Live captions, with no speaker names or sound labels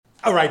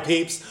All right,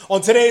 peeps. On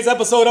today's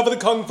episode of the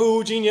Kung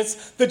Fu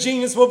Genius, the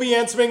genius will be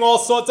answering all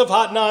sorts of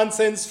hot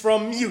nonsense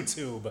from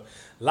YouTube.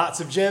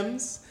 Lots of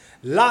gems,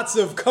 lots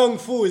of Kung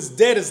Fu is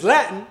dead as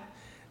Latin,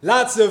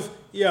 lots of,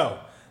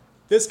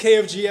 this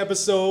KFG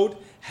episode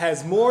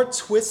has more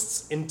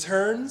twists and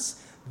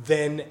turns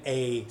than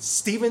a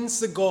Steven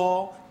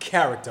Seagal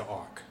character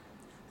arc.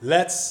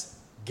 Let's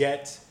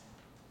get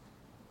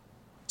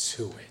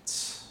to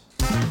it.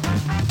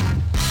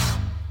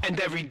 And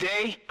every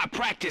day, I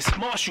practice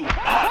martial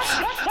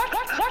arts.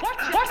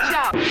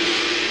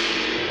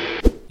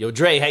 Yo,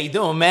 Dre, how you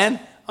doing, man?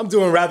 I'm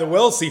doing rather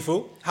well,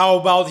 Sifu. How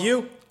about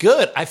you?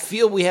 Good. I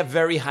feel we have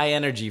very high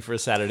energy for a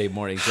Saturday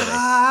morning today.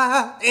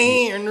 High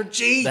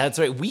energy. That's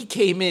right. We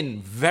came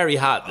in very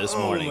hot this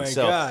morning. Oh, my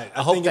so God.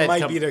 I hope think that it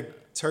might be the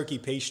turkey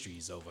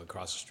pastries over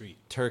across the street.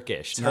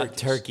 Turkish, not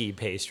turkey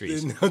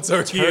pastries. There's no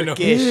turkey in them.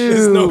 Turkish.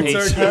 There's no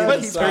pastries. turkey in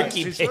What's the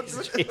turkey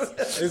pastries.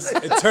 pastries?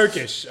 It's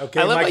Turkish,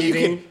 okay, I love Mikey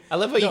Dean? I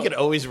love how you can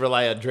always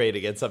rely on Dre to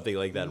get something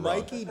like that wrong.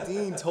 Mikey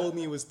Dean told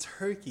me it was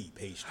turkey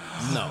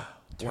pastries. No.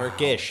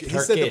 Turkish. He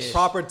Turkish. said the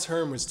proper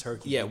term was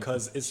turkey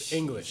because it's Jesus.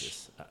 English.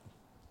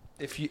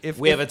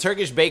 We have a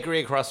Turkish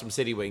bakery across from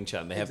City Wing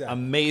Chun. They have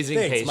amazing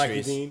Thanks, pastries.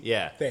 Mikey Dean.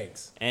 Yeah.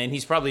 Thanks. And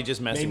he's probably just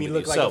messing Made me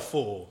with look you. like a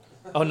fool.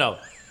 Oh no.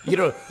 You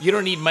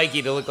don't need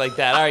Mikey to look like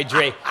that. All right,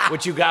 Dre,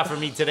 what you got for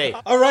me today?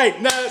 All right,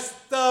 now it's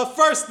the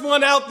first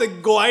one out the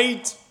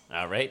gate.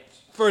 All right.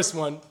 First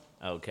one,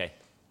 Okay.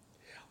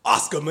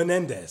 Oscar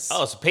Menendez.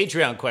 Oh, it's a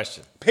Patreon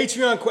question.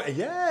 Patreon question.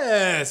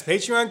 Yes,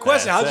 Patreon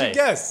question. That's How'd right. you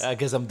guess?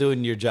 Because I'm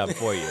doing your job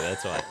for you.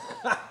 That's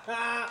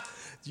why.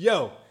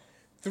 Yo,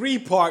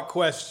 3-part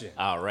question.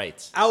 All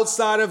right.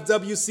 Outside of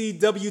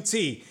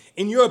WCWT,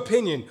 in your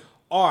opinion,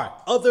 are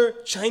other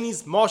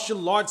Chinese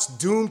martial arts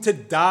doomed to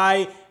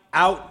die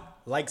out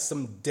like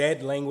some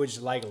dead language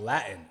like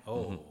Latin?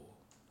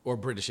 Or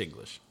British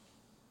English.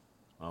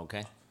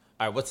 Okay.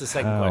 All right, what's the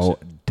second How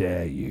question?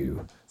 dare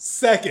you?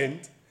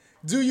 Second,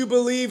 do you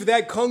believe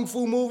that Kung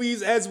Fu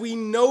movies as we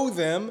know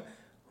them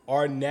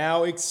are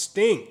now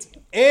extinct?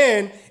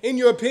 And in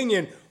your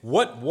opinion,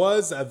 what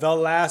was the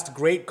last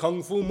great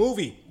Kung Fu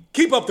movie?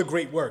 Keep up the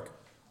great work.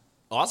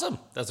 Awesome.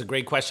 That's a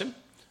great question.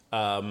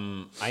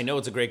 I know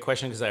it's a great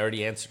question because I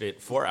already answered it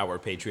for our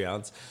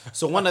Patreons.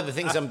 So one of the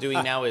things I'm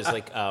doing now is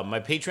my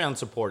Patreon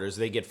supporters,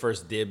 they get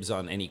first dibs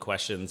on any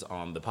questions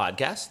on the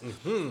podcast.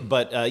 Mm-hmm.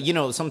 But,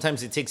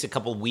 sometimes it takes a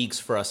couple weeks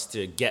for us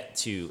to get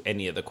to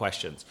any of the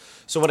questions.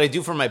 So what I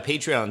do for my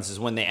Patreons is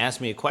when they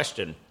ask me a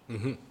question,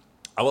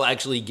 I will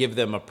actually give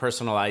them a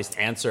personalized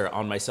answer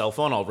on my cell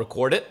phone. I'll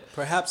record it.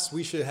 Perhaps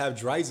we should have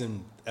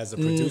Dreisen as a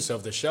producer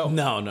of the show.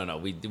 No.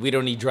 We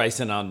don't need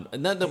Dreisen on.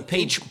 No,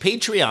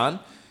 Patreon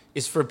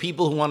is for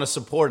people who want to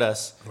support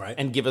us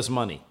and give us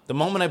money. The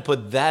moment I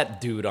put that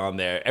dude on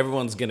there,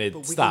 everyone's going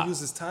to stop. We can use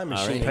his time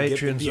machine and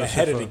Patreons be are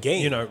ahead of for, the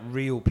game.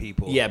 Real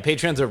people. Yeah,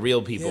 patrons are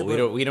real people.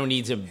 Yeah, we don't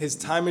need to. His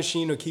time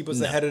machine will keep us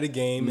ahead of the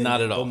game.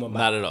 Not at all.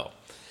 Not at all.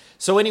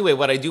 So anyway,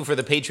 what I do for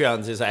the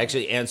Patreons is I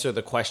actually answer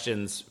the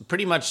questions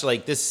pretty much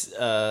like this.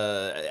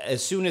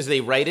 As soon as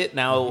they write it,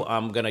 now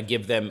I'm going to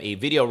give them a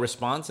video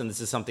response. And this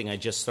is something I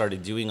just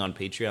started doing on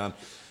Patreon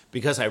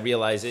because I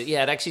realized it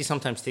actually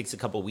sometimes takes a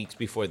couple weeks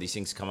before these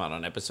things come out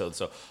on episodes.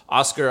 So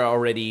Oscar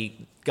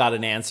already got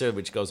an answer,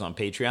 which goes on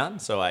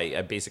Patreon. So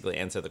I basically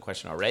answered the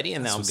question already.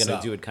 And now I'm going to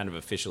do it kind of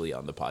officially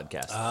on the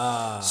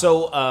podcast.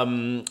 So,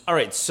 all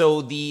right.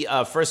 So the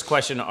first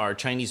question, are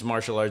Chinese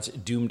martial arts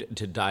doomed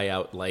to die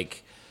out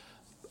like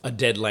a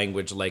dead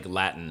language like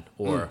Latin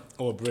or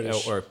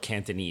British or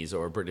Cantonese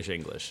or British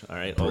English? All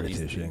right,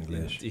 British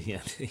English.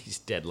 These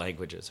dead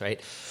languages, right?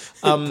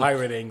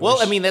 Pirate English.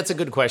 Well, I mean that's a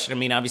good question. I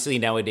mean, obviously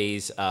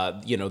nowadays,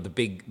 the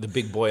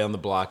big boy on the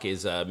block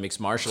is mixed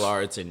martial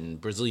arts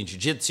and Brazilian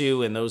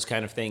jiu-jitsu and those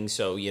kind of things.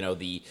 So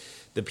the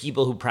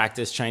people who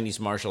practice Chinese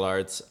martial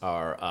arts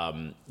are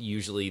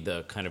usually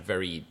the kind of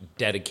very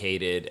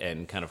dedicated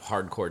and kind of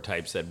hardcore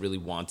types that really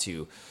want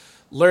to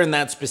learn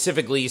that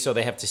specifically, so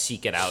they have to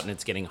seek it out, and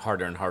it's getting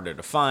harder and harder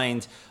to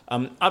find.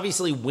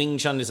 Obviously, Wing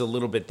Chun is a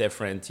little bit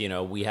different.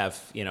 We have,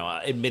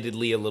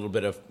 admittedly a little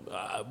bit of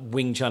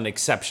Wing Chun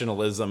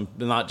exceptionalism,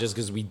 not just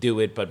because we do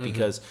it, but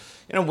because,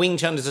 Wing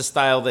Chun is a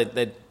style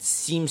that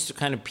seems to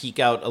kind of peak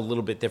out a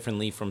little bit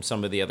differently from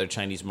some of the other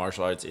Chinese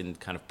martial arts in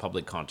kind of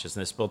public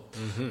consciousness,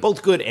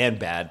 both good and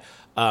bad.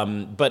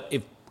 But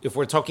if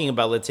we're talking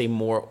about, let's say,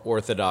 more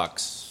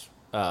orthodox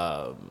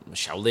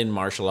Shaolin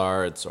martial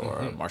arts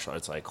or martial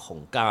arts like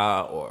Hong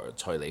Ga or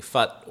Choi Lei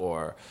Fut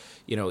or,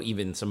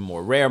 even some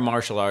more rare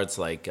martial arts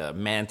like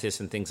Mantis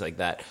and things like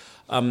that.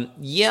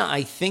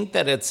 I think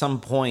that at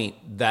some point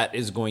that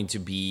is going to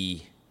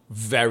be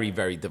very,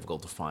 very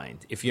difficult to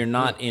find. If you're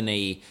not in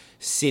a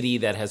city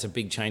that has a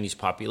big Chinese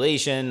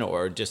population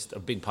or just a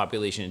big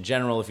population in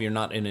general, if you're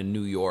not in a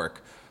New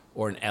York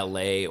or an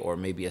LA or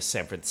maybe a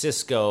San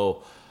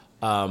Francisco,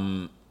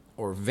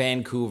 or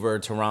Vancouver,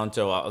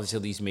 Toronto, obviously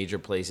these major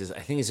places,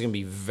 I think it's going to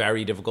be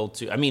very difficult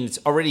to... I mean, it's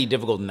already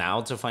difficult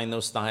now to find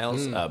those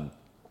styles.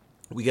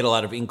 We get a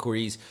lot of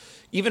inquiries,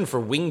 even for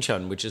Wing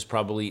Chun, which is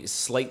probably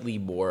slightly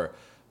more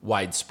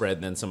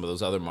widespread than some of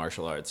those other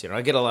martial arts.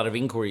 I get a lot of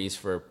inquiries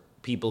for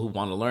people who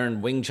want to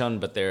learn Wing Chun,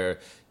 but they're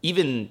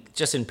even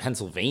just in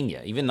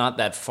Pennsylvania, even not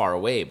that far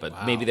away,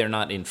 but maybe they're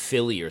not in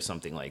Philly or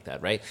something like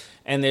that, right?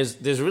 And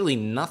there's really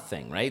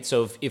nothing, right?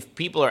 So if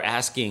people are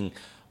asking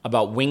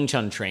about Wing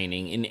Chun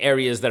training in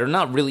areas that are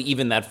not really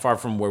even that far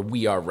from where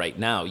we are right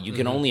now, you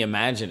can only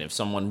imagine if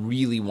someone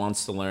really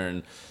wants to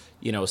learn,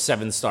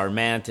 7-star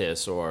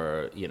Mantis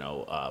or,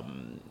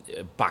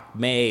 Bak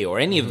Mei or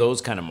any of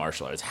those kind of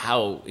martial arts,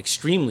 how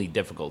extremely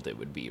difficult it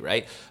would be,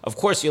 right? Of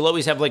course, you'll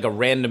always have like a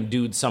random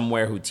dude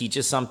somewhere who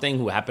teaches something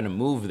who happened to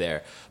move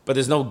there, but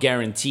there's no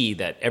guarantee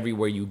that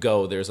everywhere you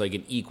go, there's like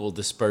an equal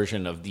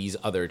dispersion of these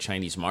other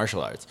Chinese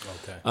martial arts.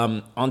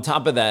 Okay. On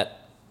top of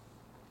that,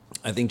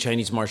 I think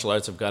Chinese martial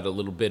arts have got a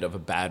little bit of a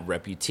bad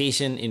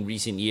reputation in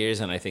recent years,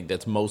 and I think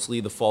that's mostly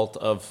the fault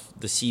of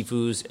the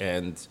Sifus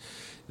and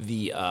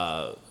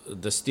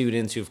the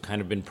students who've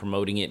kind of been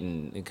promoting it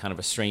in kind of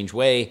a strange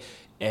way,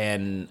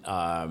 and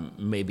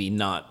maybe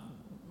not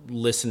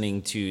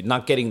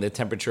getting the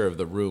temperature of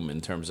the room in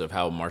terms of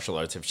how martial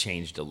arts have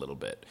changed a little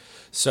bit.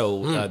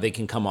 So they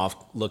can come off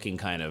looking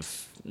kind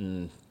of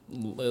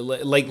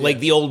like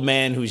the old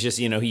man who's just,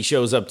 he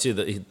shows up to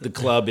the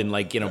club in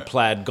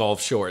plaid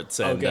golf shorts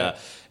and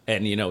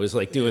is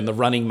like doing the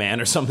Running Man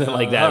or something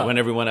like that when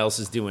everyone else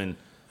is doing.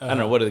 I don't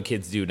know, what do the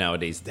kids do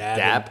nowadays?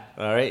 Dab?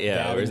 All right,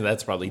 yeah.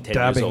 That's probably 10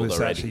 years old already. Dabbing was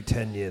actually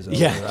 10 years old.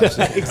 Yeah,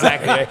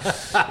 exactly.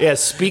 Right? Yeah,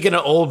 speaking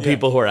of old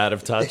people who are out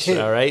of touch,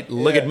 all right,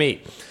 look at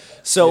me.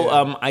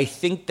 So I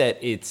think that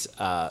it's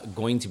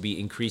going to be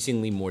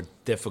increasingly more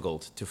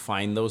difficult to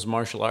find those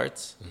martial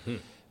arts.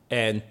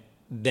 And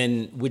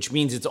then, which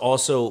means it's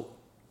also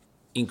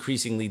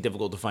increasingly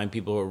difficult to find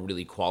people who are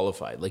really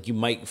qualified. Like you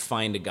might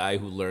find a guy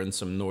who learns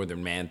some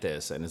Northern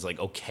Mantis and is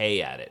like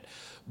okay at it.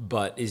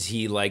 But is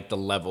he like the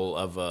level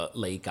of a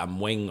Lei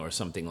Gamwing or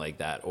something like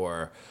that,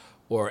 or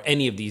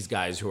any of these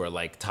guys who are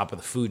like top of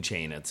the food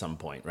chain at some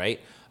point,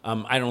 right?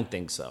 I don't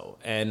think so,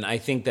 and I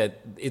think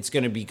that it's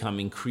going to become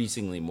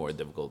increasingly more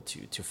difficult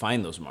to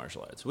find those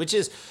martial arts, which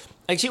is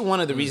actually one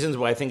of the reasons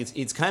why I think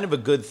it's kind of a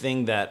good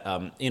thing that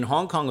in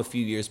Hong Kong a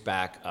few years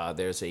back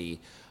there's a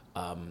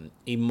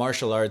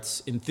martial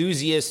arts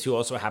enthusiast who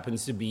also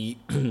happens to be,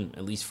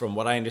 at least from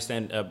what I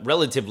understand,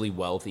 relatively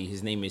wealthy.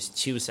 His name is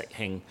Chiu Sek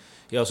Heng.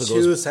 He also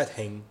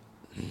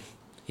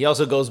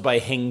goes by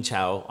Heng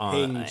Chao,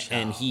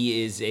 and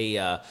he is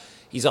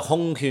he's a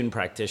Hong Kong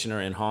practitioner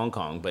in Hong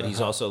Kong, but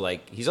he's also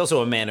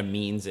a man of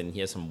means and he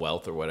has some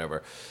wealth or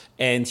whatever,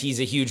 and he's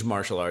a huge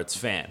martial arts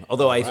fan.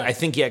 Although I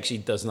think he actually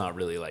does not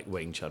really like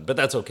Wing Chun, but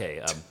that's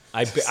okay.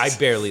 I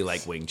barely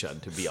like Wing Chun,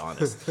 to be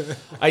honest.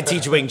 I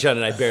teach Wing Chun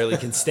and I barely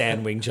can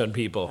stand Wing Chun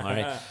people. All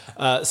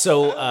right.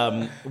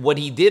 So what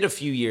he did a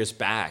few years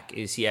back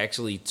is he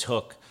actually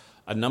took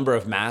a number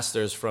of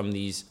masters from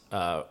these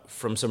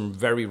from some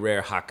very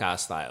rare Hakka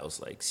styles,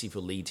 like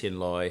Sifu Li Tin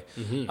Loi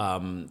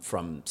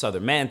from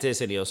Southern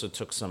Mantis, and he also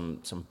took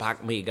some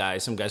Bak Mei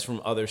guys, some guys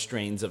from other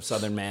strains of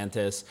Southern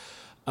Mantis.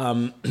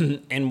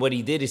 And what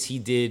he did is he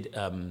did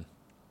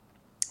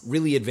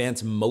really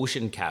advanced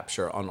motion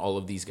capture on all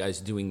of these guys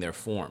doing their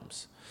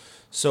forms.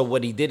 So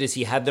what he did is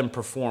he had them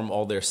perform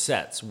all their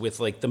sets with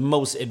like the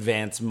most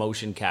advanced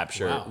motion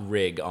capture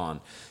rig on.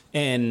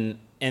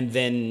 And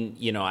then,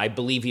 I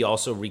believe he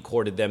also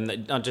recorded them,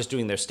 not just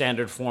doing their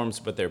standard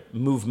forms, but their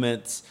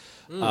movements,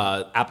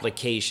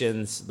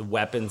 applications, the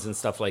weapons and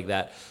stuff like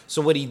that.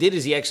 So what he did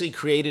is he actually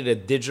created a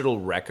digital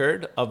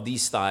record of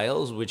these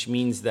styles, which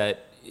means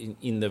that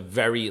in the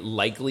very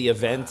likely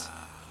event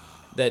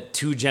that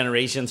 2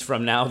 generations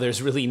from now,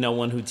 there's really no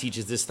one who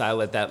teaches this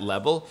style at that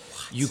level,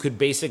 you could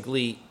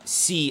basically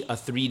see a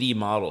 3D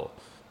model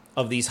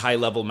of these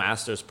high-level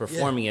masters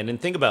performing it.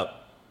 And think about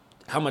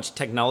how much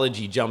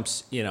technology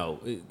jumps,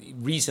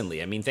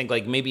 recently. I mean, think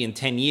like maybe in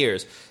 10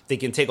 years, they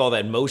can take all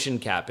that motion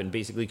cap and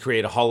basically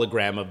create a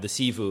hologram of the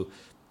Sifu.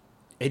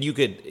 And you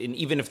could, and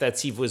even if that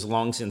Sifu is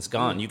long since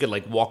gone, you could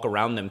like walk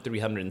around them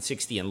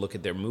 360 and look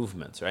at their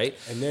movements, right?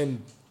 And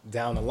then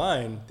down the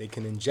line, they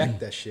can inject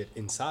that shit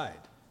inside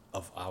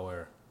of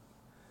our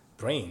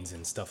brains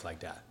and stuff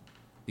like that.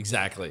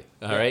 Exactly.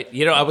 All right.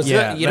 I was.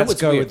 Let's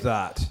go weird? with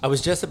that. I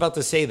was just about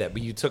to say that,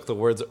 but you took the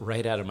words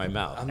right out of my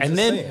mouth. And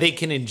then saying. They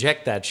can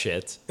inject that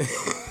shit. All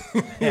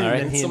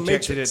right. And he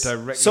injected it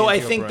directly. So into I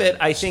your think brain.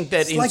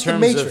 that It's in like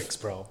terms the Matrix,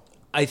 of, bro.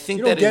 I think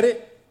You don't get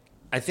it.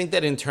 I think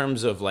that in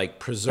terms of like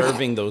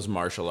preserving those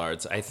martial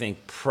arts, I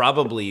think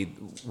probably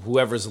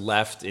whoever's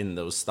left in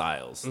those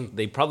styles,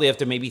 they probably have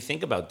to maybe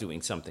think about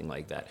doing something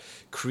like that.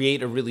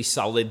 Create a really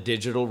solid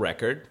digital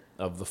record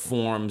of the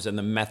forms and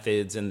the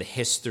methods and the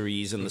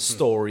histories and the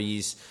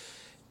stories,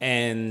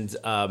 and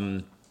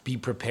be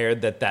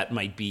prepared that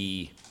might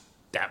be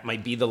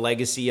the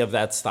legacy of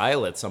that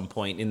style at some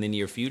point in the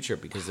near future,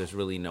 because there's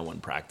really no one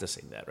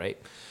practicing that, right?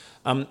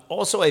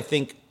 Also, I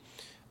think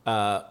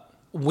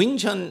Wing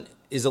Chun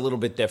is a little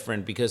bit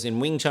different, because in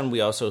Wing Chun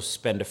we also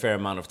spend a fair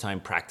amount of time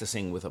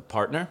practicing with a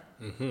partner.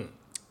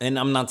 And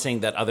I'm not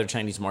saying that other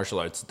Chinese martial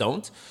arts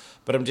don't,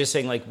 but I'm just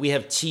saying, like, we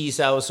have Qi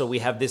Sao, so we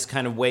have this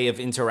kind of way of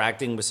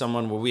interacting with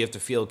someone where we have to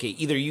feel, okay,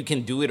 either you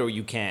can do it or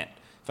you can't.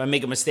 If I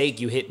make a mistake,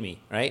 you hit me,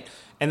 right?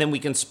 And then we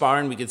can spar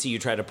and we can see you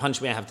try to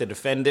punch me, I have to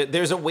defend it.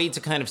 There's a way to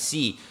kind of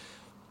see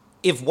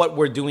if what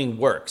we're doing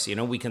works. You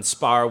know, we can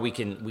spar, we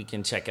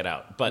can check it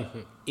out. But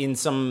in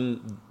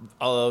some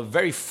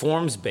very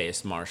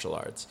forms-based martial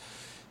arts,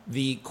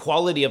 the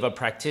quality of a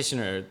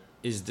practitioner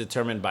is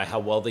determined by how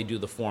well they do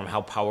the form,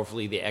 how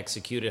powerfully they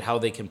execute it, how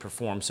they can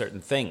perform certain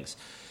things.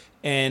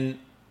 And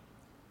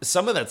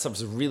some of that stuff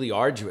is really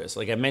arduous.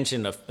 Like I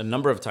mentioned a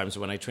number of times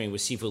when I trained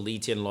with Sifu Li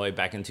Tianloi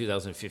back in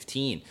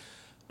 2015.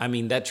 I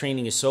mean, that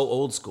training is so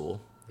old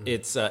school.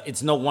 It's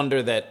no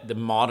wonder that the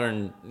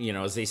modern, you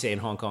know, as they say in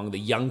Hong Kong, the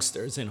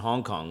youngsters in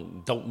Hong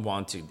Kong don't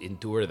want to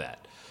endure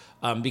that.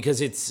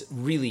 Because it's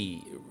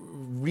really,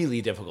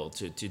 really difficult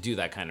to do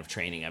that kind of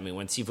training. I mean,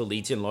 when Sifu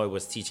Li Tianloi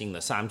was teaching the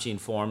Samjin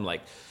form,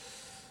 like,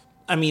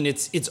 I mean,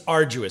 it's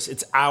arduous.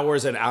 It's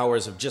hours and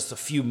hours of just a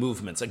few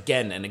movements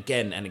again and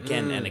again and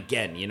again and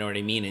again. You know what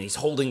I mean? And he's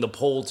holding the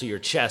pole to your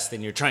chest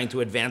and you're trying to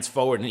advance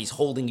forward and he's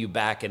holding you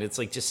back. And it's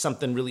like just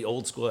something really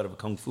old school out of a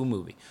Kung Fu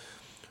movie.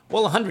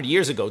 Well, 100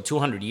 years ago,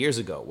 200 years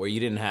ago, where you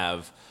didn't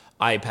have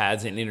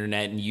iPads and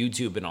internet and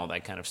YouTube and all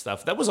that kind of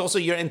stuff, that was also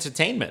your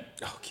entertainment.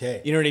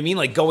 Okay. You know what I mean?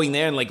 Like going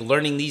there and like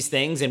learning these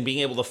things and being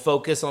able to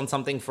focus on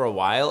something for a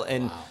while.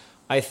 And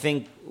I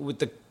think with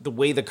the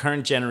way the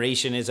current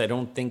generation is, I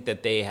don't think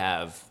that they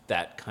have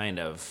that kind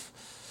of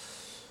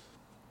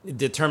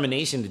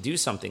determination to do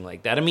something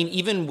like that. I mean,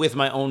 even with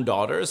my own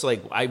daughters,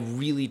 like I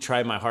really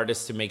try my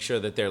hardest to make sure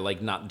that they're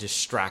like not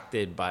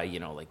distracted by, you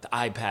know, like the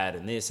iPad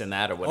and this and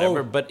that or whatever.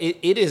 Oh, but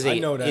it is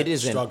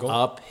struggle. an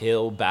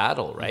uphill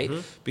battle, right?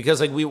 Because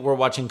like we were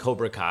watching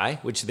Cobra Kai,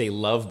 which they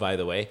love, by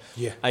the way.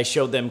 Yeah. I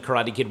showed them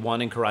Karate Kid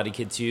 1 and Karate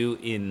Kid 2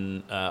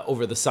 in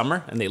over the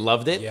summer, and they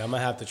loved it. Yeah, I'm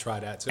gonna have to try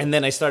that too. And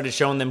then I started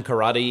showing them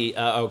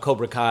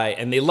Cobra Kai,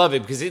 and they love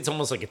it because it's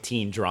almost like a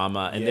teen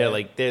drama, and they're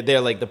like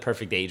the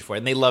perfect age for it,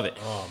 and they love it.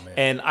 Oh man!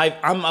 And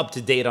I'm up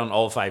to date on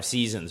all 5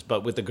 seasons,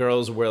 but with the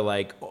girls, we're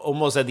like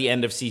almost at the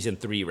end of season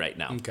 3 right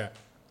now. Okay.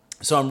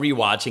 So I'm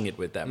rewatching it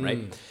with them,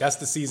 right? That's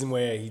the season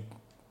where he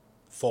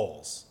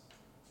falls,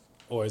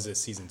 or is it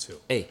season 2?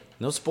 Hey,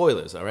 no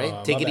spoilers, all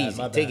right? Take it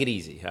easy. Take it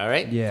easy, all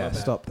right? Yeah,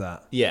 stop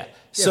that. Yeah.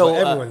 So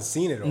everyone's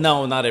seen it already.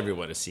 No, not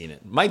everyone has seen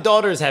it. My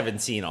daughters haven't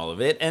seen all of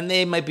it, and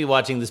they might be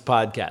watching this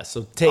podcast.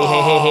 So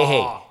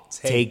hey.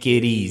 Take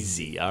it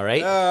easy, all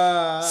right?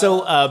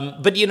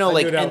 But you know, I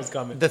like, knew that was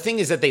coming. the thing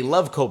is that they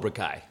love Cobra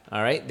Kai,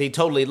 all right? They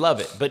totally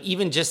love it. But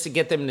even just to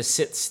get them to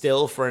sit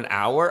still for an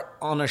hour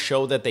on a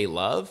show that they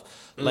love,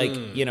 like,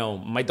 you know,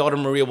 my daughter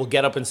Maria will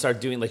get up and start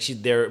doing, like,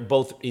 they're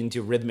both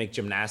into rhythmic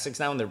gymnastics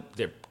now, and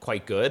they're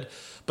quite good.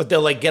 But they'll,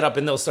 like, get up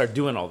and they'll start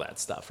doing all that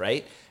stuff,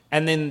 right?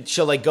 And then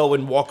she'll like go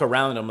and walk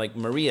around. I'm like,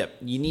 Maria,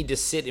 you need to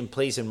sit in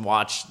place and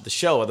watch the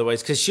show.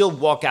 Otherwise, because she'll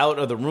walk out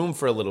of the room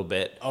for a little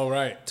bit. Oh,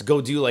 right. To go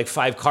do like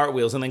 5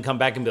 cartwheels and then come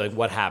back and be like,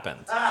 what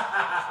happened?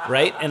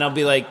 Right? And I'll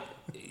be like,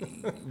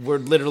 we're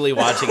literally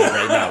watching it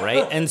right now,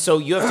 right? And so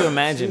you have to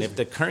imagine if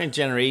the current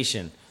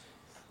generation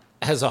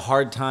has a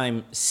hard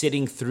time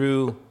sitting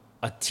through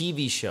a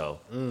TV show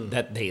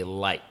that they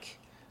like,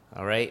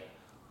 all right?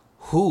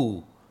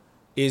 Who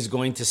is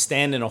going to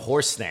stand in a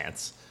horse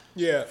stance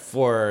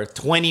for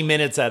 20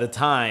 minutes at a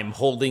time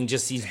holding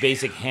just these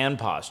basic hand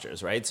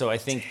postures, right? So I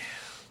think,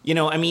 you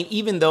know, I mean,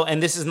 even though,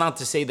 and this is not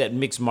to say that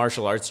mixed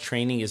martial arts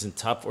training isn't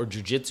tough or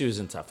jiu-jitsu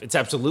isn't tough. It's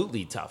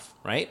absolutely tough,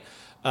 right?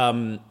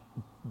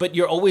 But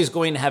you're always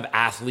going to have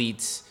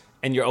athletes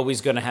and you're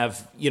always going to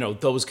have, you know,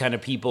 those kind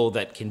of people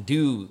that can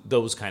do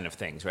those kind of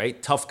things,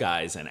 right? Tough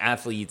guys and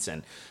athletes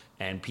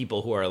and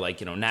people who are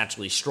like, you know,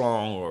 naturally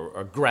strong or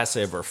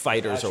aggressive or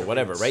fighters or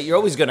whatever, right? You're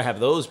always going to have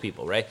those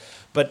people, right?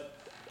 But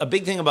a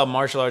big thing about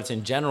martial arts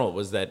in general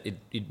was that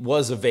it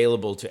was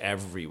available to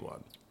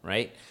everyone,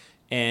 right?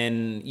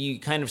 And you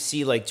kind of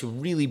see, like, to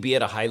really be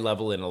at a high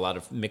level in a lot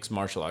of mixed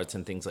martial arts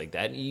and things like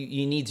that,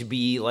 you need to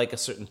be like a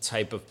certain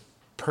type of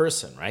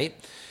person, right?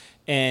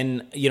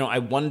 And, you know, I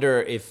wonder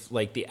if,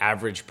 like, the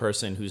average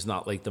person who's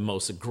not, like, the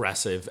most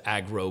aggressive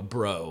aggro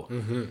bro,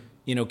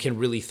 you know, can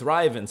really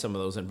thrive in some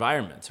of those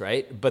environments,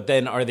 right? But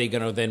then are they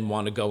going to then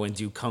want to go and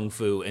do kung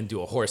fu and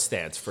do a horse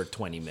stance for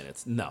 20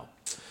 minutes? No.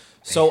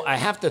 So I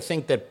have to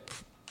think that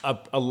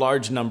a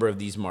large number of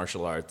these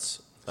martial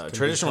arts,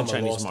 traditional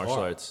Chinese martial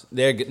arts,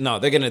 they're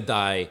going to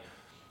die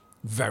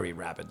very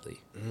rapidly,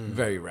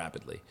 very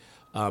rapidly.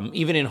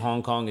 Even in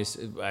Hong Kong,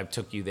 I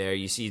took you there.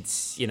 You see,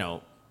 it's, you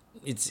know,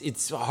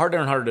 it's harder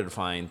and harder to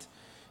find.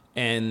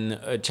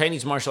 And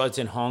Chinese martial arts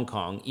in Hong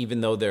Kong,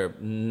 even though they're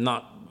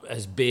not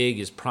as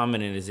big, as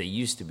prominent as they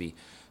used to be,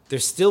 they're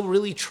still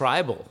really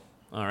tribal.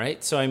 All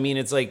right. So, I mean,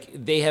 it's like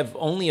they have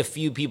only a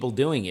few people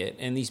doing it,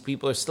 and these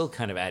people are still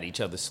kind of at each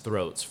other's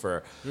throats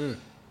for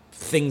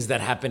things that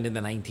happened in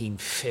the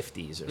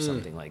 1950s or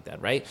something like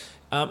that, right?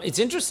 It's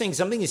interesting.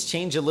 Something has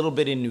changed a little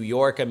bit in New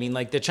York. I mean,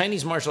 like the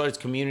Chinese martial arts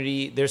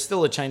community, there's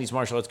still a Chinese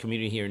martial arts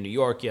community here in New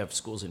York. You have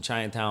schools in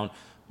Chinatown,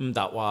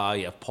 Mdawah,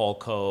 you have Paul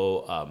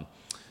Ko,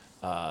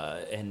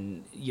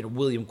 and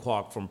William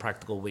Kwok from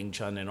Practical Wing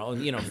Chun, and all,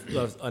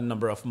 a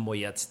number of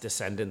Moyet's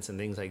descendants and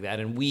things like that.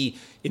 And we,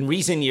 in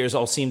recent years,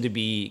 all seem to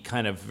be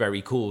kind of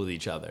very cool with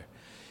each other.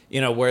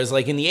 Whereas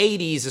like in the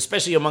 80s,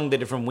 especially among the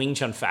different Wing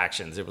Chun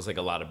factions, it was like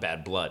a lot of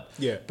bad blood.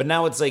 Yeah. But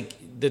now it's like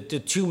the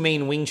two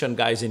main Wing Chun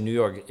guys in New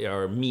York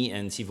are me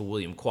and Sifu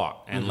William Kwok.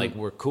 And like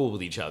we're cool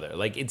with each other.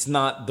 Like it's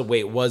not the way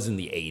it was in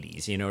the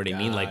 80s. You know what I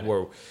mean? Like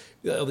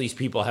all these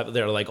people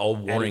they're like all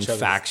warring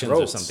factions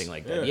or something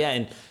like that. Yeah.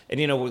 And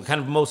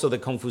kind of most of the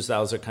Kung Fu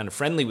styles are kind of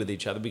friendly with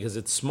each other because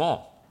it's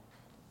small.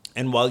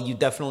 And while you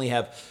definitely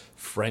have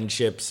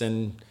friendships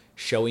and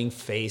showing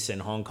face in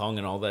Hong Kong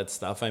and all that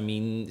stuff, I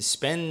mean,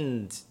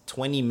 spend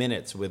 20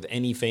 minutes with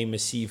any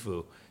famous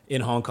Sifu in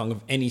Hong Kong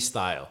of any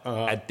style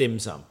at dim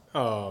sum.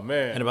 Oh,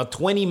 man. And about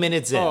 20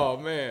 minutes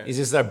in, he's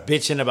just start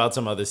bitching about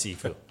some other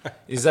Sifu.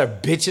 He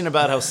start bitching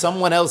about how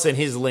someone else in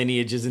his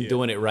lineage isn't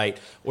doing it right,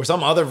 or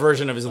some other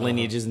version of his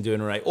lineage isn't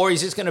doing it right, or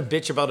he's just going to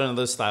bitch about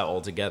another style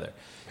altogether.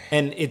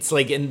 And it's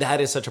like, and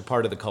that is such a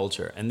part of the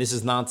culture. And this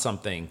is not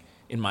something,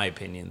 in my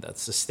opinion,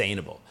 that's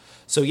sustainable.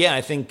 So yeah,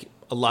 I think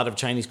a lot of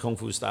Chinese Kung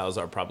Fu styles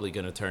are probably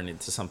going to turn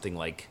into something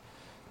like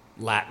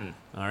Latin,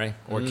 all right?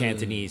 Or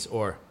Cantonese,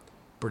 or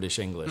British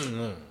English.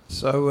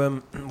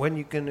 So when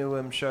you going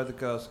to show the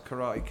girls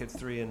Karate Kid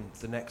 3 and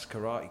the next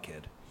Karate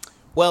Kid?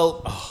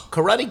 Well,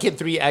 Karate Kid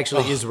 3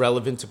 actually is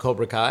relevant to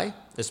Cobra Kai,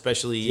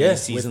 especially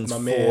seasons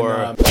 4.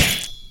 Man,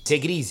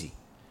 Take it easy.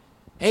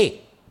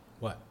 Hey.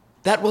 What?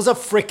 That was a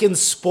freaking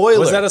spoiler.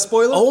 Was that a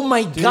spoiler? Oh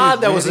my God,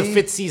 that was a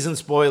 5th season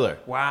spoiler.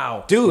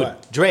 Wow. Dude,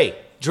 What? Dre.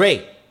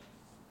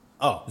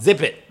 Oh.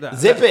 Zip it.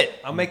 Zip it.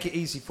 I'll make it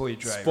easy for you,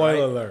 Dre.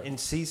 Spoiler right? alert. In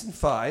season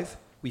 5,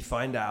 we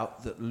find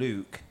out that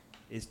Luke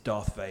is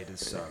Darth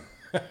Vader's son.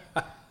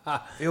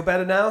 Feel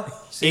better now?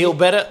 Ale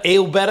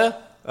better.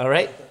 All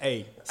right.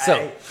 Hey.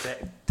 So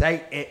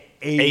take it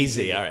easy.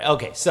 easy. All right.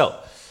 Okay. So,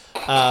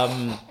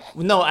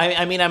 no,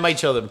 I mean, I might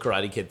show them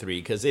Karate Kid 3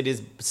 because it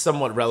is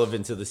somewhat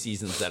relevant to the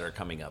seasons that are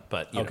coming up.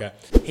 But you know.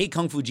 Hey,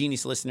 Kung Fu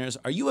Genius listeners,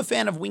 are you a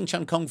fan of Wing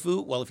Chun Kung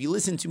Fu? Well, if you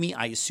listen to me,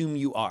 I assume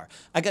you are.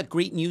 I got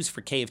great news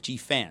for KFG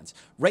fans.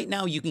 Right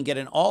now, you can get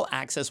an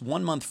all-access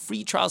 1-month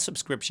free trial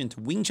subscription to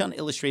Wing Chun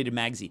Illustrated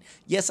magazine.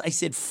 Yes, I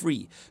said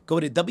free.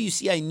 Go to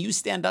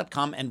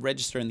WCINewsstand.com and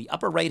register in the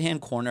upper right-hand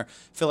corner.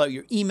 Fill out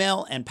your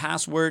email and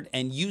password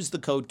and use the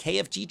code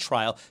KFG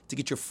trial to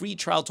get your free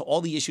trial to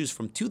all the issues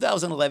from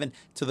 2011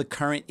 to the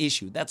current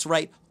issue. That's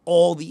right,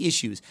 all the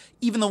issues,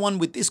 even the one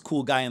with this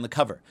cool guy on the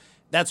cover.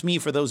 That's me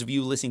for those of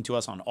you listening to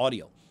us on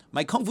audio.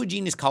 My Kung Fu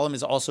Genius column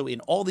is also in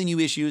all the new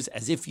issues,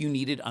 as if you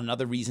needed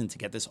another reason to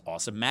get this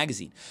awesome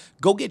magazine.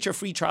 Go get your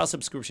free trial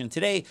subscription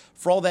today.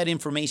 For all that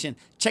information,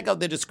 check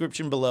out the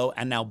description below.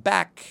 And now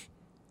back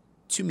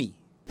to me.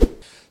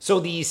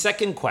 So the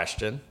second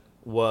question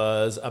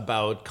was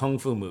about Kung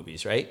Fu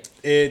movies, right?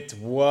 It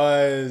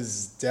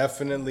was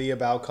definitely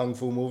about Kung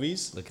Fu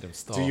movies. Look at him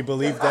stall. Do you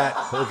believe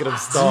that? Look at him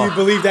stall. Do you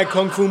believe that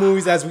Kung Fu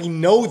movies, as we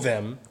know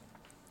them,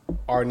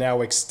 are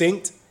now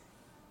extinct?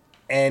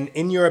 And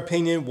in your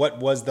opinion, what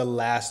was the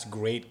last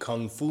great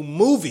Kung Fu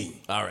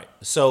movie? All right.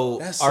 So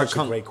that's such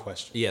a great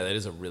question. Yeah, that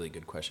is a really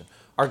good question.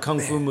 Are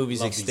Kung Fu movies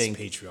love extinct?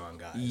 These Patreon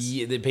guys.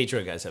 Yeah, the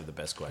Patreon guys have the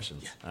best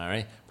questions. Yeah. All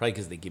right. Probably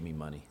because they give me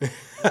money. They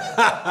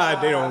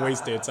don't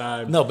waste their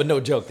time. No, but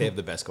no joke. They have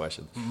the best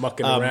questions.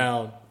 Mucking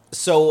around.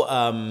 So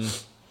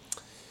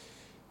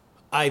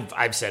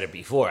I've said it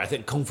before. I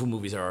think Kung Fu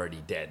movies are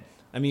already dead.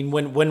 I mean,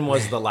 when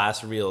was the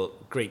last real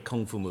great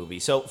Kung Fu movie?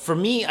 So for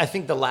me, I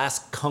think the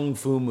last Kung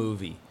Fu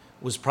movie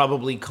was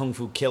probably Kung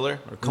Fu Killer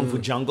or Kung Fu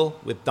Jungle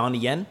with Donnie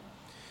Yen.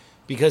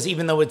 Because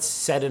even though it's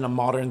set in a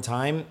modern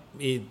time,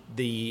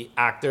 the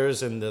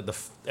actors and the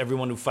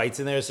everyone who fights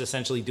in there is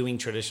essentially doing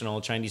traditional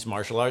Chinese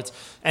martial arts.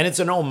 And it's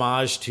an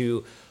homage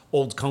to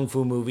old Kung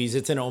Fu movies.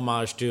 It's an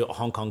homage to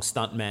Hong Kong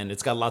stuntmen.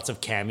 It's got lots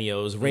of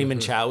cameos.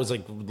 Raymond Chow was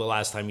like the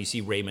last time you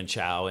see Raymond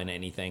Chow in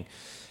anything.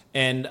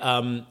 And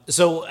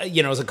so,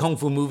 as a Kung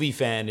Fu movie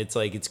fan, it's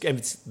like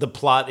it's the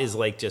plot is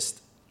like just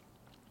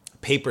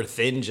paper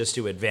thin just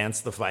to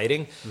advance the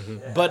fighting.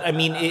 But I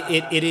mean,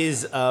 it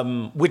is,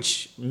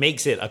 which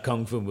makes it a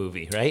Kung Fu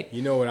movie, right?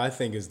 You know what I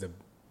think is the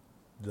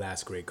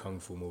last great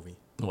Kung Fu movie?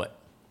 What?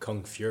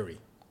 Kung Fury.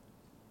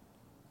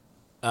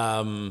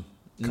 No.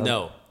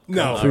 No.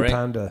 Kung Fu Right.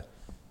 Panda.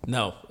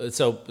 No.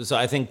 So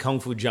I think Kung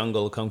Fu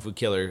Jungle, Kung Fu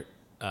Killer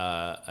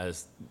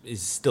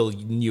is still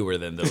newer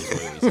than those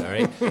movies, all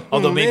right?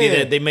 Although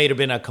maybe they may have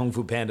been a Kung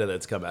Fu Panda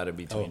that's come out in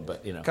between,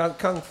 but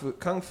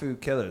Kung Fu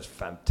Killer is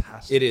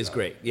fantastic. It is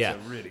great, yeah.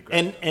 It's a really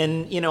great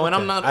and and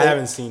I'm not. I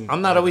haven't seen.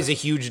 I'm not always a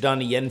huge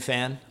Donnie Yen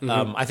fan.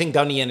 I think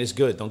Donnie Yen is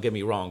good. Don't get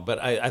me wrong,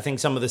 but I think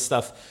some of this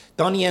stuff,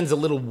 Donnie Yen's a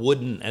little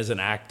wooden as an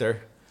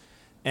actor,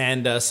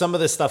 and some of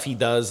the stuff he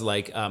does,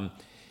 like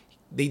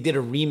they did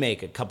a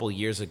remake a couple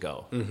years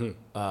ago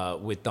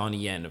with Donnie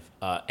Yen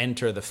of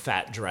Enter the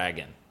Fat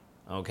Dragon.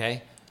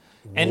 Okay.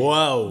 And,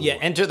 whoa. Yeah,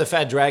 Enter the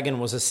Fat Dragon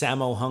was a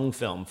Sammo Hung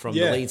film from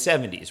the late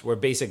 70s, where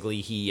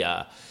basically he,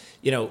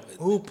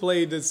 Who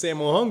played the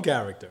Sammo Hung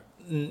character?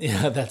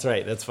 Yeah, that's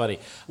right. That's funny.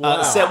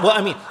 Wow. Well,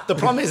 I mean, the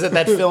problem is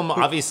that film,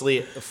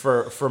 obviously,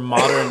 for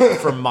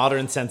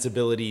modern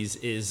sensibilities,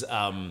 is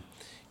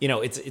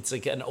it's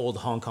like an old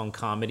Hong Kong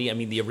comedy. I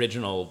mean, the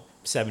original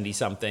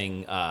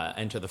 70-something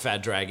Enter the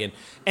Fat Dragon,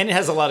 and it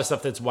has a lot of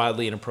stuff that's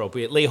wildly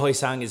inappropriate. Lei Hoi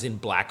Sang is in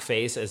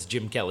blackface as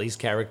Jim Kelly's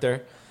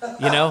character.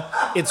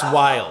 It's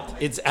wild.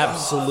 It's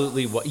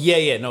absolutely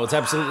no, it's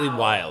absolutely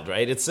wild,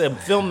 right? It's a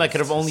film that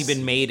could have only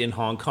been made in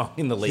Hong Kong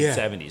in the late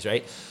 70s,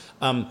 right?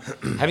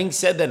 Having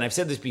said that, and I've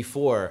said this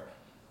before,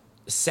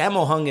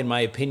 Sammo Hung, in my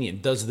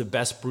opinion, does the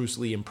best Bruce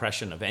Lee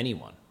impression of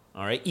anyone.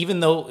 All right,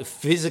 even though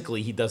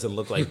physically he doesn't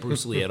look like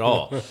Bruce Lee at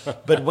all,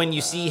 but when you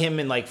see him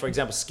in, like, for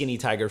example, Skinny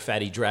Tiger,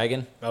 Fatty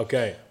Dragon,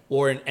 okay,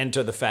 or in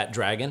Enter the Fat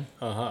Dragon,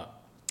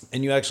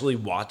 and you actually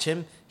watch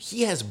him,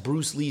 he has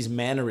Bruce Lee's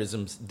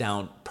mannerisms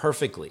down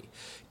perfectly,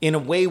 in a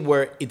way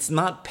where it's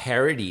not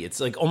parody.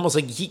 It's like almost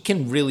like he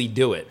can really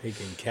do it. He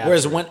can capture.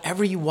 Whereas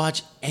whenever you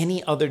watch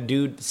any other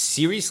dude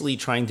seriously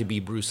trying to be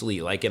Bruce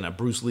Lee, like in a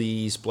Bruce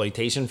Lee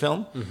exploitation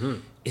film,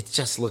 it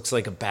just looks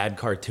like a bad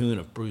cartoon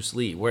of Bruce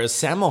Lee. Whereas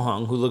Sammo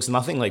Hung, who looks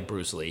nothing like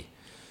Bruce Lee,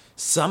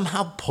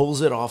 somehow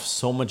pulls it off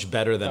so much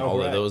better than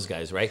all of those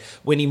guys, right?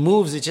 When he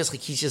moves, it's just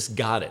like he's just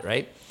got it,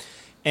 right?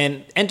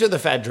 And Enter the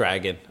Fat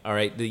Dragon, all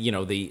right,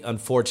 the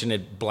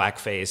unfortunate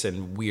blackface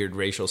and weird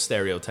racial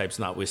stereotypes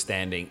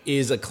notwithstanding,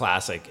 is a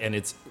classic, and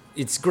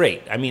it's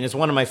great. I mean, it's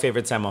one of my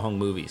favorite Sammo Hung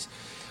movies.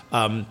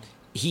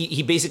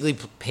 He basically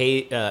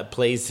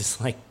plays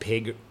this like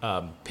pig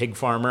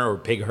farmer or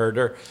pig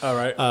herder, all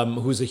right,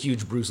 who's a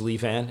huge Bruce Lee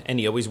fan, and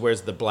he always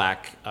wears the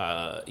black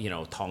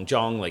tong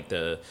jong, like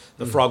the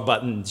frog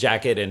button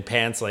jacket and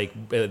pants,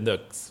 like the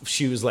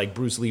shoes like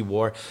Bruce Lee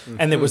wore.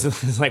 And there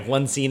was like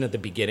one scene at the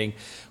beginning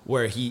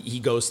where he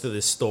goes to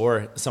this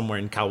store somewhere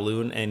in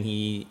Kowloon, and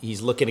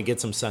he's looking to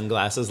get some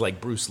sunglasses like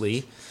Bruce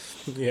Lee.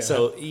 Yeah.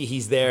 So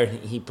he's there,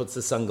 he puts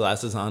the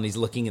sunglasses on, he's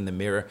looking in the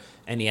mirror,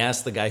 and he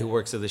asks the guy who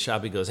works at the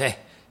shop, he goes, "Hey,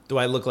 do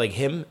I look like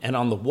him?" And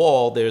on the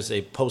wall, there's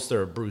a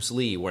poster of Bruce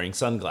Lee wearing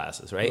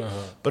sunglasses, right?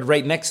 But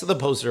right next to the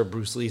poster of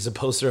Bruce Lee is a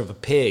poster of a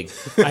pig.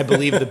 I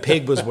believe the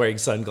pig was wearing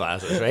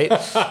sunglasses, right?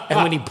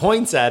 And when he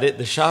points at it,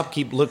 the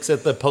shopkeep looks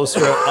at the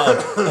poster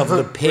of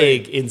the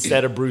pig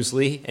instead of Bruce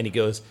Lee, and he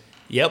goes,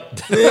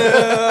 "Yep."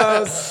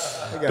 Yes.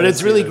 But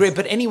it's really great.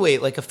 But anyway,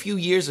 like a few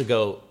years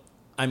ago,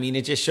 I mean,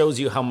 it just shows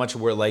you how much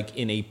we're like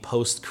in a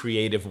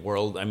post-creative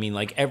world. I mean,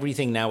 like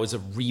everything now is a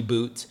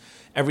reboot.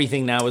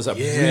 Everything now is a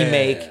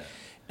remake,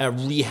 a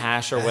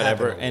rehash, or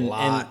whatever.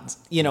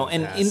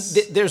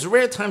 There's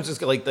rare times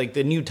it's like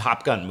the new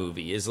Top Gun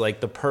movie is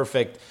like the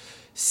perfect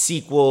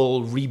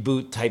sequel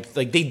reboot type.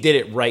 Like they did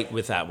it right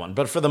with that one.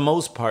 But for the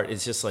most part,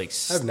 it's just like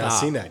stop. I've not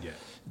seen that yet.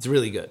 It's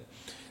really good.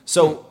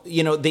 So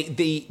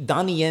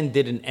Donnie Yen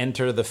did an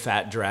Enter the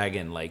Fat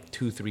Dragon like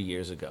 2-3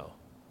 years ago.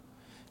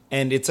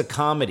 And it's a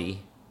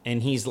comedy,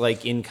 and he's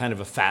like in kind of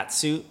a fat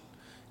suit.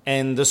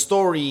 And the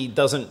story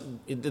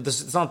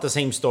it's not the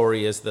same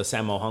story as the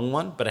Sammo Hung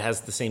one, but it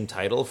has the same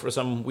title for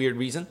some weird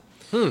reason.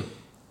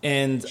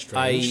 And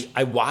Strange.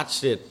 I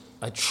watched it,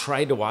 I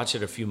tried to watch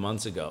it a few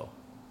months ago,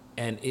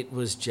 and it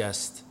was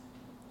just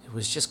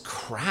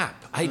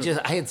crap. I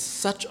had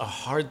such a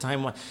hard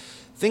time.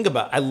 Think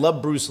about it. I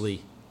love Bruce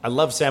Lee. I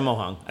love Sammo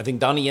Hung. I think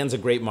Donnie Yen's a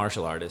great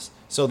martial artist.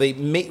 So they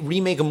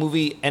remake a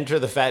movie, Enter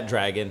the Fat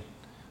Dragon,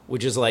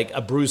 which is like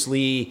a Bruce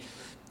Lee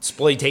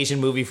exploitation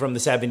movie from the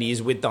 70s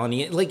with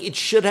Donnie. Like, it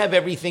should have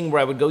everything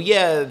where I would go,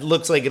 yeah, it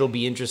looks like it'll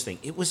be interesting.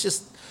 It was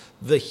just,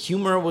 the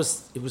humor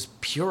was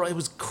pure, it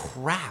was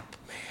crap.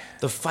 Man.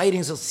 The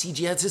fighting's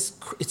CGI,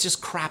 it's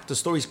just crap. The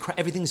story's crap,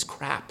 everything's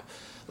crap.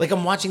 Like,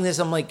 I'm watching this,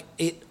 I'm like,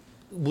 it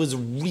was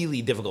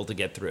really difficult to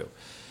get through.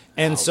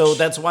 And so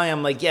that's why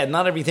I'm like, yeah,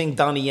 not everything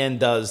Donnie Yen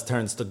does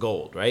turns to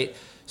gold, right?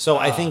 So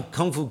I think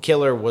Kung Fu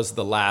Killer was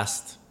the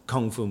last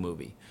Kung Fu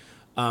movie.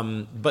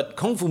 But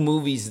Kung Fu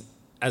movies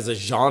as a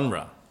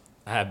genre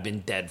have been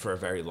dead for a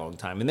very long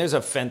time. And there's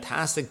a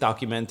fantastic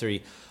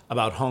documentary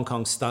about Hong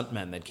Kong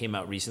stuntmen that came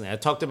out recently. I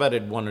talked about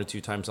it 1 or 2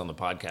 times on the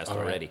podcast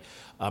already.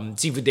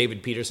 Sifu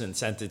David Peterson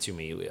sent it to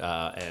me,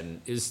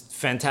 and it's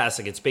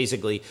fantastic.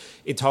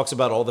 It talks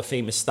about all the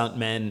famous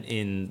stuntmen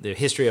in the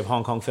history of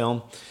Hong Kong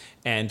film,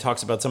 and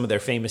talks about some of their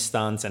famous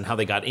stunts and how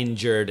they got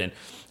injured and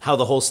how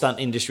the whole stunt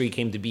industry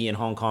came to be in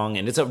Hong Kong.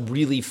 And it's a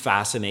really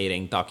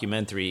fascinating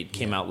documentary. It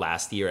came out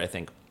last year, I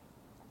think.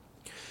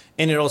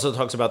 And it also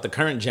talks about the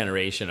current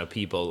generation of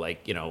people,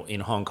 like,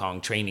 in Hong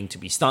Kong training to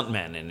be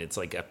stuntmen. And it's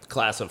like a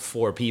class of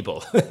 4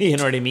 people, you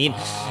know what I mean?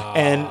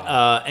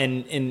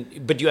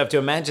 But you have to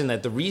imagine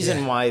that the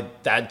reason why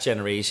that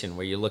generation,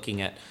 where you're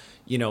looking at,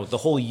 the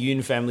whole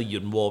Yun family,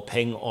 Yun Wo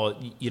Peng, or,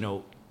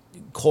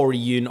 Corey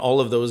Yun,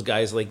 all of those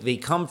guys, like, they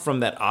come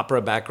from that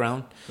opera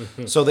background.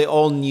 So they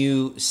all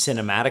knew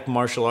cinematic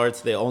martial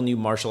arts. They all knew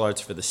martial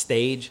arts for the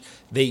stage.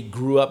 They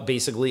grew up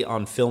basically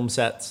on film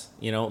sets,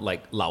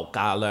 like Lau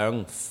Ka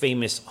Leung,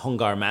 famous Hung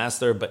Gar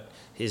master, but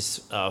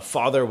his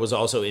father was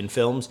also in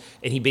films,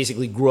 and he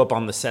basically grew up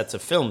on the sets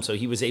of film. So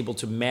he was able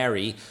to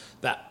marry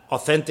that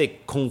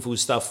authentic Kung Fu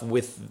stuff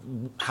with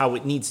how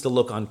it needs to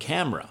look on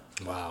camera.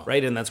 Wow.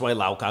 Right? And that's why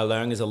Lau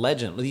Kar-leung is a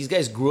legend. These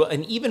guys grew up,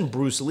 and even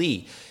Bruce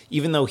Lee,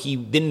 even though he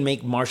didn't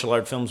make martial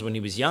art films when he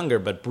was younger,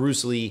 but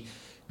Bruce Lee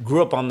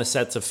grew up on the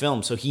sets of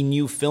film, so he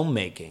knew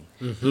filmmaking.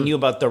 He knew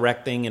about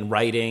directing and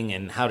writing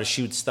and how to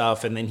shoot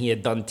stuff, and then he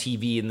had done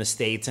TV in the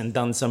States and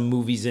done some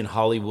movies in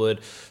Hollywood.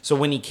 So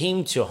when he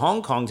came to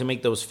Hong Kong to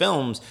make those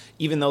films,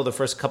 even though the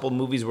first couple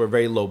movies were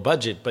very low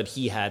budget, but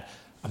he had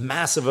a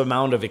massive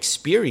amount of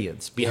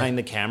experience behind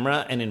the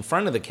camera and in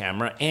front of the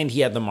camera, and he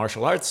had the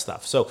martial arts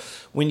stuff. So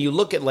when you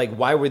look at like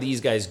why were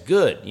these guys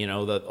good, you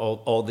know,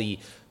 all the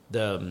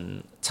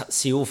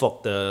Siu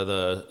Fok,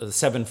 the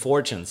Seven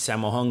Fortunes,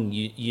 Sammo Hung,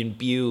 Yun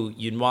Biu,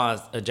 Yun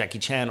Hua, Jackie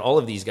Chan, all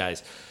of these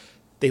guys,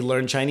 they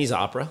learned Chinese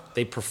opera,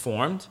 they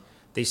performed,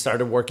 they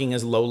started working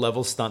as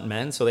low-level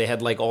stuntmen, so they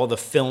had like all the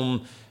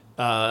film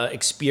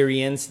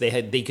experience,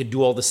 they could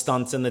do all the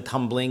stunts and the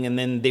tumbling, and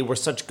then they were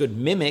such good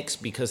mimics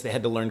because they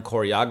had to learn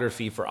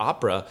choreography for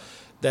opera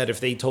that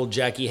if they told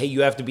Jackie, hey,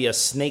 you have to be a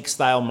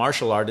snake-style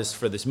martial artist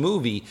for this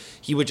movie,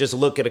 he would just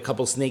look at a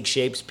couple snake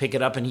shapes, pick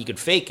it up, and he could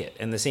fake it.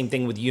 And the same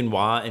thing with Yun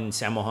Hua and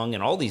Sammo Hung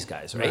and all these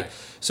guys, right?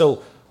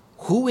 So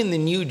who in the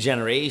new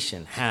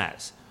generation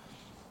has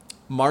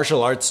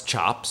martial arts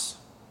chops,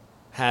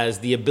 has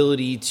the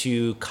ability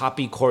to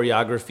copy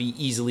choreography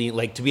easily,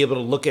 like to be able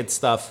to look at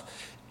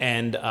stuff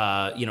and,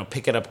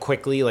 pick it up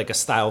quickly, like a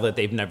style that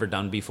they've never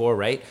done before,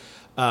 right?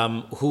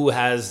 Who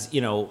has,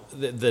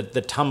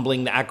 the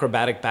tumbling, the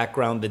acrobatic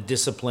background, the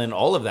discipline,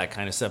 all of that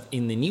kind of stuff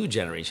in the new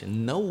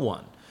generation? No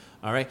one.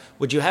 All right.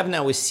 What you have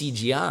now is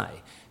CGI.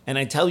 And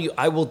I tell you,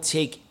 I will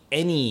take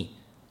any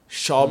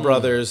Shaw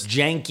Brothers,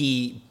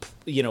 janky,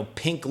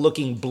 pink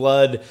looking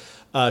blood,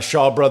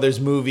 Shaw Brothers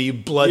movie,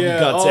 blood and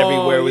guts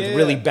everywhere with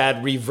really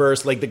bad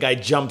reverse. Like the guy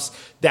jumps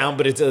down,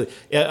 but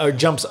or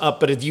jumps up,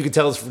 but you can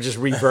tell it's just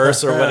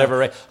reverse or whatever,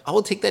 right? I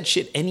will take that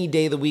shit any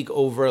day of the week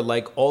over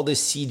like all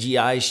this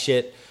CGI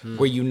shit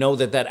where you know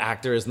that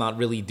actor is not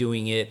really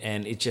doing it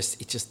and it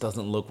just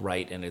doesn't look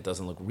right and it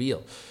doesn't look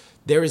real.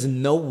 There is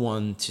no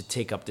one to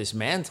take up this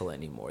mantle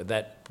anymore.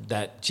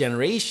 That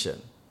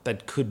generation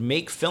that could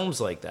make films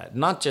like that,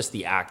 not just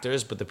the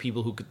actors, but the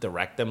people who could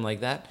direct them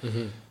like that.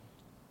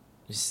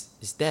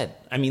 Is dead.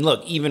 I mean,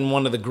 look, even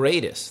one of the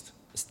greatest,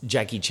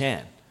 Jackie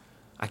Chan.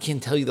 I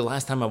can't tell you the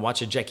last time I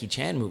watched a Jackie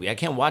Chan movie. I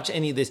can't watch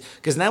any of this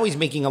because now he's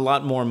making a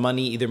lot more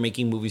money either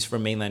making movies for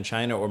mainland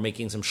China or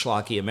making some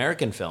schlocky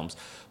American films.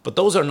 But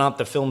those are not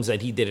the films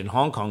that he did in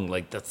Hong Kong.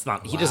 Like, that's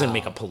not, he doesn't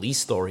make a police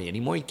story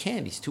anymore. He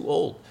can't. He's too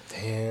old.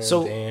 Damn.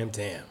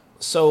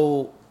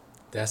 So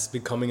that's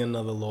becoming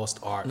another lost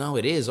art. No,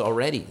 it is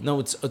already. No,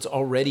 it's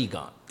already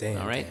gone.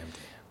 Damn, all right? damn.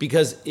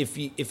 Because if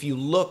you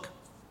look,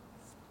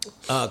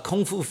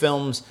 Kung Fu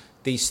films,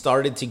 they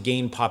started to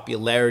gain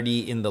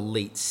popularity in the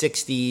late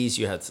 60s.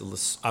 You had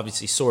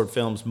obviously sword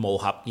films, Mo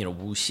Hap, Wu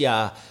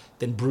Xia.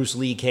 Then Bruce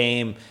Lee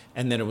came,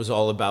 and then it was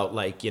all about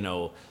like,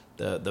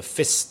 the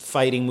fist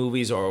fighting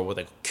movies or with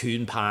a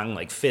Kuan Pang,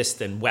 like fist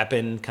and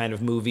weapon kind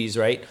of movies,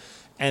 right?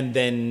 And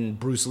then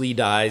Bruce Lee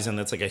dies, and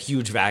that's like a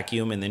huge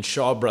vacuum. And then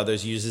Shaw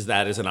Brothers uses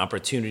that as an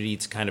opportunity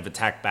to kind of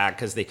attack back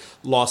because they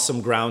lost some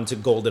ground to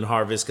Golden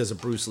Harvest because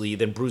of Bruce Lee.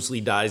 Then Bruce Lee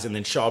dies, and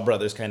then Shaw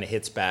Brothers kind of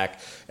hits back.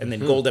 And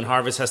then Golden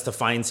Harvest has to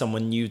find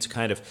someone new to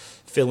kind of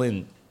fill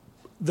in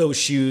those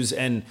shoes.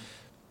 And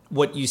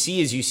what you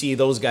see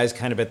those guys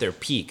kind of at their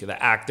peak, the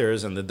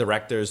actors and the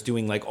directors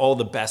doing like all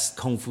the best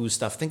Kung Fu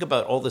stuff. Think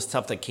about all the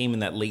stuff that came in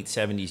that late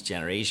 70s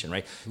generation,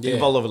 right? Think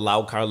of all of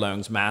Lau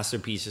Kar-leung's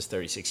masterpieces,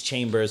 36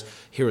 Chambers,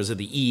 Heroes of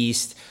the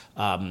East,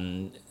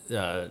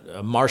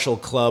 Martial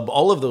Club,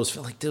 all of those,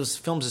 like those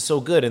films are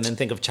so good. And then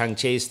think of Chang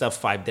Cheh's stuff,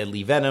 Five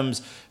Deadly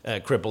Venoms,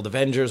 Crippled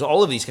Avengers,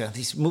 all of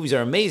these movies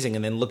are amazing.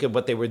 And then look at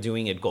what they were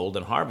doing at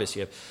Golden Harvest.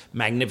 You have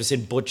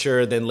Magnificent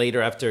Butcher. Then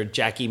later after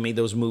Jackie made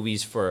those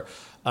movies for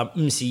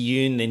Si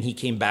Yun, and he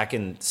came back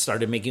and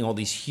started making all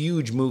these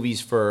huge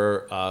movies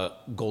for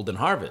Golden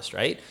Harvest,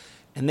 right?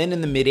 And then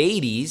in the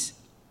mid-'80s,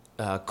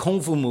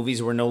 Kung Fu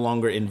movies were no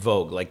longer in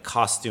vogue, like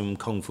costume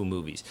Kung Fu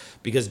movies,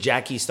 because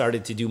Jackie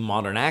started to do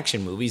modern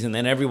action movies, and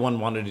then everyone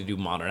wanted to do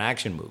modern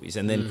action movies.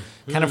 And then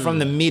kind of from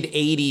the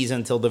mid-'80s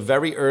until the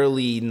very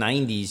early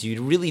 90s,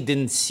 you really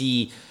didn't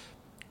see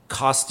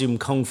costume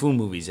Kung Fu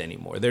movies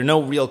anymore. There are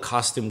no real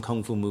costume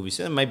Kung Fu movies.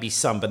 There might be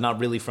some, but not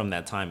really from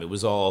that time. It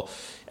was all,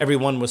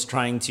 everyone was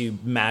trying to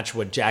match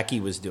what Jackie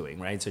was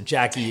doing, right? So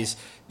Jackie's,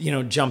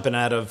 jumping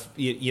out of,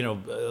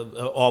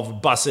 all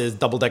buses,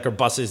 double-decker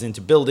buses into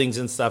buildings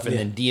and stuff. And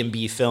then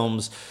D&B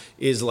Films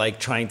is like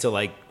trying to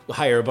like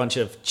hire a bunch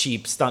of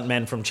cheap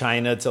stuntmen from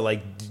China to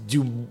like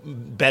do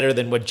better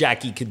than what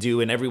Jackie could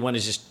do, and everyone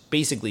is just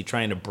basically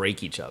trying to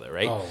break each other,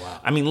 right? Oh, wow.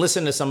 I mean,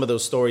 listen to some of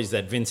those stories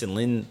that Vincent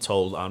Lin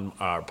told on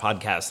our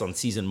podcast on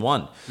season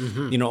 1.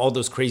 All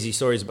those crazy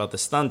stories about the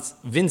stunts.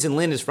 Vincent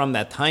Lin is from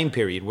that time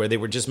period where they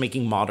were just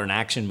making modern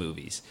action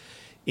movies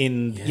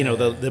in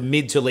the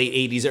mid to late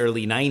 80s,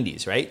 early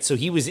 90s, right? So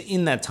he was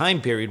in that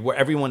time period where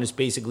everyone is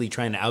basically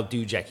trying to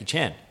outdo Jackie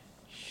Chan.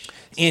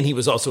 And he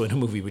was also in a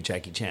movie with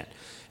Jackie Chan.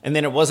 And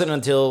then it wasn't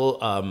until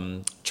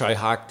Choi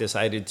Hak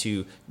decided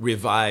to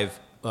revive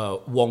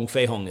Wong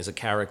Fei Hung as a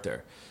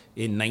character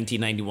in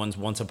 1991's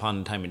Once Upon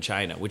a Time in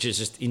China, which is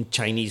just in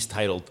Chinese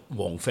titled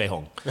Wong Fei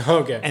Hong.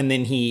 Okay. And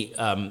then he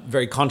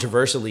very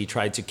controversially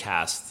tried to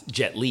cast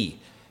Jet Li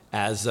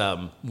as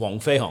Wong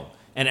Fei Hong,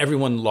 and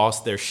everyone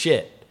lost their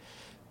shit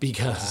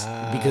because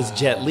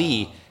Jet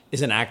Li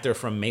is an actor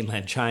from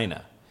mainland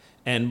China,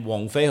 and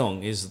Wong Fei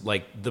Hong is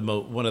like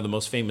one of the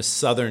most famous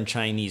Southern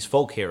Chinese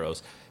folk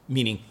heroes,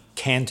 meaning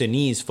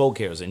Cantonese folk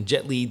heroes, and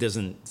Jet Li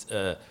doesn't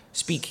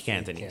speak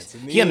Cantonese.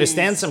 He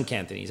understands some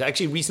Cantonese. I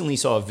actually recently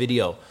saw a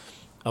video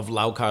of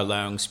Lau Kar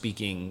Leung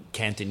speaking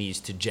Cantonese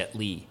to Jet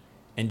Li,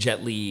 and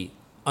Jet Li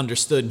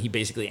understood, and he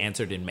basically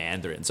answered in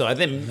Mandarin. So I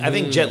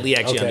think Jet Li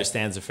actually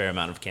understands a fair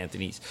amount of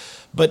Cantonese.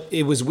 But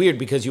it was weird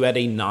because you had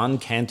a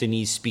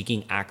non-Cantonese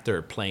speaking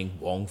actor playing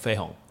Wong Fei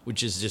Hong,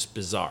 which is just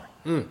bizarre.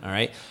 All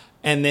right.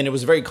 And then it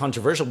was very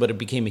controversial, but it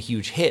became a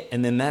huge hit.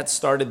 And then that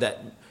started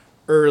that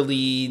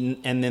early,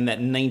 and then that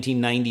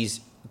 1990s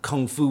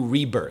Kung Fu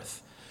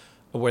rebirth,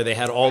 where they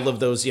had all of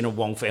those,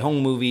 Wong Fei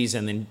Hong movies,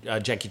 and then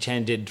Jackie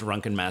Chan did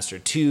Drunken Master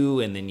 2,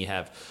 and then you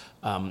have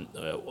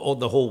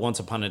the whole Once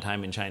Upon a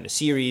Time in China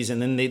series,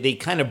 and then they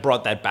kind of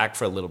brought that back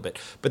for a little bit.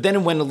 But then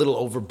it went a little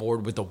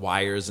overboard with the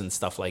wires and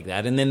stuff like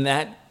that, and then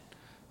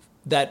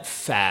that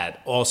fad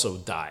also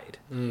died.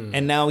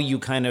 And now you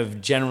kind of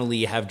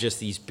generally have just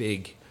these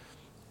big,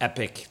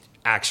 epic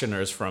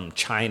actioners from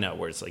China,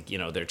 where it's like,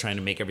 they're trying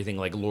to make everything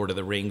like Lord of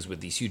the Rings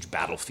with these huge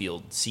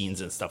battlefield scenes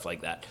and stuff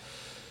like that.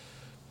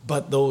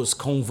 But those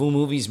Kung Fu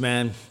movies,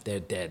 man, they're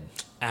dead.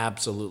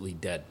 Absolutely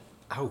dead.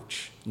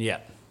 Ouch. Yeah.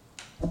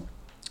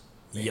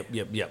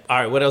 Yep. All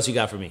right, what else you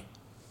got for me?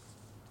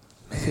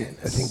 I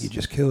think you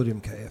just killed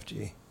him,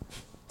 KFG.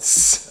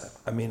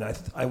 I mean,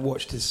 I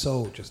watched his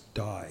soul just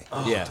die.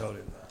 Yeah. I told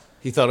him that.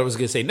 He thought I was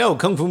going to say, no,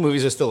 Kung Fu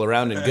movies are still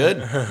around and good.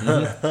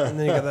 And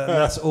then you go,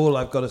 that's all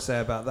I've got to say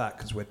about that,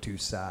 because we're too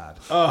sad.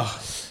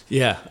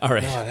 Yeah, all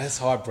right. Oh, that's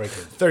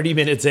heartbreaking. 30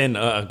 minutes in,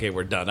 okay,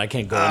 we're done. I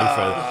can't go any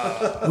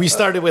further. We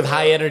started with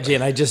high energy,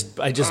 and I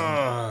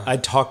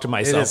talked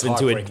myself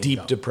into a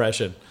deep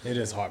depression. It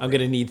is heartbreaking. I'm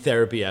going to need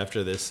therapy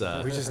after this.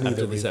 We just need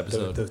this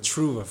episode. the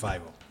true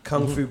revival.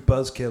 Kung Fu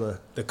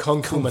Buzzkiller. The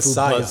Kung Fu Kung Fu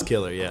Messiah. Buzz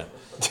Killer, yeah.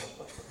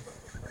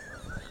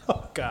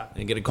 Oh, God.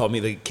 You're going to call me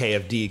the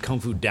KFD, Kung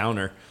Fu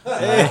Downer. All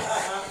right.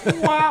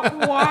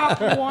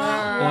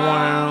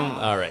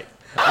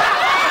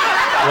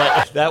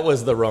 That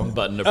was the wrong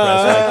button to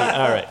press.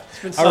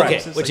 Mikey. All right.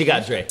 Okay, what you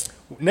got, Dre?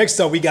 Next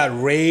up, we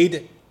got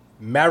Raid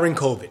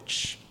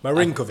Marinkovic.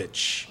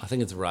 I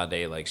think it's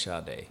Rade like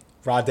Sade.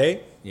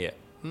 Rade? Yeah.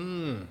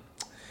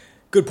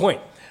 Good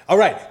point. All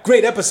right,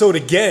 great episode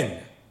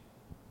again.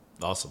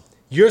 Awesome.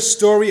 Your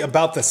story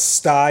about the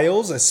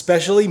styles,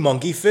 especially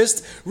Monkey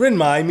Fist,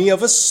 remind me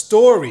of a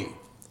story.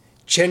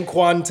 Chen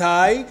Kuan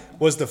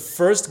was the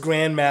first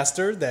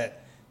grandmaster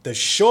that the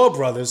Shaw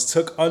brothers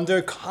took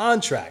under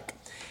contract.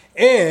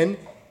 And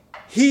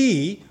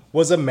he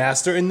was a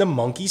master in the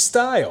monkey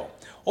style.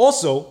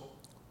 Also,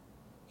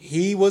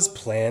 he was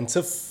planned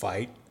to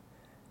fight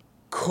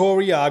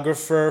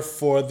choreographer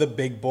for the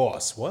big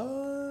boss.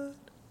 What?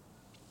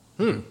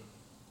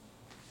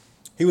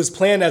 He was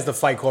planned as the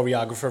fight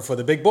choreographer for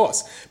the big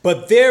boss.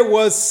 But there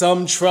was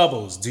some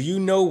troubles. Do you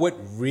know what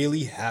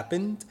really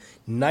happened?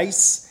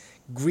 Nice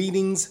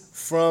greetings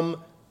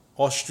from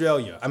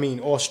Austria.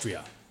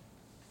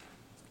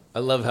 I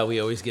love how he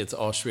always gets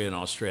Austria and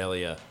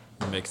Australia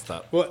mixed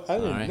up. Well, I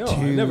don't right. know.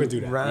 I never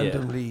do that.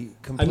 Randomly,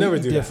 I completely never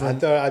do that.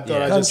 different I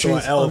thought I just saw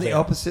countries L on the there.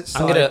 opposite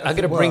side. I'm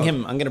gonna bring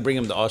him. I'm gonna bring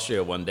him to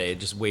Austria one day.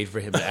 Just wait for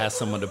him to ask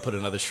someone to put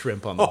another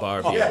shrimp on the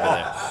barbie over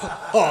there.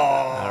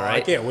 All right.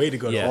 I can't wait to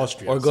go to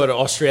Austria. Or go to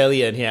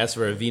Australia and he asks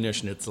for a Wiener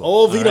Schnitzel.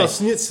 Oh, Wiener right?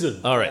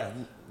 Schnitzel. All right.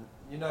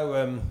 You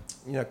know,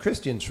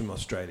 Christian's from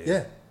Australia.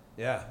 Yeah.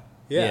 Yeah.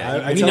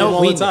 Yeah, I tell him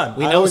all the time.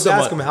 I always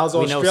ask him, how's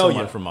We know Australia?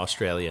 someone from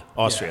Australia.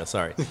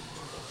 Sorry.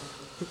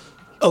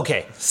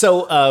 Okay,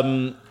 so,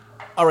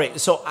 all right,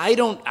 so I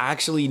don't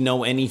actually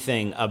know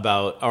anything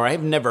about, or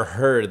I've never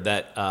heard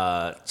that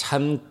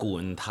Chen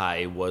Kuan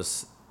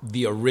was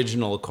the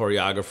original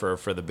choreographer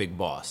for the Big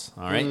Boss,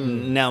 all right?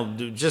 Now,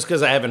 just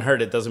because I haven't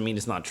heard it doesn't mean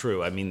it's not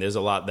true. I mean, there's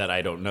a lot that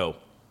I don't know.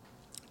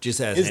 Just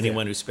as Is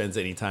anyone there? who spends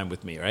any time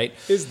with me, right?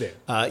 Is there?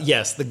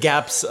 Yes, the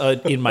gaps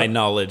in my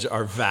knowledge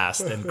are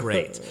vast and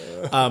great.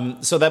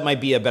 So that might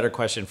be a better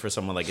question for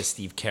someone like a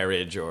Steve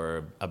Carriage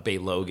or a Bay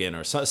Logan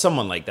or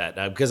someone like that.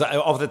 Because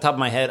off the top of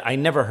my head, I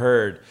never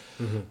heard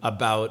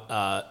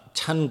about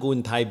Chen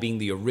Kuan being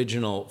the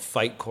original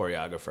fight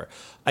choreographer.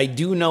 I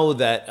do know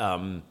that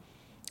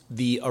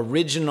the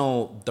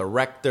original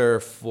director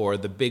for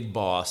The Big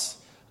Boss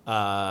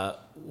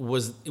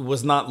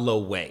was not Lo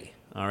Wei.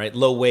 All right,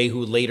 Lo Wei,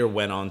 who later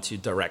went on to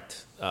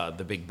direct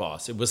The Big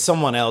Boss. It was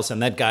someone else,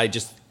 and that guy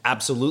just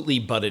absolutely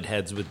butted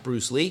heads with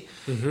Bruce Lee.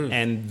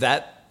 And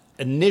that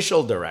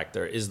initial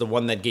director is the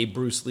one that gave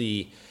Bruce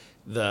Lee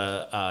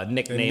the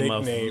nickname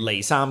of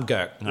Lei Sam Ge,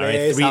 all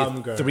right,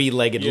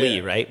 three-legged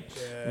Lee, right?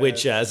 Yeah.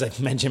 Which, as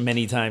I've mentioned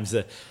many times,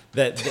 the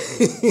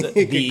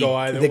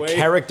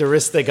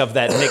characteristic of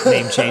that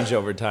nickname changed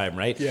over time,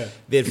 right? Yeah.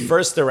 The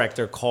first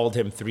director called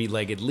him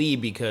three-legged Lee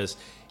because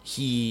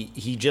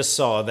he just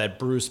saw that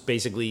Bruce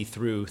basically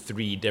threw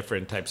 3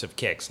 different types of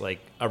kicks, like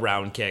a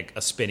round kick,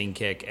 a spinning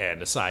kick,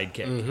 and a side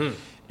kick.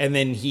 And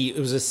then it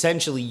was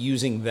essentially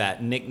using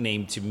that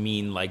nickname to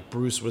mean like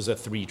Bruce was a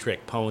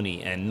 3-trick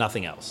pony and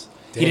nothing else.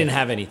 Damn. He didn't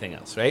have anything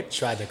else, right?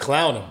 Tried to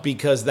clown him.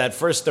 Because that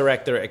first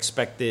director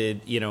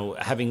expected,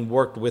 having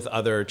worked with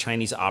other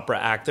Chinese opera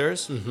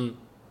actors,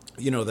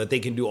 that they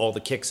can do all the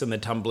kicks and the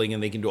tumbling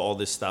and they can do all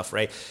this stuff,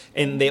 right?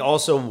 And they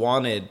also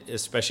wanted,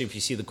 especially if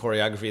you see the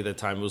choreography at the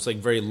time, it was like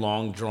very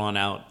long, drawn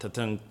out,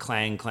 ta-tung,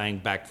 clang, clang,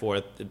 back,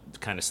 forth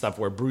kind of stuff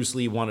where Bruce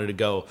Lee wanted to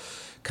go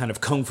kind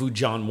of Kung Fu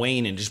John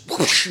Wayne and just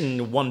whoosh,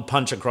 and one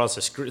punch across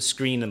the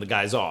screen and the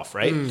guy's off,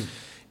 right?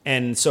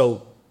 And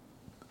so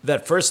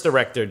that first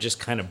director just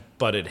kind of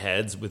butted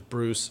heads with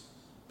Bruce,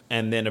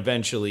 and then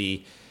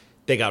eventually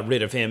they got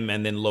rid of him,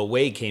 and then Lo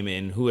Wei came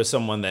in, who is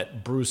someone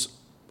that Bruce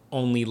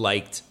only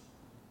liked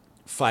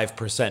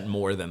 5%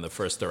 more than the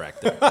first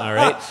director, all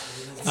right?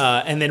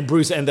 And then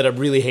Bruce ended up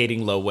really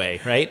hating Lo Wei,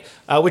 right?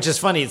 Which is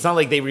funny. It's not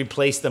like they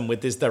replaced them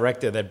with this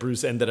director that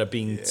Bruce ended up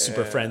being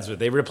super friends with.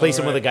 They replaced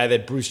him with a guy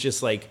that Bruce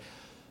just like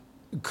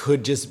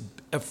could just,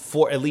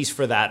 at least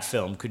for that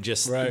film, could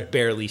just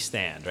barely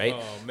stand, right?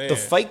 Oh, man. The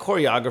fight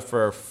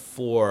choreographer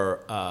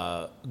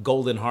for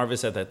Golden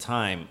Harvest at that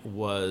time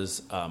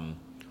was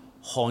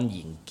Hon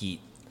Ying-Geet.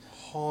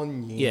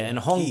 And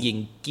Hong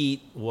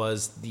Ying-Geet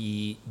was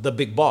the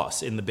big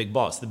boss in The Big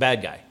Boss, the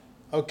bad guy.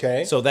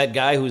 Okay. So that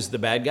guy who's the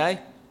bad guy,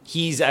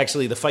 he's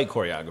actually the fight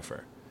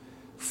choreographer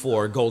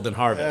for Golden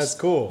Harvest. That's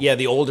cool. Yeah,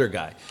 the older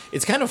guy.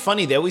 It's kind of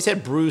funny. They always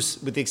had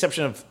Bruce, with the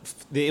exception of,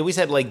 they always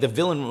had like the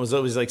villain was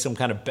always like some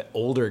kind of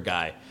older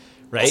guy.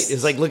 Right?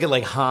 It's like, look at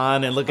like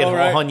Han and look at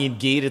Han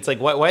Yin-Geet. It's like,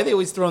 why are they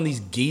always throwing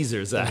these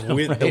geezers at him?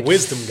 Right? The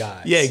wisdom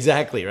guys. Yeah,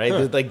 exactly,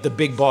 right? Like the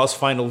big boss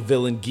final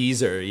villain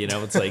geezer,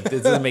 it's like,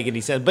 it doesn't make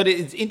any sense. But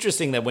it's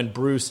interesting that when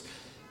Bruce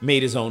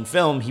made his own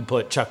film, he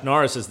put Chuck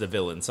Norris as the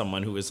villain,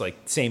 someone who was like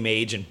same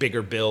age and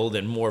bigger build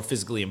and more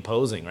physically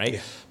imposing, right?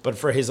 Yeah. But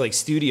for his like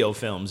studio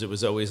films, it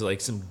was always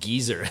like some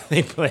geezer.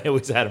 They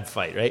always had him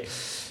fight, right?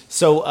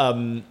 So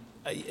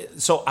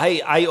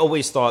I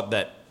always thought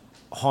that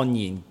Hon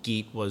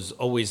Yin-Geet was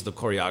always the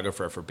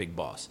choreographer for Big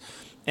Boss.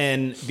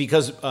 And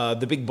because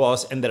The Big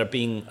Boss ended up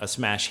being a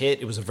smash hit,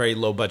 it was a very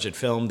low-budget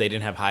film. They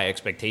didn't have high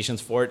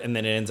expectations for it, and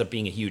then it ends up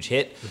being a huge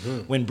hit.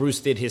 When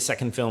Bruce did his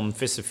second film,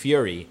 Fists of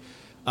Fury,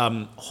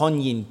 Hon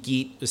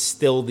Yin-Geet is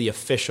still the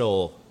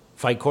official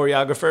fight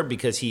choreographer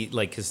because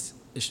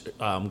his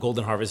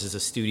Golden Harvest is a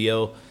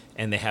studio,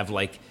 and they have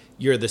like,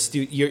 you're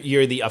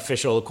the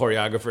official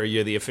choreographer,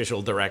 you're the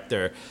official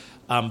director.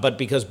 But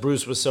because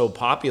Bruce was so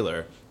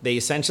popular, they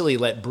essentially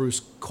let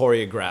Bruce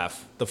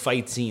choreograph the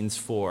fight scenes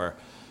for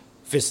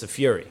Fist of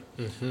Fury.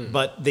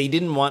 But they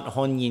didn't want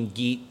Hon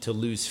Yin-Geet to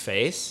lose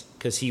face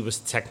because he was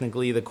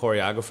technically the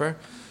choreographer.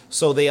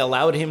 So they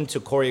allowed him to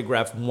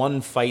choreograph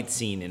one fight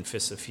scene in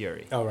Fist of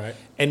Fury. All right.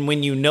 And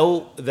when you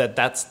know that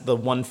that's the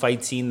one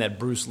fight scene that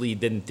Bruce Lee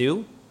didn't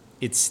do,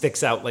 it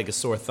sticks out like a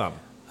sore thumb.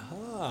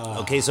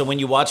 Okay, so when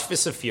you watch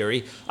Fist of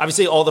Fury,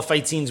 obviously all the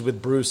fight scenes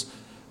with Bruce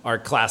are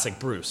classic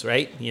Bruce,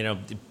 right?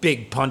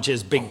 Big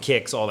punches, big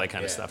kicks, all that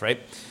kind of stuff, right?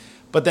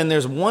 But then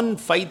there's one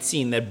fight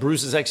scene that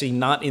Bruce is actually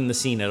not in the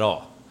scene at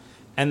all.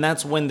 And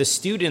that's when the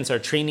students are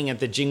training at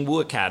the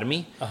Jingwu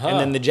Academy, and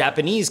then the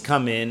Japanese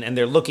come in and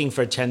they're looking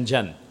for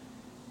Chen,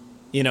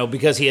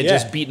 because he had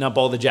just beaten up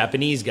all the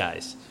Japanese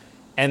guys.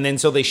 And then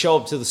so they show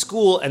up to the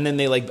school, and then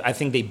I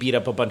think they beat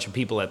up a bunch of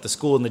people at the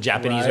school, and the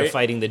Japanese are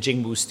fighting the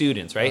Jingwu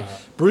students, right?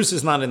 Bruce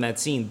is not in that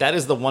scene. That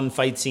is the one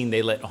fight scene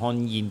they let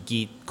Hon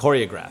Yin-Geet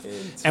choreograph.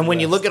 And when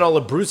you look at all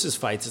of Bruce's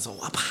fights, it's all,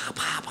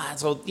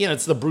 so,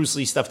 it's the Bruce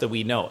Lee stuff that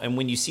we know. And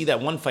when you see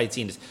that one fight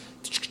scene, it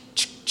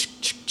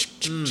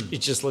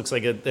just looks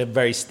like a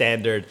very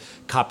standard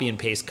copy and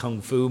paste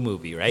kung fu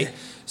movie, right?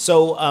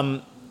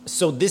 So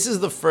this is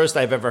the first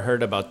I've ever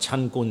heard about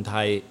Chen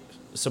Kun-tai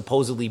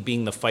supposedly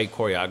being the fight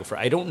choreographer.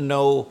 I don't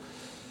know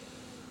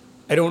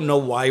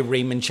why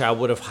Raymond Chow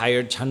would have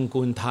hired Chen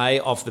Kun-tai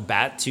off the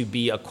bat to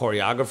be a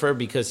choreographer,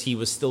 because he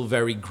was still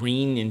very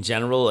green in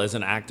general as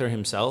an actor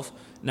himself.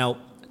 Now,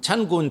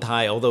 Chen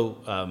Kun-tai, although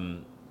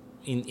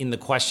in the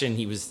question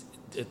he was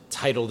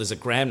titled as a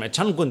grandmaster,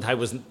 Chen Kun-tai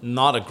was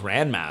not a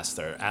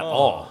grandmaster at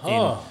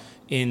all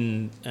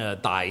in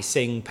Dai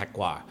Sing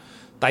Pekwa.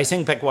 Dai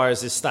Sing Pekwa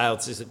is this style.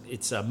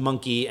 It's a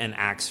monkey and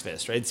axe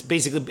fist, right? It's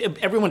basically,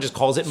 everyone just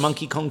calls it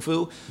monkey kung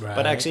fu. Right.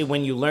 But actually,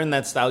 when you learn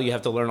that style, you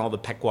have to learn all the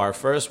Pekwa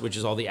first, which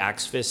is all the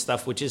axe fist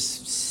stuff, which is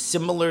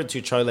similar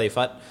to Choi Lei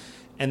Fut.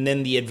 And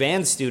then the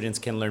advanced students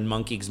can learn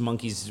monkey, because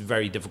monkey is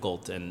very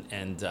difficult,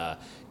 and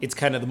it's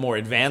kind of the more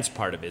advanced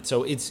part of it.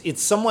 So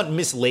it's somewhat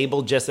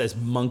mislabeled just as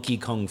monkey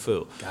kung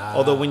fu. Gotcha.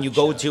 Although when you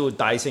go to a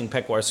Dai Sing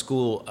Pekwa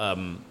school,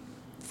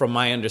 from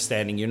my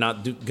understanding, you're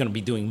not going to be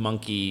doing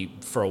monkey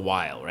for a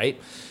while, right?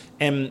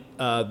 And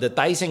the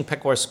Dai Sing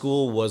Pekwa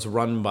school was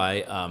run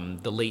by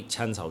the late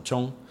Chen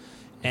Shaochong.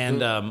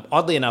 And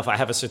oddly enough, I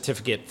have a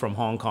certificate from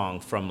Hong Kong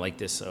from like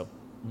this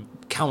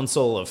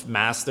council of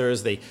masters.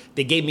 They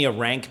gave me a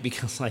rank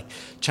because like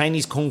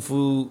Chinese kung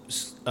fu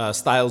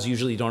styles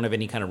usually don't have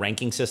any kind of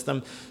ranking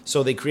system.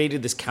 So they created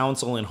this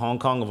council in Hong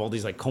Kong of all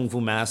these like kung fu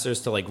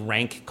masters to like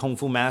rank kung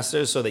fu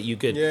masters so that you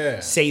could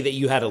say that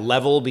you had a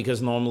level,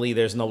 because normally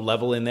there's no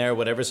level in there or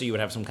whatever. So you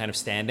would have some kind of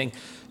standing.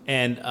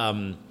 And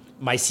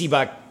my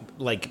Sibak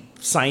like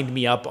signed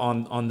me up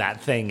on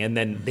that thing, and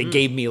then they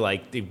gave me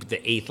like the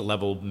 8th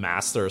level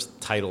master's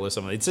title or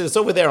something. It's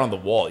over there on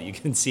the wall. You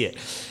can see it.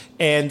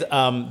 And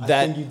I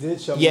think you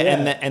did show me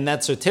that. and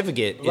that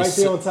certificate right is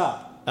there on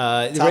top.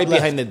 right left.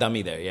 behind the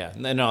dummy there. Yeah,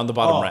 no, on the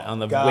bottom right, on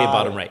the way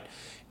bottom right.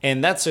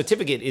 And that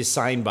certificate is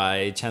signed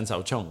by Chan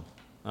Sao Chung.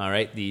 All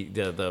right,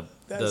 the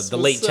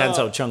late Chan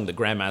Sao Chung, the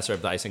grandmaster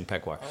of Dai Seng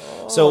Pek War.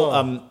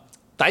 So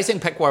Dai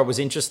Seng Pek War was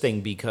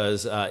interesting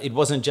because it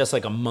wasn't just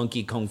like a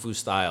monkey kung fu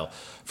style.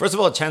 First of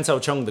all, Chan Sao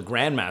Chung, the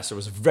grandmaster,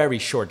 was a very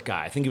short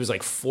guy. I think he was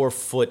like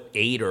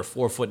 4'8" or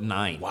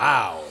 4'9".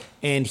 Wow.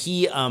 And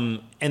he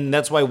and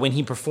that's why when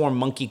he performed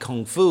monkey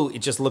kung fu, it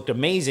just looked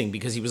amazing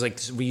because he was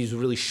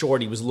really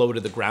short, he was low to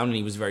the ground, and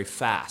he was very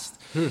fast.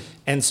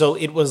 And so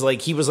it was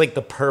like he was like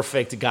the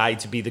perfect guy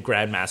to be the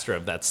grandmaster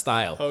of that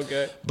style.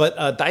 Okay.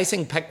 But Dai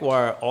Seng Pek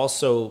War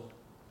also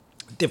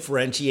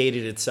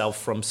differentiated itself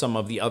from some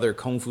of the other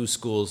kung fu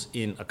schools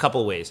in a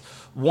couple ways.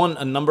 One,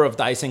 a number of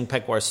Dai Seng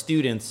Pek War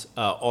students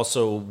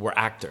also were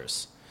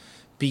actors.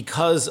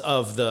 Because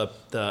of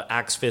the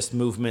axe fist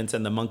movements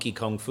and the monkey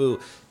kung fu,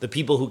 the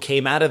people who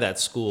came out of that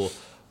school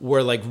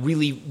were like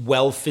really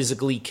well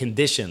physically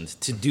conditioned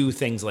to do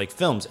things like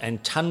films.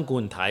 And Chan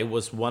Kun Tai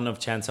was one of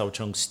Chan Sao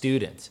Chung's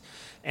students.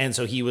 And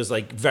so he was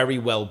like very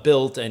well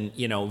built and,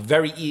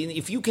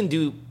 if you can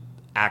do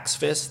axe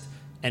fist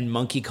and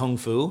monkey kung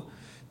fu,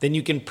 then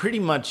you can pretty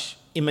much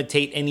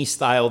imitate any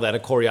style that a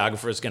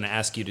choreographer is going to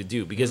ask you to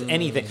do. Because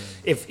anything,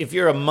 if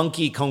you're a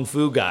monkey kung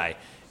fu guy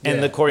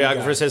and the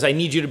choreographer says, I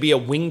need you to be a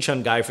Wing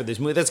Chun guy for this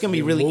movie, that's going to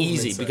be really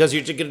easy because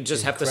you're going to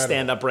just have to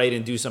stand upright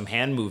and do some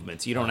hand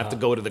movements. You don't have to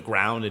go to the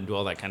ground and do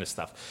all that kind of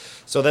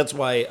stuff. So that's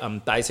why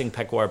Dai Seng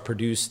Pek War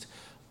produced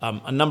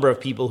a number of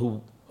people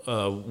who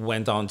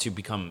went on to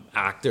become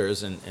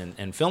actors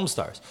and film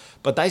stars.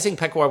 But Dai Seng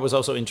Pek War was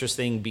also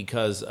interesting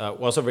because,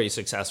 also very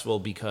successful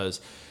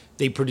because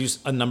they produced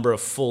a number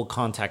of full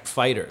contact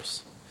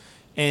fighters.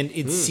 And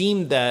it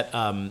seemed that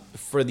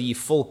for the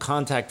full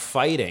contact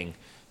fighting,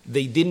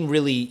 they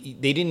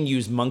didn't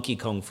use monkey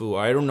kung fu,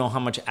 or I don't know how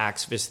much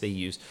axe fist they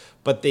used,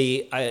 but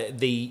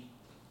they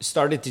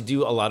started to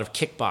do a lot of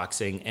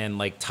kickboxing and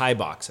like Thai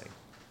boxing.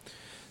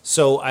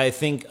 So I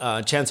think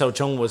Chan Sao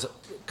Chung was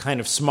kind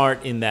of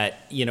smart in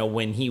that,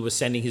 when he was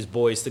sending his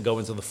boys to go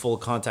into the full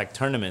contact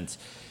tournaments,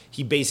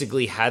 he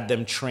basically had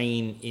them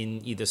train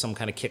in either some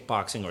kind of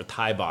kickboxing or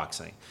Thai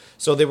boxing.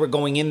 So they were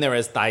going in there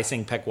as Dai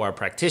Seng Pek War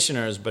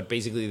practitioners, but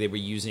basically they were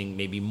using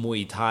maybe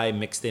Muay Thai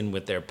mixed in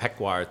with their Pek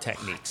War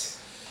techniques.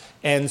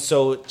 And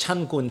so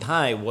Chan Kun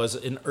Tai was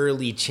an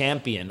early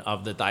champion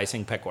of the Dai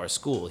Seng Pek War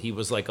school. He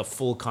was like a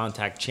full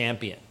contact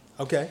champion.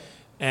 Okay.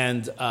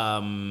 And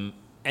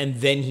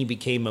then he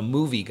became a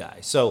movie guy.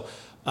 So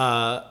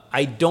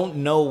I don't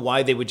know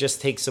why they would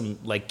just take some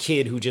like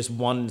kid who just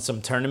won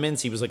some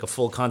tournaments. He was like a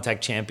full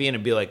contact champion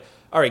and be like,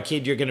 all right,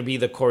 kid, you're going to be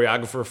the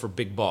choreographer for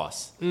Big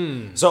Boss.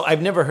 So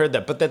I've never heard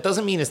that, but that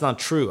doesn't mean it's not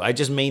true. I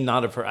just may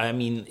not have heard. I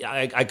mean,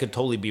 I could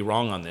totally be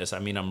wrong on this. I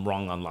mean, I'm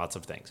wrong on lots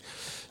of things.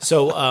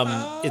 So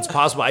it's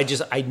possible.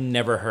 I'd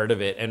never heard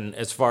of it. And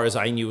as far as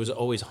I knew, it was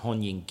always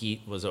Hon Yin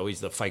Git was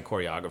always the fight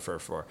choreographer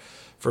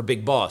for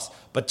Big Boss.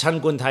 But Chan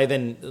Kun Tai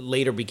then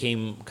later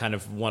became kind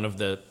of one of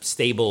the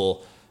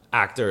stable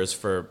actors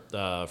for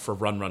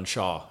Run Run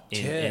Shaw,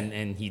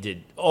 and he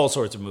did all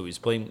sorts of movies,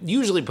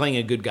 usually playing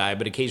a good guy,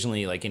 but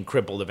occasionally like in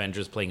Crippled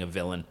Avengers playing a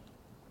villain.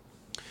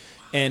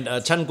 And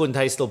Chan Kun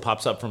Tai still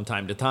pops up from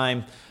time to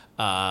time.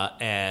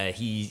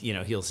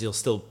 He'll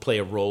still play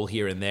a role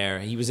here and there.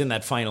 He was in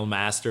that Final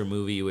Master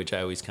movie, which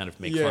I always kind of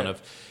make fun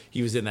of.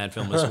 He was in that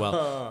film as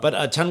well.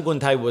 But Chan Kun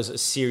Tai was a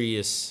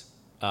serious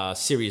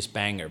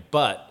banger.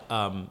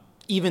 But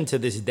even to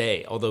this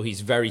day, although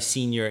he's very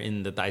senior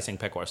in the Dai Seng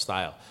Pek War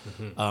style,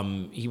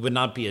 he would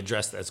not be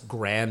addressed as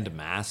Grand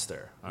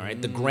Master. All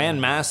right, the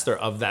Grand Master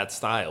of that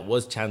style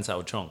was Chan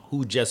Sao Chung,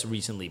 who just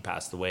recently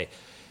passed away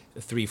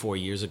 3-4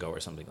 years ago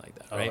or something like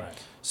that. Right.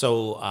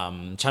 So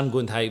Chan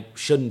Kun Tai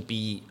shouldn't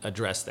be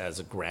addressed as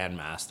a Grand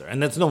Master,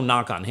 and that's no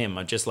knock on him.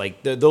 I'm just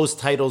like those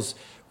titles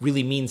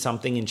really mean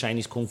something in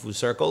Chinese kung fu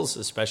circles,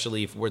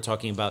 especially if we're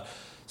talking about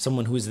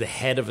someone who's the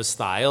head of a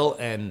style.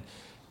 And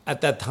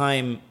at that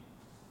time,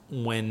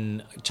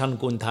 when Chan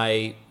Kun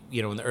Tai,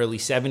 in the early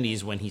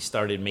 70s, when he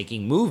started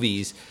making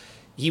movies,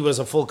 he was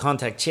a full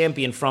contact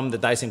champion from the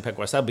Dai Seng Pek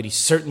War style, but he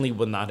certainly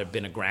would not have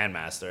been a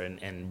grandmaster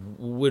and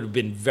would have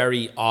been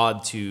very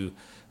odd to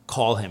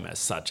call him as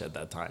such at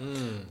that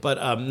time.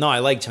 But no, I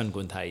like Chan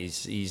Kun Tai.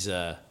 He's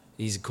a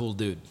cool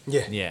dude.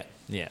 Yeah.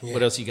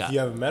 What else you got? You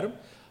haven't met him?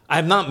 I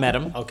have not met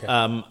him. Okay.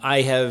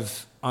 I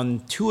have on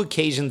 2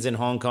 occasions in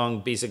Hong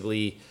Kong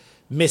basically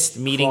missed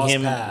meeting Cross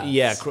him. paths.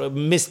 Yeah,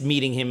 missed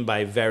meeting him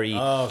by very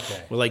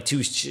like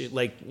two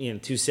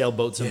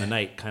sailboats in the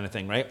night kind of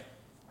thing, right?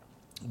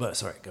 But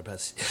sorry, God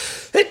bless.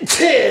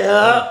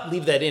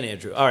 Leave that in,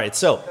 Andrew. All right,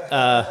 so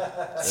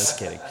just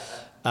kidding.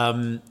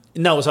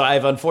 No, so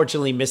I've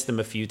unfortunately missed him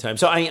a few times.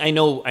 So I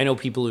know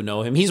people who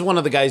know him. He's one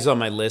of the guys on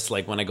my list.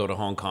 Like when I go to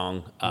Hong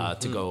Kong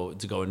to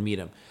go and meet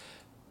him.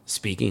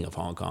 Speaking of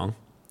Hong Kong,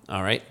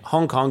 all right,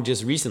 Hong Kong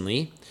just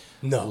recently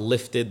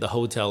lifted the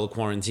hotel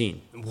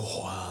quarantine.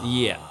 Wow.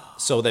 Yeah,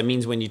 so that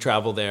means when you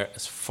travel there,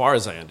 as far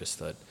as I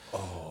understood.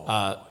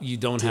 You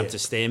don't have to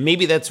stay. And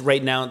maybe that's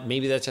right now,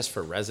 maybe that's just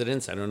for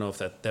residents. I don't know if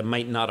that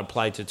might not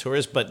apply to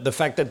tourists, but the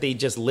fact that they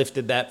just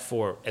lifted that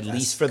for at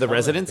least for the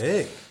residents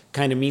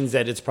kind of means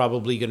that it's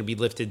probably going to be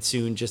lifted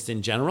soon just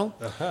in general.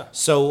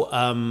 So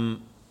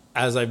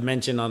as I've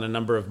mentioned on a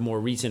number of more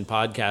recent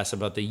podcasts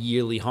about the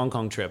yearly Hong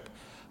Kong trip,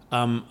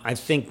 I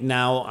think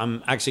now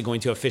I'm actually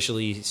going to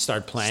officially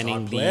start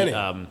planning.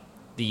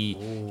 The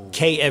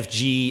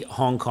KFG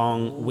Hong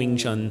Kong Wing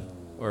Chun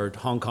or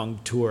Hong Kong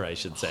tour, I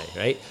should say,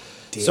 right?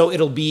 Damn. So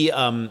it'll be,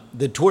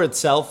 the tour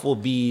itself will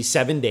be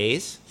 7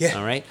 days,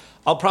 all right?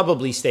 I'll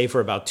probably stay for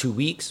about 2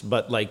 weeks,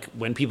 but like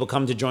when people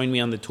come to join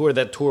me on the tour,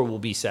 that tour will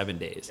be 7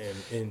 days.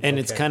 And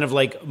it's kind of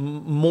like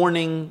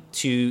morning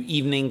to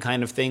evening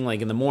kind of thing.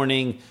 Like in the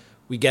morning,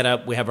 we get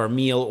up, we have our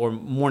meal, or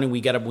morning we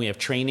get up and we have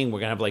training. We're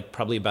going to have like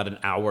probably about an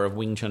hour of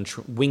Wing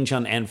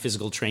Chun and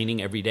physical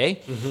training every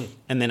day.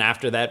 And then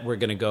after that, we're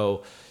going to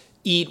go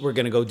eat. We're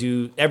going to go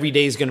do, every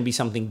day is going to be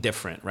something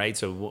different, right?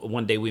 So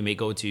one day we may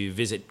go to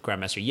visit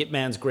Grandmaster Yip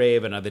Man's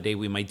grave. Another day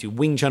we might do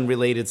Wing Chun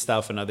related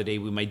stuff. Another day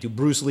we might do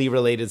Bruce Lee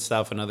related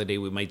stuff. Another day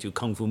we might do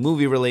Kung Fu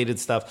movie related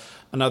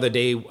stuff. Another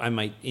day I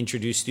might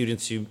introduce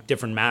students to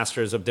different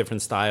masters of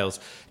different styles.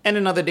 And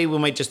another day we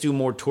might just do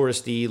more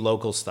touristy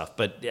local stuff.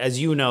 But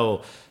as you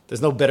know,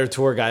 there's no better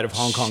tour guide of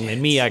Hong Kong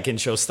than me. I can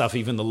show stuff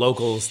even the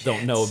locals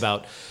don't know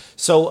about.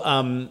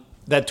 So,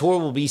 that tour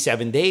will be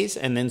 7 days,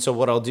 and then so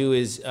what I'll do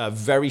is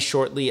very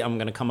shortly I'm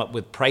going to come up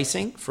with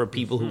pricing for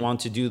people who want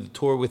to do the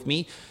tour with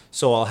me.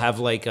 So I'll have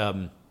like,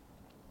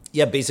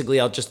 basically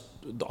I'll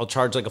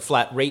charge like a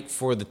flat rate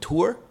for the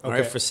tour, all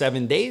right, for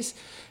 7 days.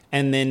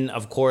 And then,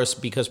 of course,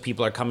 because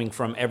people are coming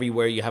from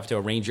everywhere, you have to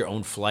arrange your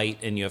own flight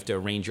and you have to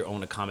arrange your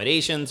own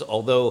accommodations.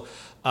 Although,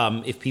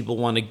 if people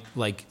want to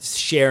like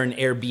share an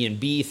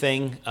Airbnb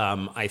thing,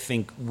 I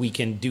think we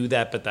can do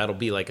that, but that'll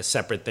be like a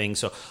separate thing.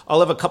 So I'll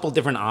have a couple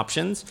different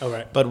options,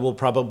 but we'll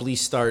probably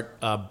start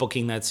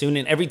booking that soon.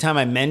 And every time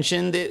I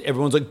mentioned it,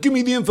 everyone's like, give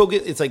me the info.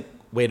 It's like,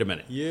 wait a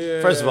minute.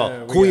 First of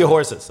all, cool your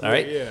horses, all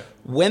right?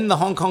 When the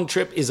Hong Kong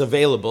trip is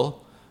available,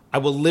 I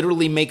will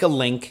literally make a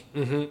link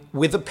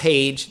with a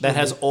page that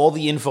has all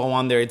the info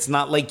on there. It's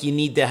not like you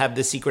need to have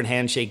the secret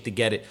handshake to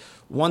get it.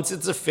 Once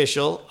it's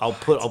official, I'll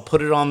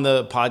put it on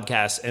the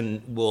podcast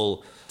and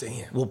we'll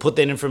put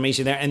that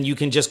information there, and you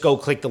can just go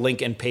click the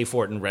link and pay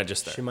for it and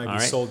register. She might be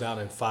sold out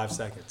in 5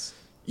 seconds.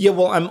 Yeah,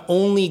 well, I'm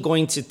only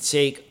going to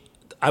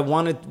I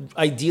want to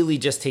ideally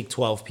just take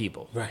 12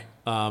 people. Right.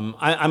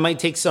 I might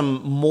take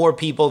some more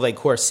people like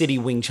who are City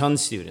Wing Chun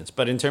students,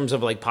 but in terms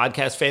of like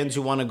podcast fans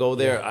who want to go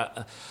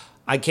there,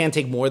 I can't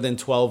take more than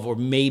 12 or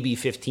maybe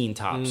 15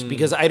 tops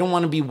because I don't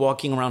want to be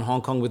walking around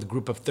Hong Kong with a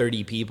group of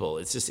 30 people.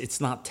 It's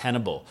not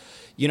tenable.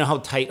 You know how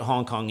tight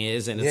Hong Kong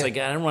is, and it's like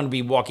I don't want to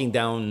be walking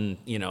down,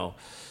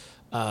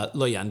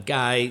 Loyan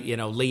Gai,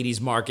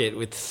 ladies market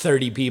with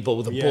 30 people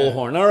with a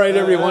bullhorn. All right,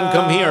 everyone,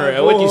 come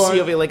here. What do you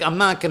see over here? Like, I'm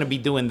not going to be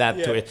doing that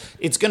to it.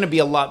 It's going to be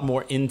a lot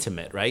more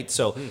intimate, right?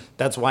 So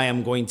that's why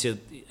I'm going to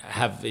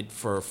have it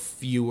for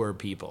fewer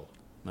people.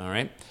 All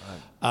right.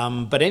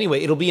 But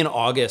anyway, it'll be in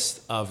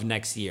August of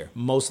next year,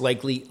 most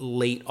likely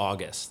late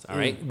August. All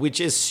right. Which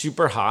is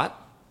super hot.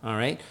 All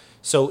right.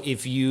 So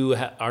if you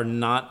are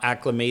not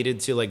acclimated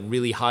to like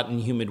really hot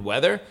and humid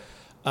weather,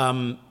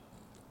 don't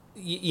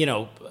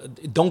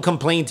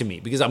complain to me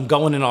because I'm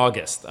going in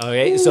August.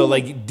 Okay. So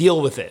like deal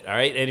with it. All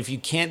right. And if you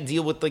can't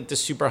deal with like the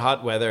super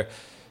hot weather,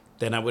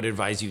 then I would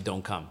advise you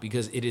don't come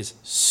because it is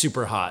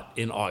super hot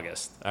in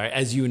August. All right.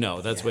 As you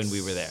know, that's when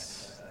we were there.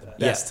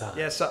 Best time.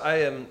 Yeah, so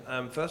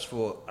I first of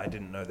all, I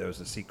didn't know there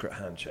was a secret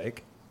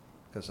handshake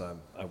because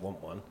I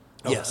want one.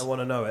 Yes. I want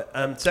to know it.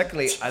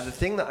 Secondly, the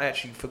thing that I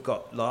actually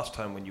forgot last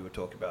time when you were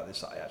talking about this,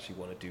 that I actually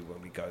want to do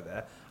when we go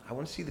there, I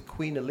want to see the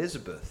Queen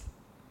Elizabeth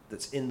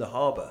that's in the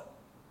harbour.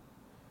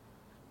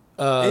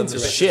 The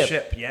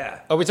ship. Yeah.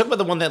 Are we talking about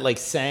the one that like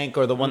sank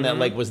or the one that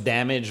like was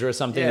damaged or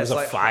something? Yeah, It was a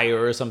like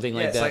fire or something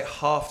like it's that. like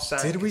half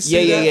sank. Did we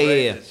see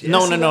Yeah. that?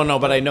 No,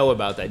 but I know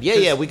about that.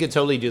 Yeah, we could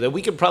totally do that.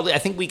 We could probably, I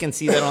think we can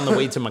see that on the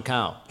way to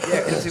Macau.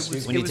 Yeah,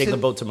 because when you take the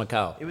boat to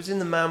Macau. It was in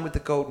The Man with the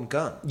Golden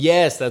Gun.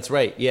 Yes, that's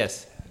right.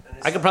 Yes.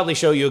 I could probably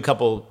show you a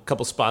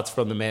couple spots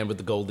from The Man with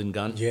the Golden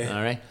Gun. Yeah.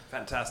 All right.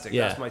 Fantastic.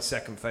 Yeah. That's my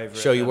second favorite.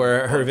 Show you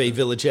where Hervé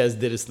Villachez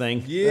did his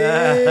thing.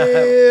 Yeah.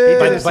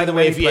 By the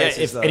way,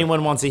 if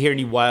anyone wants to hear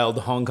any wild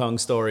Hong Kong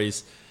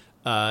stories,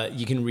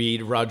 you can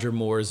read Roger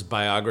Moore's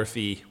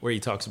biography where he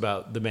talks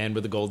about the Man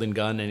with the Golden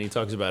Gun and he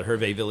talks about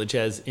Hervé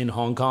Villachez in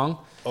Hong Kong.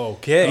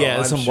 Okay.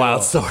 Yeah, some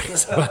wild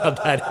stories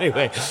about that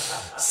anyway.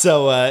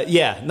 So,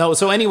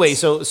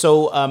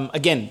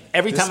 again,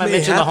 every time I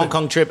mention the Hong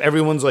Kong trip,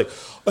 everyone's like,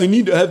 I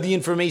need to have the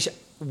information.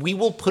 we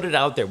will put it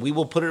out there. We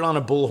will put it on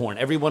a bullhorn.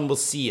 Everyone will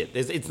see it.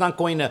 It's not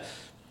going to.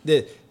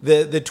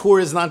 The tour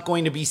is not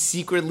going to be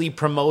secretly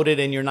promoted,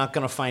 and you're not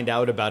going to find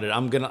out about it.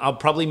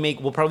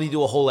 We'll probably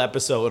do a whole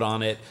episode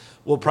on it.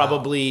 We'll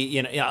probably,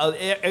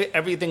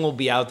 everything will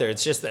be out there.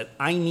 It's just that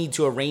I need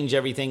to arrange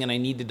everything, and I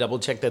need to double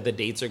check that the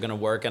dates are going to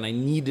work, and I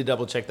need to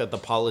double check that the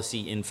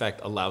policy, in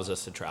fact, allows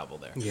us to travel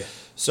there. Yeah.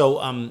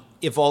 So,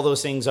 if all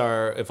those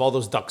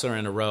ducks are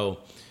in a row,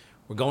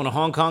 we're going to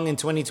Hong Kong in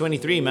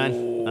 2023,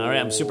 man. All right,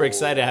 I'm super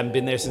excited. I haven't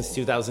been there since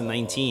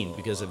 2019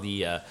 because of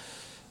the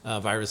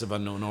virus of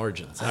unknown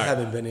origins. I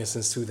haven't been there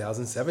since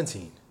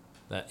 2017.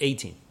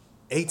 18.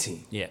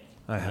 18. Yeah.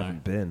 I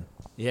haven't been.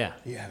 Yeah.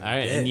 You haven't All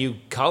right, been. and you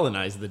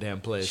colonized the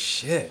damn place.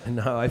 Shit.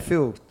 No, I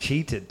feel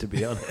cheated, to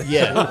be honest.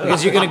 Yeah,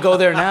 because you're going to go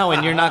there now,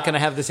 and you're not going to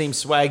have the same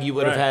swag you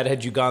would have Right.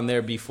 had you gone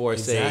there before,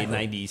 say, Exactly.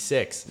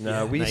 96.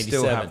 No, we 97.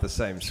 still have the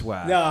same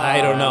swag. No,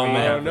 I don't know, we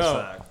man. don't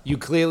know. You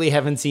clearly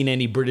haven't seen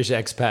any British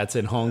expats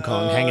in Hong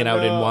Kong hanging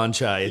out in Wan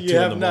Chai at 2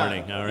 in the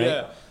morning, all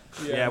right?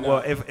 Yeah,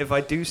 well, if I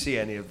do see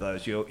any of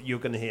those, you're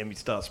going to hear me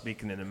start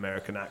speaking in an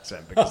American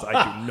accent because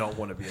I do not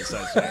want to be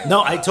associated.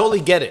 No, I totally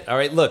get it, all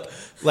right? Look,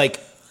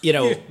 Can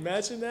you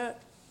imagine that?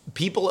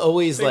 people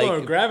always They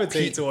gonna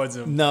gravitate towards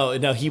him. No,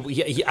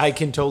 he I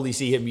can totally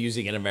see him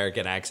using an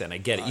American accent. I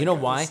get it. You know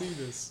gotta why? see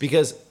this.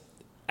 Because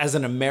as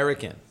an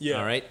American, Yeah.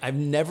 all right, I've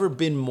never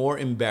been more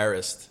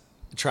embarrassed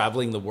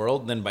traveling the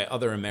world than by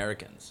other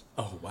Americans.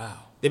 Oh, wow.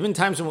 There've been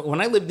times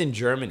when I lived in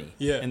Germany,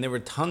 Yeah. and there were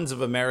tons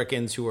of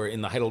Americans who were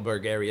in the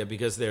Heidelberg area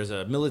because there's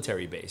a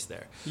military base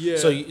there. Yeah.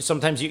 So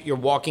sometimes you're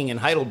walking in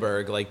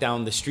Heidelberg, like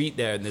down the street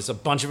there, and there's a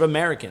bunch of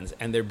Americans,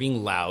 and they're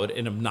being loud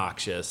and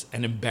obnoxious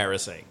and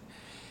embarrassing.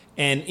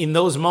 And in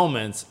those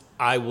moments,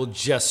 I will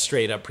just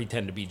straight up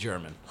pretend to be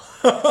German.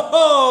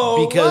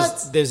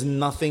 Because there's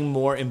nothing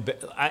more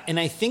and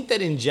I think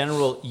that in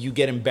general, you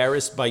get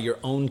embarrassed by your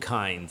own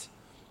kind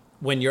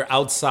when you're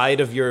outside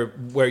of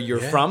where you're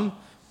from.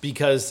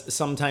 Because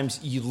sometimes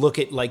you look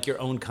at like your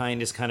own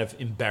kind as kind of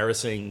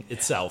embarrassing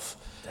itself.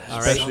 All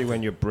right? Especially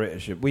when you're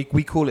British. We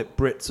call it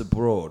Brits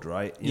abroad,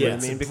 right? You know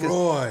what I mean? Because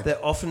abroad.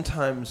 they're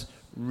oftentimes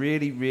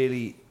really,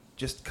 really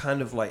just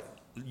kind of like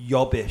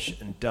yobbish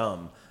and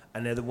dumb.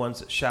 And they're the ones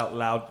that shout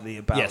loudly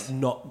about Yes.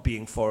 not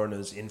being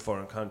foreigners in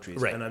foreign countries.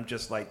 Right. And I'm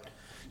just like,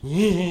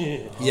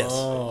 Yes.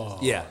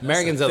 Yeah.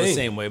 Americans the are the thing.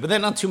 same way. But there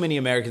are not too many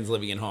Americans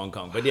living in Hong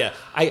Kong. But yeah,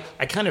 I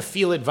kind of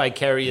feel it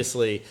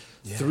vicariously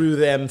through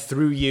them,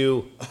 through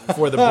you,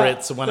 for the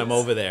Brits when I'm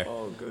over there.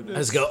 Oh, goodness. I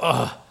just go,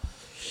 oh.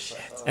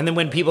 And then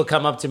when people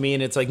come up to me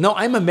and it's like, no,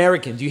 I'm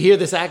American. Do you hear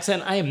this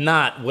accent? I am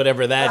not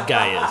whatever that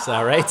guy is,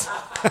 all right?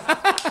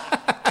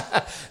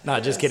 No,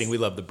 just kidding. We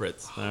love the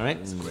Brits, all right?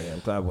 yeah, I'm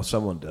glad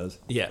someone does.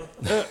 Yeah.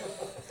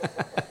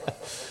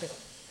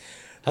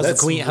 How's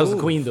the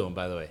Queen doing,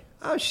 by the way?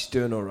 Oh, she's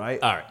doing all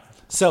right. All right.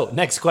 So,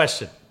 next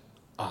question.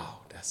 Oh,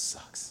 that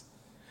sucks.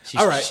 She's,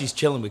 All right. She's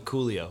chilling with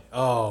Coolio.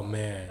 Oh,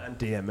 man. And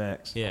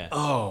DMX. Yeah.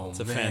 Oh, It's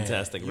a man.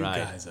 fantastic ride.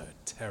 You guys are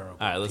terrible.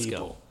 All right, let's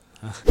people. go.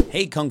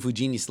 Hey, Kung Fu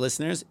Genius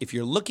listeners, if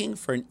you're looking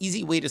for an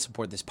easy way to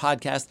support this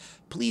podcast,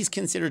 please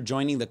consider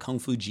joining the Kung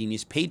Fu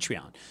Genius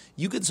Patreon.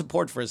 You can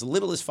support for as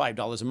little as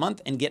 $5 a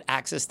month and get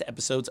access to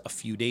episodes a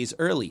few days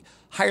early.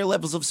 Higher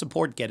levels of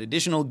support get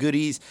additional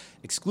goodies,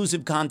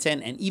 exclusive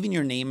content, and even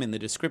your name in the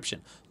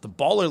description. The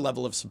baller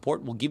level of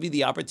support will give you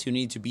the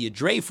opportunity to be a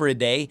Dre for a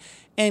day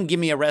and give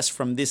me a rest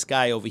from this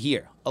guy over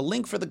here. A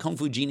link for the Kung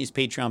Fu Genius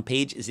Patreon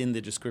page is in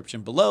the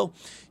description below.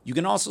 You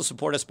can also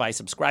support us by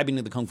subscribing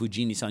to the Kung Fu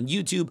Genius on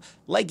YouTube,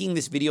 liking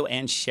this video,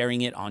 and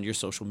sharing it on your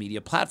social media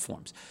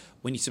platforms.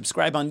 When you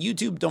subscribe on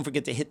YouTube, don't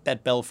forget to hit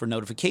that bell for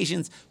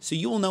notifications so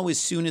you will know as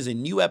soon as a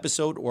new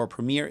episode or a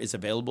premiere is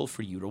available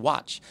for you to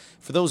watch.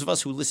 For those of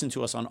us who listen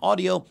to us on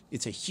audio,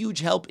 it's a huge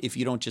help if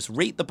you don't just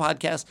rate the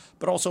podcast,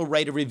 but also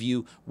write a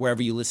review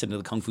wherever you listen to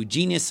the Kung Fu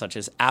Genius, such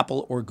as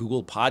Apple or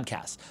Google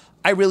Podcasts.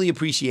 I really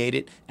appreciate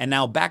it. And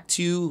now back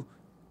to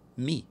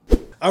me.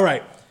 All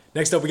right.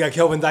 Next up, we got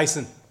Kelvin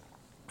Dyson.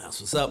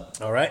 That's what's up.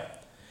 All right.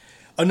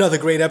 Another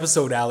great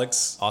episode,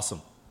 Alex.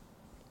 Awesome.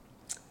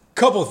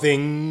 Couple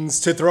things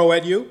to throw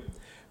at you.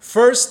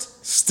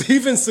 First,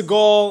 Steven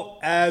Seagal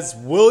as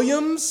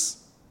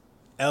Williams.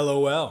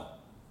 LOL.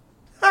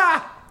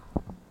 Ha!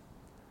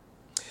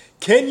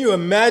 Can you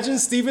imagine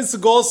Steven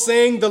Seagal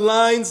saying the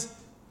lines,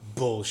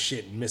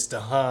 "Bullshit, Mr.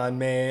 Han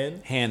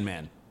Man,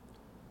 Handman.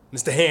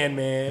 Mr. Han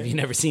Man," Have you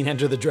never seen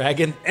Enter the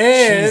Dragon?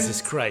 And-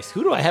 Jesus Christ.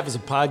 Who do I have as a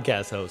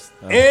podcast host?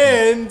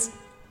 and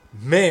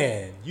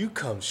 "Man, you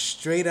come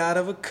straight out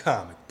of a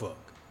comic book"?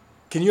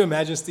 Can you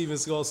imagine Steven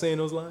Seagal saying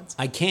those lines?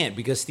 I can't,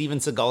 because Steven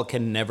Seagal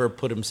can never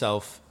put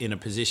himself in a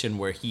position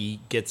where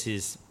he gets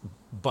his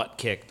butt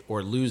kicked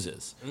or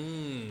loses.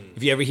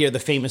 If you ever hear the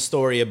famous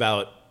story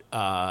about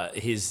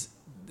his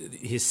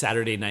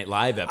Saturday Night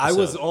Live episode. I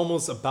was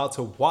almost about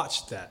to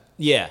watch that.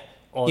 Yeah.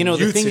 On You know,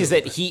 the thing is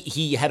YouTube. that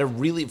he had a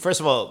really, first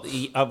of all,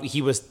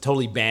 he was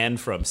totally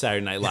banned from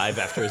Saturday Night Live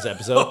after his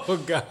episode. Oh,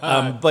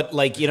 God. But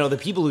like, you know, the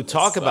people who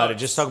talk about it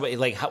sucks. just talk about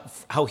like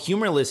how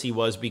humorless he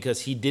was,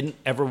 because he didn't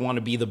ever want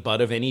to be the butt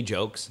of any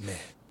jokes.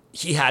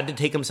 he had to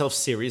take himself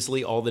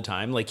seriously all the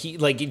time.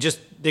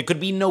 There could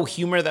be no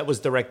humor that was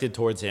directed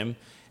towards him,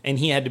 and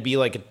he had to be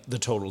like the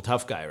total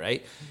tough guy,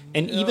 right?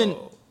 And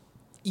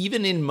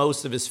even in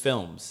most of his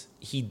films,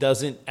 he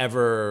doesn't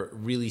ever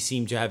really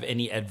seem to have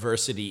any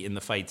adversity in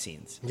the fight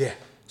scenes. Yeah.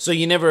 So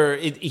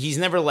he's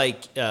never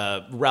like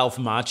Ralph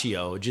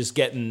Macchio, just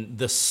getting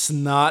the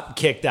snot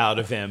kicked out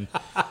of him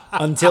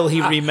until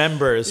he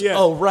remembers,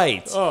 oh,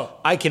 right,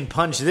 I can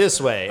punch this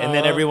way. And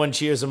then everyone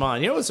cheers him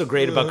on. You know what's so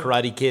great about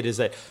Karate Kid is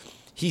that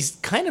he's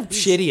kind of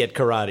shitty at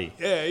karate.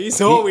 Yeah, he's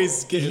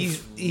always getting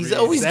his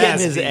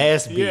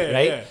ass beat,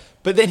 right? Yeah.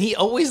 But then he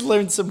always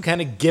learns some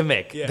kind of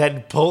gimmick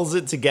that pulls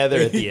it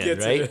together at the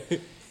end, right?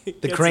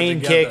 The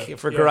crane kick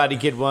for Karate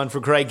Kid 1. For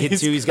Karate Kid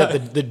 2, he's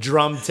got the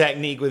drum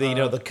technique with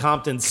the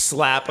Compton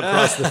slap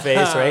across the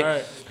face,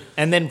 right?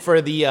 And then for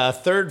the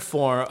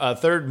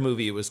third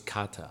movie, it was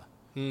kata.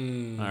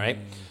 All right?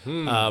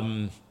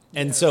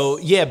 So,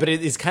 but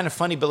it's kind of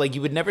funny, but like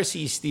you would never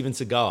see Steven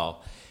Seagal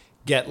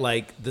get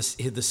like the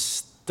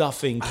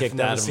stuffing kicked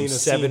out of him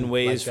 7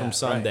 ways from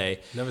Sunday.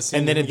 Right. Never seen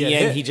and then at the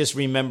end, he just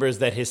remembers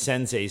that his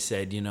sensei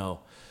said,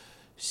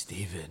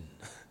 Steven,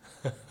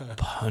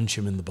 punch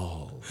him in the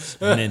balls.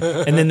 And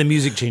then the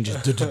music changes.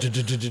 And then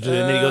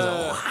he goes,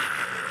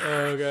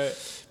 okay.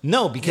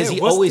 No, because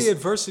what's the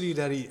adversity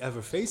that he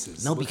ever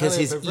faces? No, because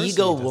his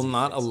ego will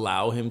not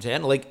allow him to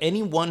handle. Like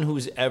anyone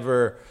who's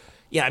ever...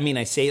 Yeah, I mean,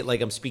 I say it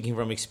like I'm speaking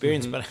from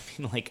experience, but I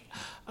mean, like,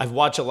 I've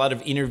watched a lot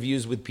of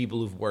interviews with people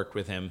who've worked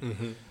with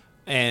him,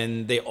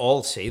 and they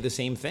all say the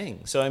same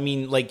thing. So, I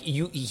mean, like,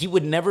 he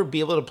would never be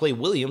able to play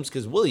Williams,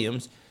 because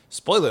Williams,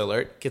 spoiler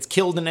alert, gets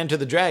killed in Enter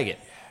the Dragon.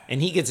 And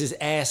he gets his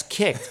ass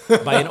kicked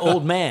by an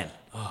old man.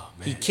 Oh,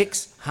 man. He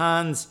kicks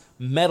Han's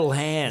metal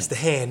hand. It's the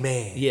hand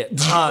man. Yeah.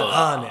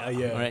 Han.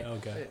 Yeah. Right?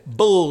 Okay.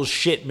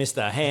 Bullshit,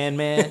 Mr. Hand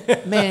Man.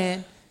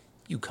 Man,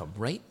 you come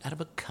right out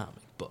of a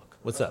comic book.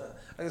 What's up?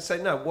 I'm going to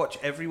say, no, watch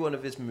every one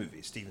of his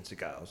movies, Steven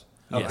Seagal's.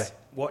 Okay. Yes.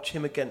 Watch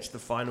him against the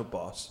final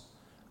boss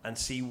and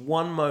see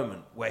one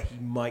moment where he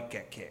might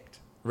get kicked.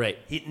 Right.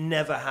 It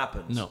never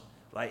happens. No.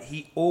 Like,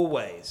 he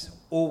always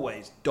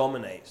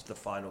dominates the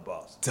final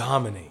boss.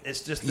 Dominate.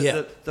 It's just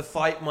that the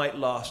fight might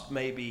last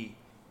maybe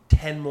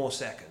 10 more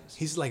seconds.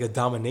 He's like a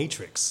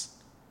dominatrix.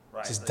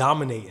 Right. Just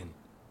dominating.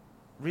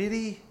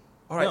 Really?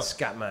 All right,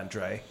 Scatman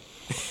Dre.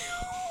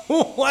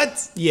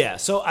 What? Yeah,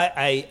 so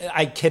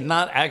I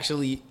cannot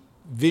actually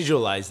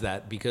visualize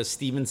that because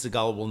Steven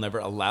Seagal will never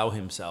allow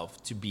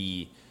himself to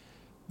be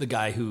the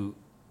guy who...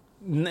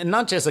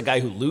 Not just a guy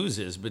who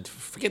loses, but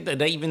forget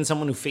that, even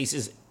someone who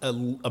faces a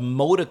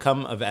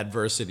modicum of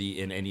adversity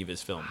in any of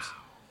his films.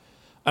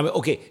 I mean,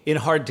 okay, in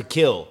Hard to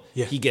Kill,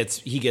 he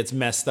gets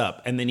messed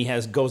up, and then he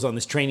goes on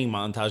this training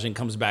montage and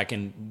comes back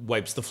and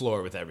wipes the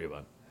floor with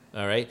everyone.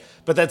 All right,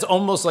 but that's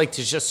almost like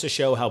just to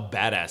show how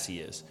badass he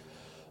is.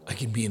 I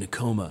can be in a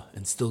coma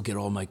and still get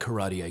all my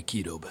karate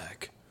aikido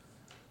back.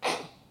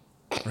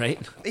 Right?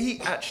 He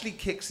actually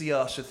kicks the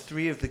ass of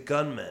 3 of the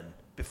gunmen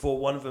before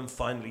one of them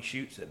finally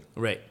shoots him.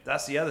 Right.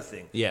 That's the other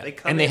thing. Yeah.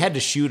 They had to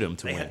shoot him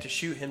to win. They had to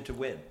shoot him to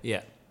win.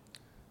 Yeah.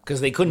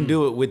 Because they couldn't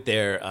do it with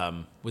their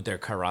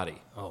karate.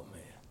 Oh,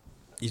 man.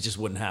 It just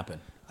wouldn't happen.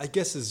 I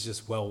guess it's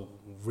just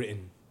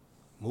well-written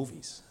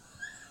movies.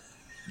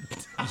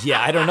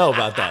 Yeah, I don't know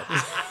about that.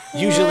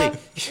 Usually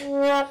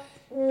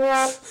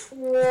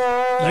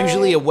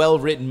a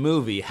well-written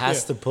movie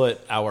has to put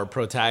our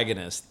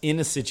protagonist in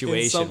a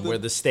situation where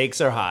the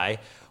stakes are high,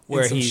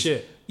 where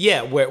shit.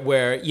 Yeah,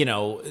 where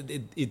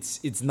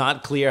it's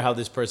not clear how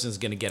this person is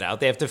going to get out.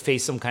 They have to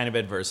face some kind of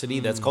adversity.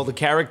 That's called a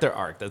character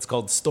arc. That's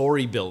called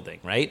story building,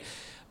 right?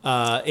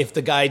 If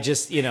the guy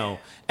just, and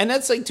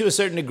that's like to a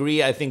certain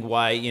degree, I think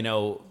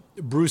why,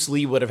 Bruce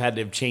Lee would have had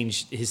to have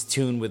changed his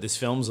tune with his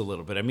films a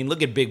little bit. I mean,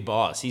 look at Big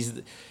Boss.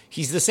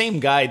 He's the same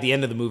guy at the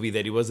end of the movie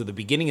that he was at the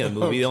beginning of the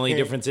movie. The only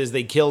difference is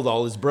they killed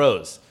all his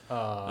bros.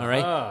 All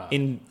right?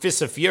 In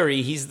Fists of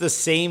Fury, he's the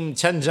same.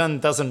 Chen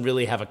Zhen doesn't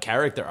really have a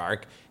character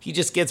arc. He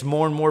just gets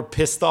more and more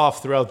pissed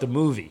off throughout the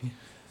movie.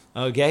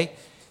 Okay?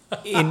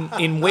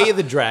 In Way of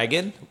the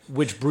Dragon,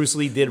 which Bruce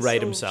Lee did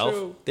write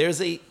himself,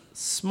 there's a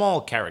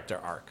small character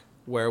arc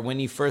where when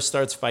he first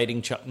starts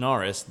fighting Chuck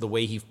Norris, the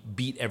way he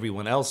beat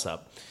everyone else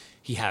up,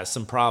 he has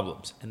some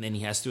problems. And then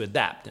he has to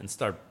adapt and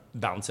start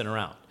bouncing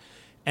around.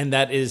 And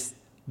that is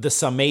the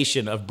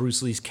summation of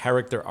Bruce Lee's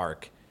character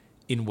arc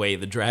in Way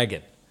of the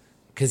Dragon.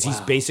 Because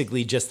he's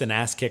basically just an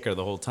ass kicker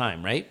the whole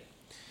time, right?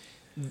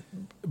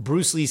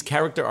 Bruce Lee's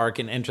character arc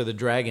in Enter the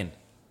Dragon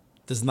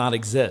does not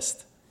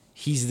exist.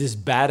 He's this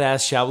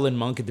badass Shaolin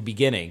monk at the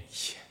beginning.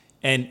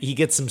 And he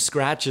gets some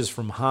scratches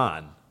from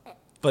Han.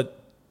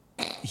 But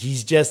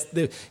he's just...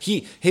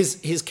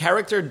 His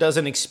character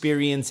doesn't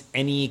experience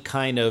any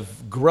kind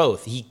of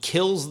growth. He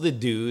kills the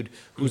dude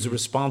who's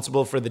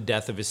responsible for the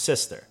death of his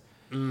sister.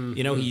 He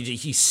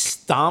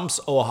stomps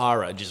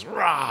O'Hara, just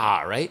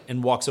rah, right?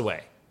 And walks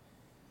away.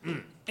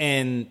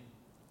 And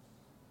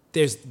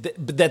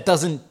but that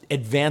doesn't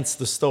advance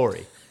the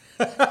story.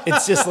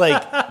 It's just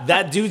like,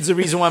 that dude's the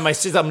reason why my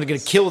sister, I'm going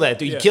to kill that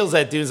dude. He kills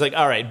that dude. It's like,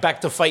 all right,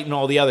 back to fighting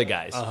all the other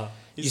guys.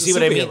 You see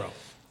what I mean?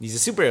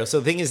 He's a superhero. So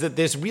the thing is that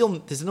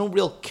there's no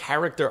real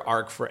character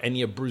arc for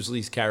any of Bruce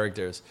Lee's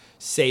characters,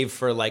 save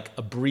for like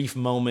a brief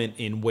moment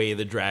in Way of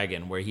the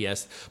Dragon where he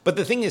has. But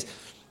the thing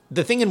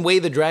in Way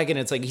of the Dragon,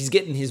 it's like he's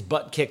getting his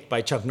butt kicked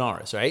by Chuck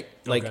Norris, right?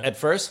 Like at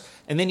first,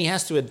 and then he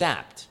has to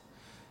adapt.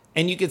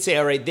 And you could say,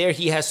 all right, there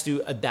he has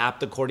to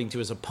adapt according to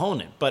his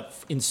opponent. But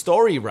in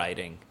story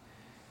writing,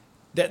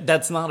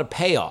 that's not a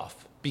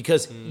payoff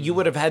because you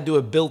would have had to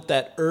have built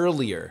that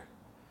earlier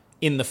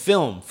in the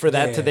film for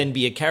that to then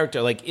be a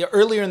character. Like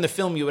earlier in the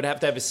film, you would have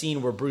to have a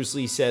scene where Bruce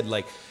Lee said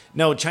like,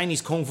 no,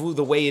 Chinese Kung Fu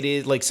the way it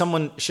is, like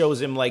someone shows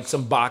him like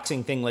some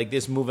boxing thing like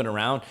this moving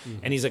around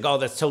and he's like, oh,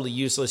 that's totally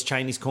useless.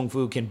 Chinese Kung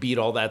Fu can beat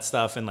all that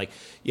stuff. And like,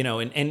 you know,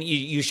 and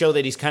you show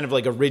that he's kind of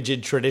like a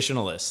rigid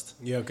traditionalist.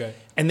 Yeah, okay.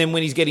 And then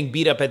when he's getting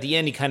beat up at the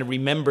end, he kind of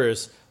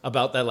remembers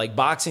about that like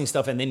boxing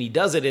stuff and then he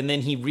does it and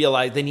then he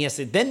realized,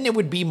 then it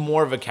would be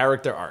more of a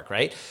character arc,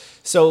 right?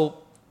 So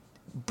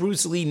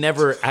Bruce Lee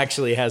never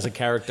actually has a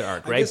character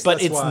arc, right?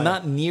 But it's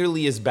not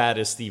nearly as bad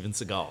as Steven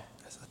Seagal.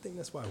 I think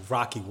that's why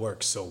Rocky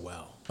works so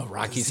well. Oh,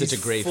 Rocky's such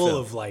a great full film.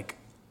 of like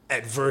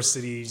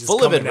adversity, just full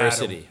of coming at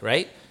adversity, him.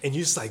 right? And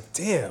you're just like,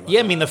 damn. Yeah,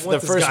 I mean the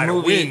want this first guy to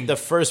win. the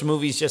first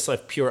movie is just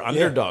like pure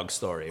underdog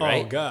story,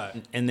 right? Oh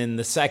God. And then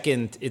the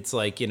second, it's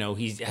like, you know,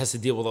 he has to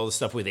deal with all the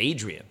stuff with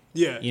Adrian.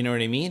 Yeah. You know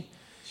what I mean?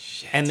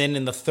 Shit. And then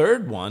in the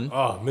third one,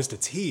 oh, Mr.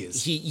 T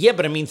is.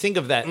 but I mean, think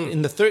of that.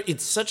 In the third,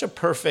 it's such a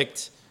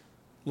perfect,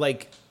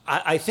 like,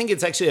 I think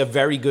it's actually a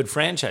very good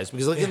franchise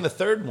because like in the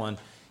third one,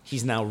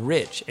 he's now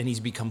rich and he's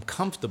become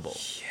comfortable.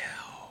 Yeah.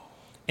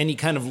 And he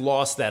kind of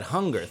lost that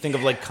hunger. Think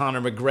of like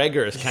Conor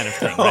McGregor's kind of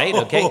thing, right?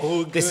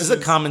 Okay. This is a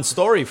common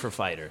story for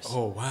fighters.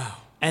 Oh, wow.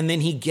 And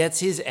then he gets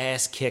his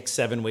ass kicked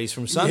 7 ways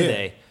from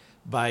Sunday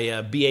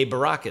by B.A.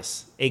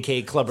 Baracus,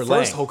 a.k.a. Clubber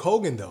Lang. First Hulk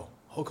Hogan, though.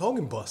 Hulk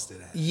Hogan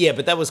busted ass. Yeah,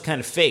 but that was kind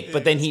of fake.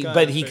 But then he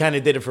kind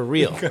of did it for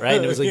real, right?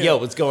 And it was like, yo,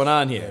 what's going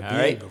on here? All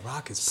right,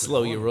 Baracus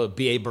slow your road.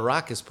 B.A.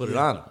 Baracus put it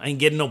on him. I ain't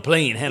getting no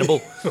plane,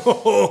 Hannibal.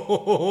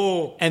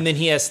 And then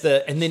he has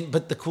to,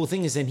 but the cool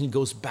thing is then he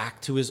goes back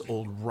to his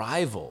old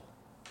rival.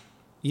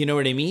 You know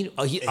what I mean?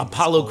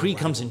 Apollo Creed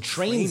comes and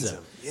trains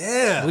him.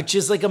 Yeah. Which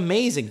is like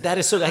amazing. That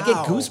is so, I get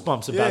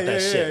goosebumps about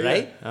that shit,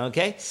 right?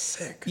 Okay.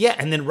 Sick. Yeah,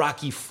 and then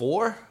Rocky IV,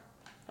 all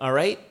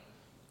right?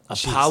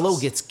 Apollo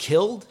gets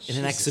killed in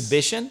an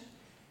exhibition,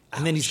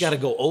 and then he's got to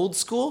go old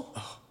school.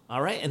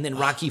 All right, and then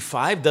Rocky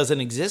V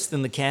doesn't exist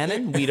in the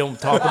canon. We don't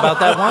talk about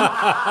that one.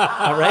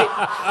 All right?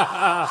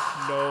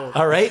 No.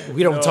 All right?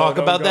 We don't talk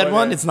about that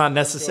one. It's not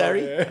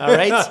necessary. All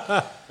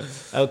right?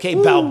 Okay,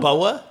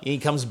 Balboa, he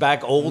comes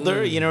back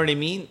older, you know what I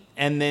mean?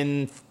 And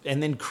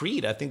then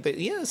Creed. I think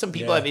that, some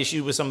people have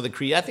issues with some of the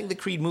Creed. I think the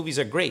Creed movies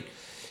are great.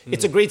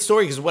 It's a great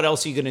story because what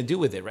else are you going to do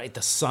with it, right?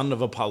 The son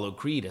of Apollo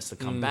Creed has to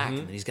come back, and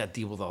then he's got to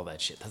deal with all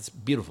that shit. That's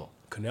beautiful.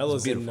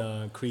 Canelo's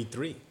in Creed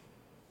 3.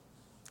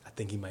 I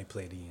think he might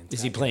play the antagonist.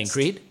 Is he playing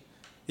Creed?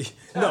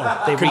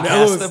 No, They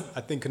recast him? I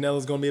think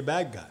Canelo's going to be a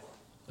bad guy.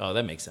 Oh,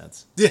 that makes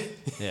sense. Yeah.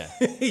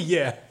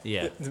 Yeah.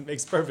 Yeah. It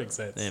makes perfect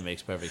sense. It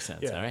makes perfect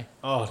sense, Yeah. all right?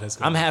 Oh, that's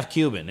good. I'm half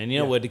Cuban, and you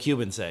know what the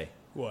Cubans say?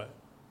 What?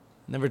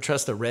 Never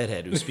trust a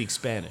redhead who speaks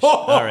Spanish.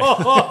 All right.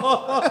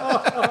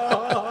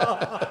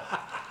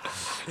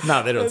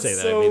 No, they don't say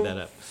that. I made that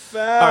up. Foul.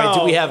 All right,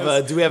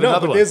 do we have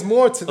another one? There's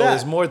more to that. Oh,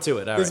 there's more to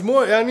it. All There's right.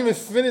 more. I didn't even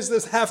finish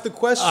this half the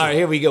question. All right,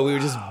 here we go. We were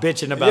just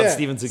bitching about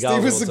Steven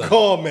Seagal. Steven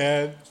Seagal,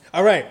 man.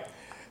 All right.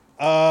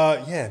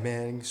 Yeah,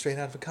 man. Straight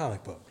out of a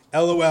comic book.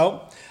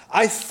 LOL.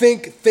 I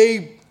think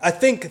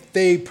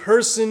the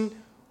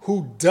person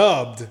who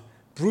dubbed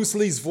Bruce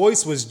Lee's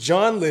voice was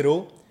John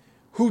Little,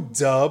 who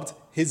dubbed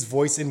his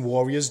voice in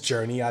Warrior's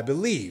Journey, I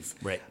believe.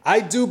 Right. I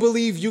do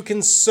believe you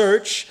can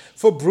search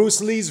for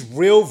Bruce Lee's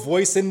real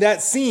voice in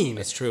that scene.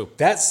 That's true.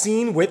 That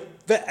scene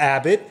with the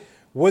Abbott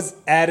was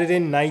added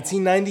in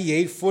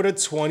 1998 for the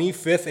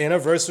 25th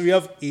anniversary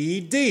of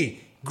ED.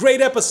 Great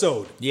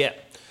episode. Yeah,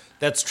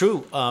 that's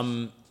true.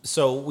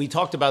 So we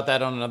talked about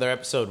that on another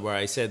episode where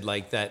I said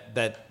like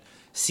that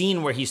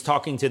scene where he's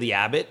talking to the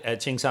abbot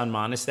at Chingsan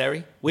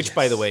Monastery, which,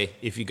 by the way,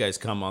 if you guys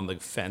come on the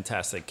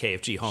fantastic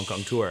KFG Hong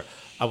Kong tour,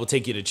 I will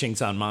take you to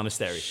Chingsan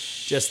Monastery.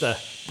 Just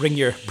bring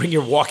your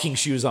walking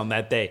shoes on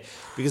that day.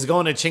 Because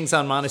going to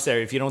Chingsan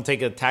Monastery, if you don't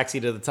take a taxi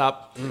to the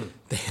top,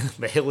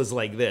 the hill is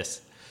like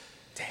this.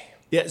 Damn.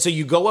 Yeah, so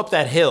you go up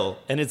that hill,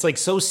 and it's like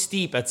so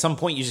steep, at some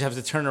point you just have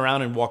to turn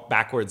around and walk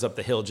backwards up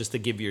the hill just to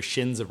give your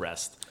shins a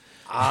rest.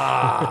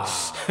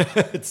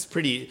 It's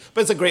pretty,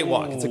 but it's a great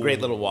walk. It's a great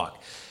little walk.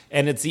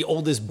 And it's the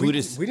oldest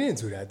Buddhist. We didn't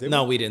do that, did we?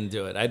 No, we didn't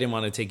do it. I didn't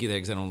want to take you there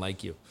because I don't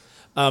like you.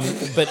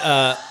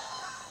 Wow.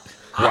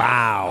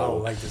 I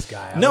don't like this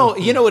guy. No,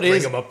 you know what it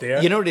is? Bring him up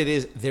there. You know what it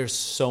is? There's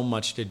so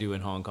much to do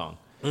in Hong Kong.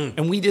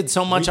 And we did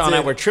so much on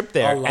our trip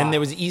there. a lot. And there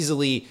was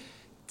easily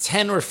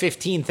 10 or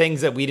 15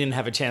 things that we didn't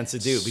have a chance to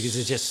do because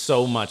there's just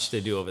so much to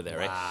do over there,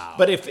 right? Wow.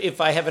 But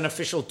if I have an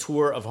official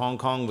tour of Hong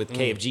Kong with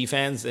KFG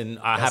fans, then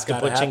I have to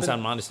gotta put happen.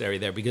 Chingsan Monastery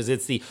there because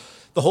it's the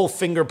whole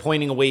finger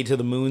pointing away to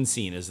the moon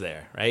scene is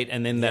there, right?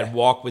 And then that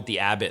walk with the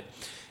abbot.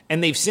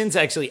 And they've since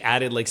actually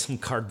added like some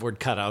cardboard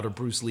cutout of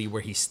Bruce Lee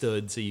where he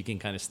stood, so you can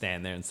kind of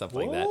stand there and stuff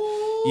like that.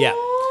 Yeah.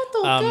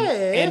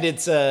 Okay. And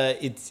it's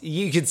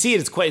you can see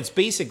it's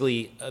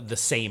basically the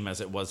same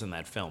as it was in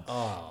that film.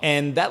 Oh.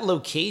 And that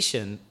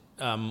location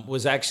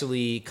was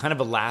actually kind of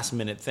a last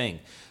minute thing.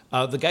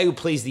 The guy who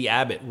plays the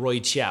abbot, Roy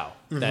Chow,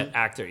 that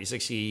actor, he's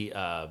actually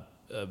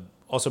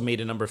also made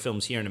a number of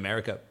films here in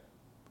America.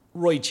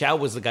 Roy Chow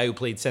was the guy who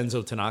played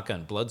Senzo Tanaka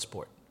in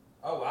Bloodsport.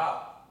 Oh,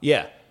 wow.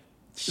 Yeah.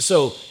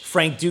 So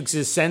Frank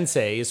Dukes'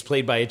 sensei is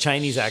played by a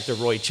Chinese actor,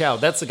 Roy Chow.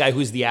 That's the guy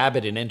who's the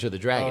abbot in Enter the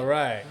Dragon. All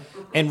right.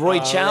 And Roy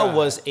Chow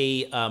was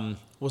a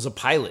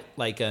pilot,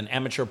 like an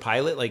amateur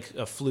pilot, like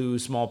flew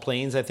small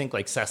planes, I think,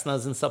 like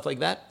Cessnas and stuff like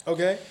that.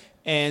 Okay.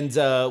 And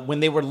when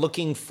they were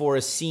looking for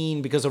a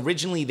scene, because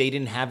originally they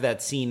didn't have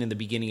that scene in the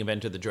beginning of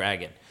Enter the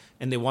Dragon,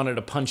 and they wanted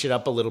to punch it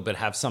up a little bit,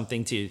 have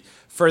something to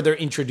further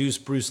introduce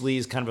Bruce Lee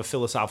as kind of a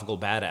philosophical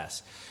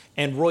badass.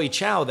 And Roy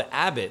Chow, the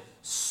abbot,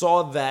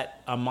 saw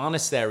that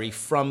monastery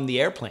from the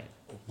airplane.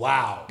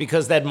 Wow.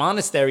 Because that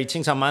monastery,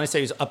 Qingzhou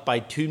Monastery, is up by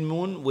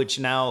Tunmun, which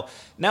now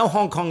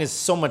Hong Kong is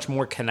so much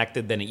more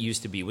connected than it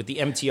used to be with the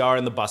MTR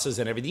and the buses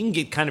and everything. You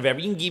can get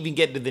you can even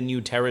get to the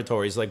new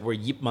territories like where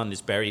Yip Man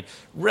is buried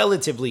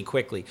relatively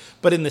quickly.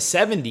 But in the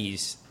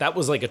 70s, that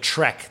was like a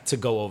trek to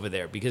go over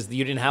there because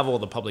you didn't have all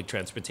the public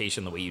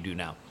transportation the way you do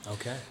now.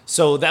 Okay.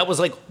 So that was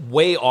like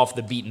way off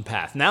the beaten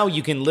path. Now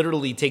you can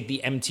literally take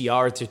the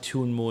MTR to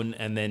Tunmun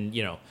and then,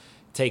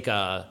 take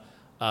a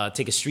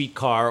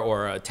streetcar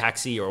or a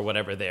taxi or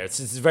whatever there. It's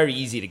very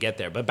easy to get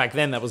there. But back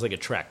then, that was like a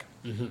trek.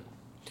 Mm-hmm.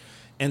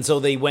 And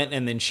so they went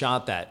and then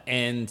shot that.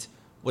 And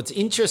what's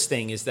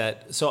interesting is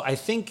that, so I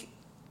think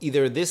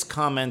either this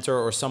commenter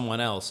or someone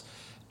else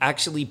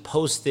actually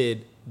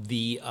posted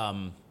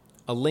a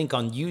link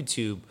on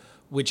YouTube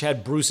which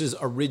had Bruce's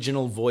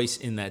original voice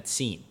in that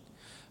scene.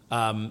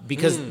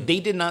 Because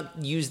they did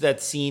not use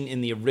that scene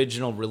in the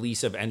original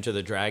release of Enter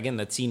the Dragon,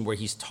 that scene where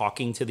he's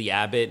talking to the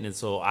abbot, and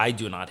so I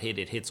do not hit,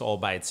 it hits all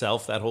by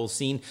itself, that whole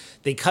scene.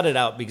 They cut it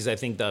out because I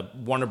think the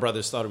Warner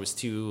Brothers thought it was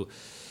too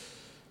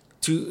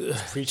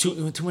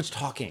much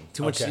talking,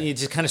 too much. Okay. It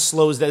just kind of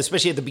slows down,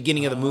 especially at the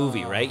beginning of the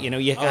movie, right?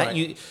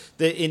 Right.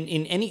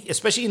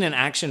 Especially in an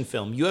action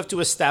film, you have to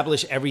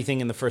establish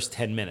everything in the first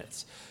 10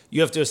 minutes. You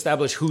have to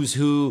establish who's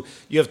who.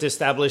 You have to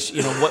establish,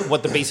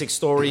 what the basic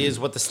story is,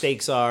 what the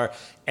stakes are.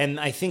 And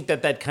I think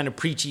that kind of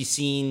preachy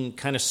scene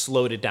kind of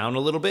slowed it down a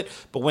little bit.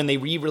 But when they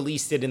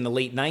re-released it in the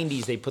late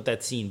 90s, they put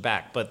that scene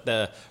back. But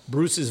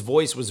Bruce's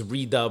voice was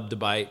redubbed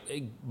by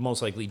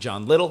most likely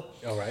John Little.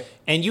 All right.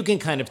 And you can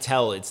kind of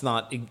tell it's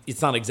not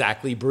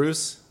exactly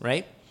Bruce,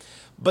 right?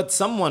 But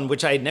someone,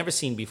 which I had never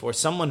seen before,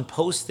 someone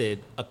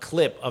posted a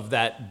clip of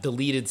that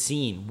deleted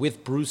scene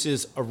with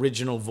Bruce's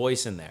original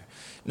voice in there.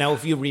 Now,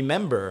 if you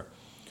remember,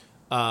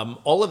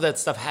 all of that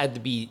stuff had to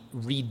be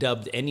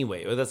redubbed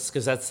anyway, or that's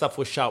because that stuff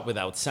was shot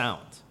without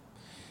sound.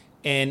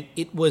 And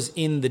it was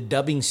in the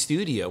dubbing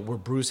studio where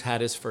Bruce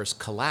had his first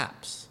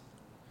collapse.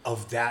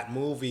 Of that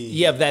movie.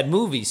 Yeah, of that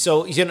movie.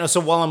 So, so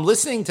while I'm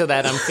listening to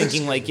that, I'm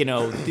thinking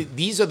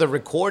these are the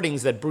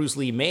recordings that Bruce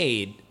Lee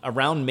made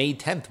around May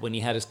 10th when he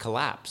had his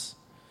collapse.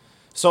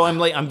 So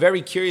I'm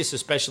very curious,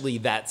 especially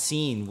that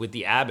scene with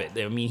the abbot.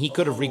 I mean, he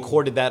could have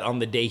recorded that on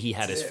the day he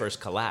had his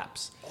first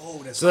collapse.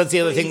 Oh, so that's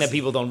the other thing that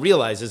people don't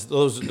realize is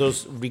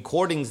those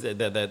recordings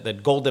that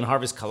Golden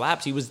Harvest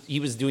collapse. He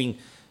was doing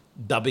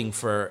dubbing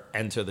for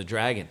Enter the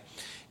Dragon,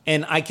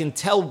 and I can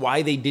tell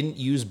why they didn't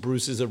use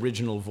Bruce's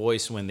original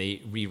voice when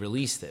they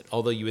re-released it.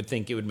 Although you would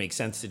think it would make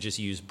sense to just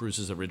use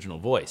Bruce's original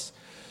voice.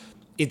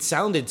 It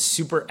sounded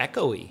super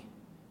echoey,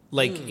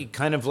 like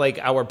kind of like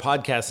our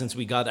podcast since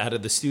we got out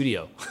of the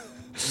studio.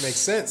 It makes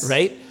sense,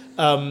 right?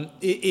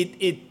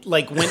 It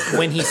like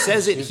when he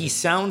says it, he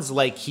sounds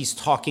like he's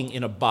talking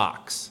in a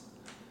box,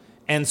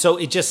 and so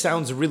it just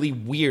sounds really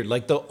weird.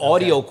 Like the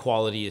audio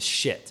quality is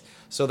shit.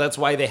 So that's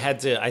why they had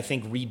to, I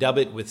think, redub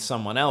it with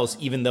someone else,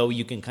 even though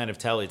you can kind of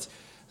tell it's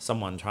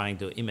someone trying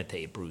to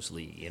imitate Bruce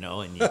Lee,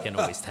 and you can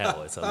always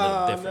tell it's a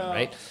little different,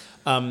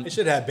 right? They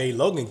should have Bay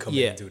Logan come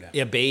in and do that.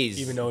 Yeah, Bay's.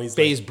 Even though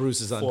he's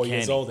Bruce is 4 uncanny.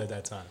 years old at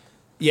that time.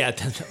 Yeah,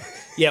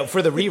 yeah.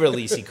 For the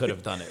re-release, he could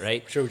have done it,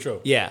 right? True.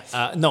 Yeah.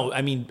 No,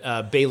 I mean,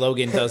 Bay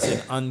Logan does an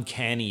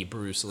uncanny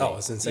Bruce Lee. Oh,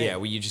 it's insane. Yeah,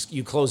 where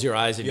you close your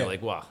eyes and you're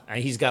like, wow.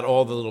 And he's got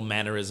all the little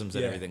mannerisms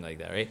and everything like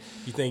that, right?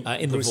 You think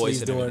in Bruce the voice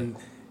Lee's doing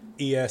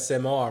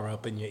ESMR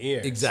up in your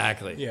ear?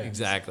 Exactly. Yeah.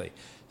 Exactly.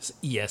 It's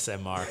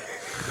ESMR.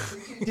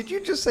 Did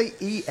you just say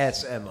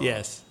ESMR?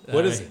 Yes.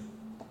 What is it?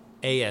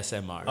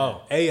 ASMR.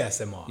 Oh,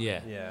 ASMR.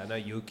 Yeah. Yeah, I know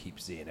you keep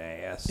seeing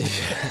AS.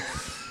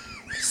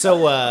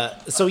 So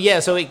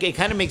it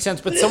kind of makes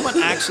sense. But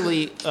someone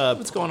actually,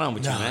 what's going on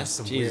with you, man?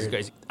 some Jesus weird-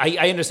 Christ!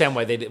 I understand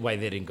why they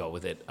didn't go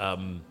with it.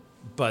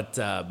 But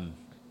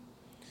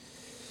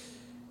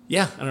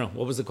yeah, I don't know.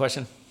 What was the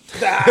question?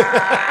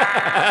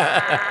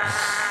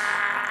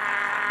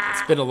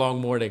 It's been a long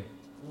morning.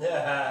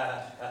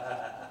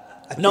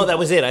 No, that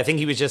was it. I think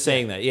he was just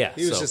saying that. Yeah,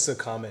 He was just a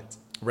comment.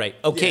 right.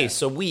 Okay, Yeah.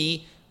 so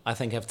we, I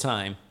think, have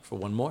time for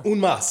one more. Un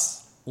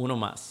mas. Uno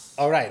más.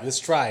 All right, let's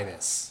try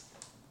this.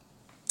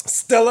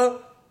 Stella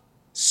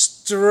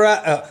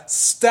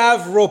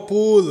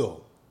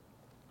Stavropoulou.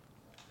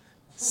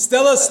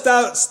 Stella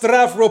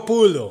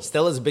Stavropoulou.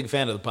 Stella's a big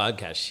fan of the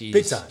podcast.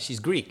 Big time. She's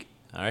Greek,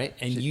 all right?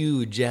 And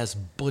you just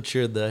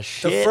butchered the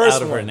shit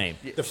out of her name.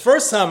 The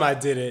first time I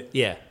did it,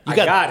 Yeah. I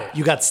got it.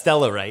 You got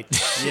Stella right.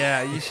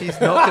 Yeah,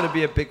 she's not going to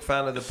be a big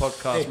fan of the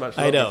podcast much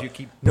I longer know. if you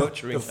keep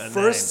butchering The her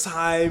first name.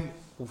 time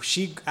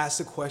she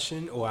asked a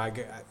question, or I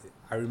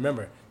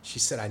remember, she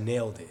said I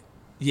nailed it.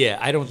 Yeah,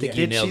 I don't think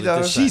you Did nailed she, it though?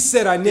 this She time.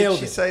 said I Did nailed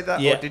she it. say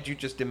that, Yeah. or did you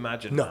just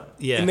imagine No. that?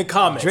 Yeah. In the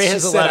comments. Dre She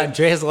has a said lot.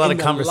 Dre has a lot in of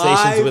the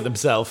conversations live with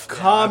himself.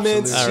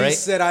 Comments. absolutely. She All right.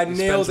 said I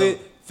nailed spends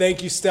it.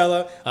 Thank you,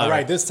 Stella. All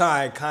right, this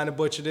time I kind of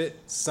butchered it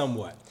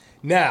somewhat.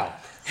 Now,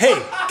 hey,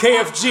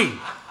 KFG,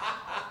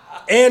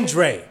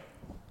 Andre,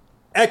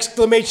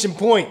 exclamation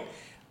point.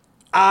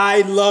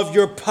 I love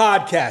your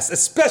podcast,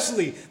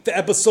 especially the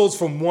episodes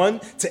from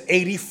 1 to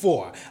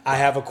 84. I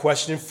have a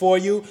question for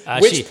you.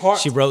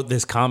 She wrote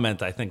this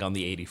comment, I think, on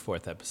the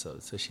 84th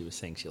episode. So she was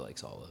saying she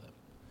likes all of them.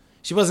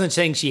 She wasn't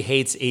saying she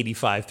hates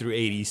 85 through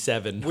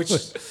 87. Which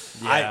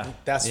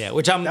that's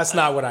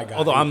not what I got.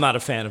 Although I'm not a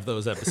fan of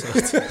those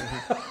episodes.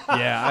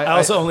 Yeah, I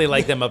also only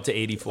like them up to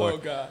 84. Oh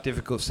God.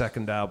 difficult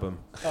second album.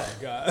 Oh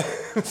God.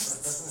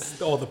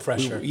 All the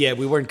pressure. Yeah,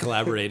 we weren't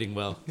collaborating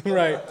well.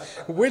 Right.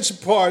 Which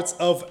parts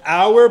of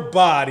our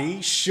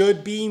body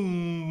should be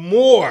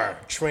more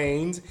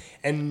trained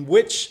and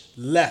which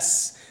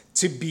less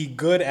to be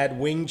good at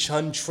Wing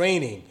Chun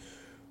training?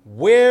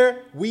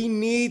 Where we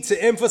need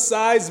to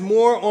emphasize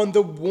more on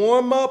the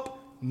warm-up,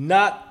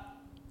 not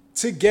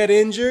to get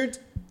injured?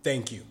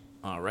 Thank you.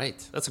 All right.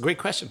 That's a great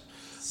question.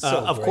 So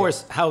Of great.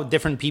 course, how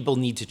different people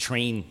need to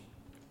train.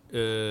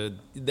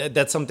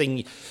 That's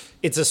something,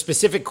 it's a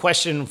specific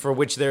question for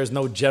which there is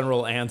no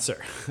general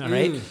answer. All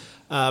right.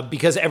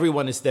 Because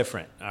everyone is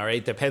different. All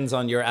right. Depends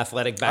on your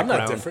athletic I'm background.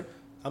 not different.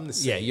 I'm the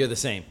same. Yeah, you're the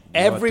same.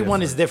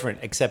 Everyone is different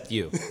except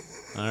you.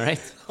 All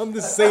right. I'm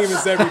the same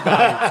as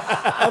everybody.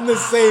 I'm the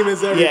same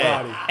as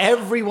everybody. Yeah.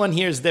 Everyone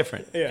here is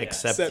different Yeah,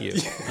 except except you.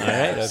 you. All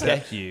right. Okay.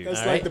 Except you. That's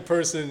All like right. the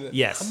person.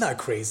 Yes. I'm not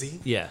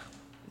crazy. Yeah.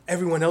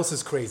 Everyone else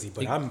is crazy,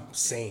 but I'm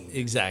sane.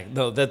 Exactly.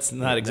 No, that's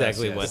not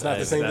exactly what. It's not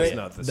the same That's thing?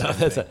 not the No, same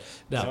that's thing.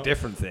 no. It's a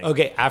different thing.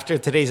 Okay, after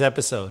today's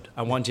episode,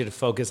 I want you to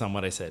focus on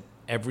what I said.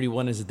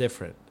 Everyone is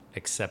different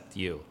except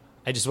you.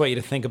 I just want you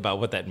to think about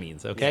what that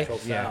means, okay?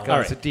 Yeah, All God,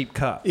 right. it's a deep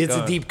cut. It's Go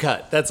a on. deep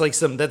cut. That's like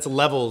that's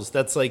levels.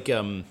 That's like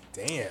Damn.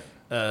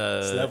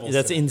 levels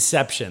that's to it.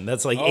 Inception.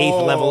 That's like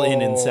 8th level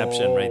in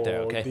Inception right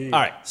there, okay? deep. All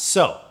right.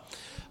 So,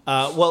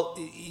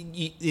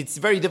 it's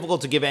very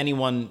difficult to give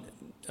anyone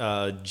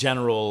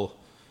general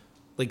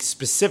like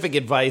specific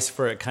advice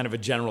for a kind of a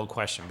general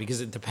question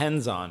because it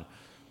depends on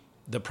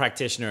the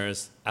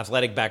practitioner's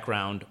athletic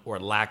background or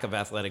lack of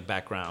athletic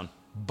background,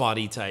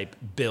 body type,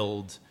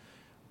 build,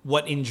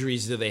 what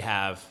injuries do they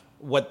have,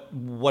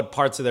 what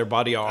parts of their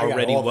body are got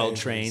already all the well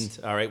trained,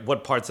 all right,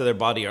 what parts of their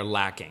body are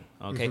lacking,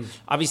 okay?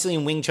 Obviously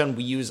in Wing Chun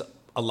we use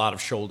a lot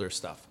of shoulder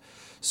stuff.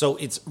 So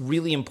it's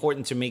really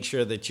important to make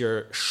sure that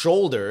your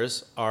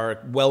shoulders are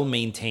well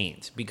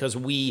maintained because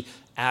we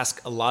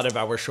ask a lot of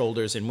our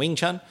shoulders in Wing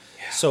Chun.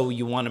 So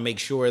you want to make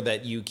sure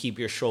that you keep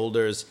your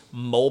shoulders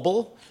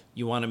mobile.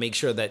 You want to make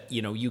sure that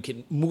you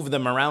can move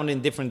them around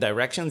in different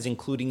directions,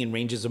 including in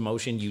ranges of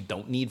motion you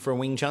don't need for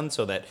Wing Chun,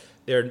 so that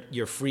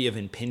you're free of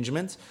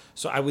impingement.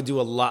 So I would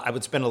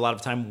spend a lot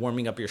of time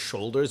warming up your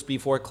shoulders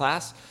before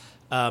class,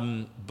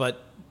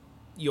 but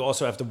you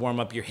also have to warm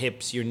up your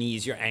hips, your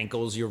knees, your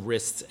ankles, your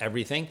wrists,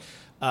 everything.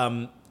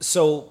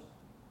 So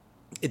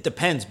it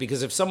depends,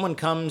 because if someone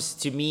comes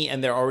to me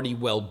and they're already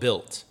well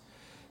built,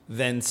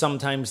 then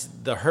sometimes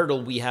the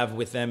hurdle we have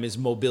with them is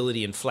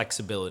mobility and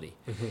flexibility.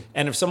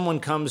 And if someone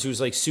comes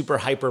who's like super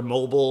hyper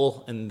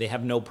mobile and they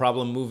have no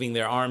problem moving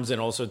their arms in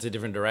all sorts of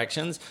different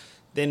directions,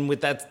 then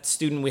with that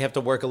student we have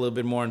to work a little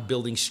bit more on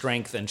building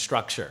strength and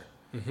structure.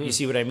 You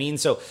see what I mean?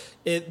 So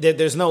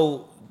there's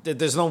no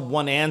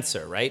one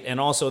answer, right? And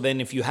also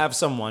then if you have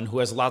someone who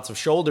has lots of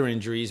shoulder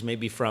injuries,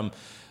 maybe from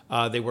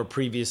they were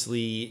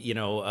previously,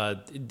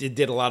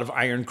 did a lot of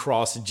iron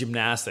cross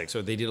gymnastics,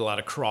 or they did a lot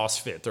of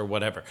CrossFit or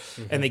whatever,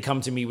 and they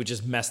come to me with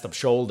just messed up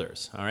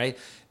shoulders, all right?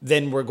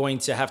 Then we're going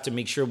to have to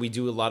make sure we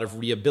do a lot of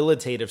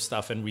rehabilitative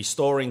stuff and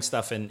restoring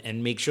stuff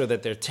and make sure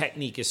that their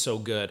technique is so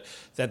good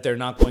that they're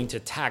not going to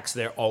tax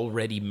their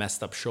already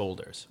messed up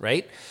shoulders,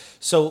 right?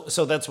 So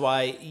that's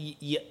why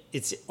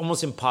it's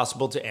almost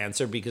impossible to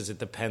answer because it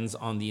depends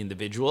on the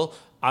individual.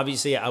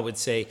 Obviously, I would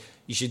say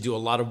you should do a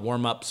lot of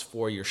warm-ups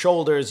for your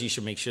shoulders. You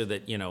should make sure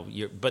that,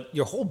 but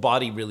your whole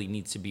body really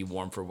needs to be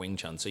warm for Wing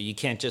Chun. So you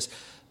can't just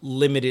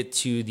limit it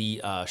to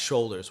the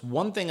shoulders.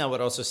 One thing I would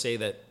also say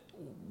that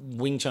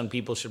Wing Chun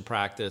people should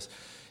practice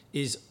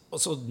is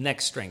also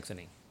neck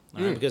strengthening.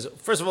 All right? Because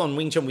first of all, in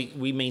Wing Chun,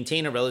 we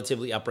maintain a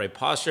relatively upright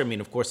posture. I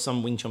mean, of course,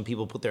 some Wing Chun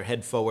people put their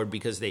head forward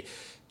because they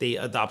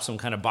adopt some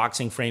kind of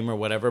boxing frame or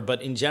whatever.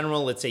 But in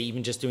general, let's say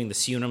even just doing the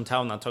Siunam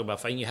Tao, not talking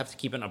about fighting, you have to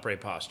keep an upright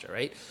posture,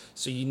 right?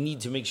 So you need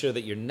to make sure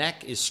that your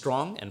neck is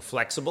strong and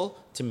flexible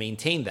to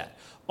maintain that.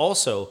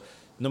 Also,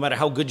 no matter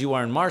how good you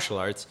are in martial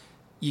arts,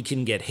 you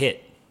can get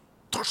hit.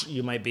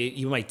 you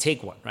might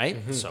take one, right?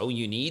 So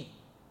you need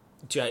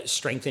to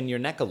strengthen your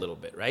neck a little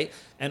bit, right?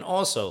 And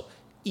also,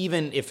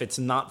 even if it's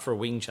not for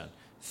Wing Chun,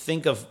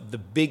 think of the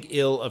big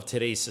ill of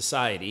today's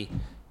society,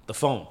 the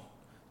phone.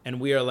 And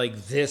we are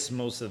like this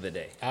most of the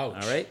day.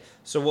 Ouch. All right?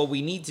 So what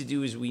we need to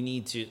do is we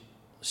need to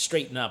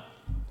straighten up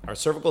our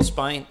cervical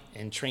spine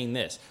and train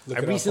this. Look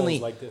at our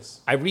phones like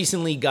this. I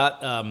recently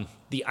got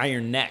the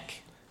iron neck.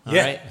 All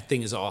Yeah. right? The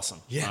thing is awesome.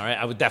 Yeah. All right?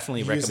 I would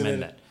definitely Using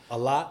recommend it that. a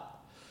lot.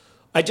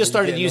 I just you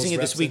started getting using those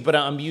it this reps week, in? but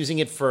I'm using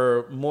it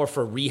for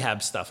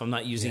rehab stuff. I'm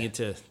not using it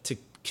to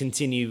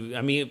continue.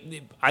 I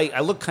mean, I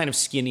look kind of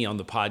skinny on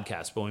the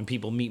podcast, but when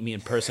people meet me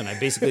in person, I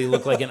basically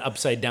look like an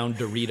upside down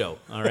Dorito.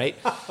 All right,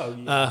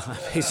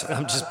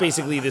 I'm just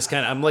basically this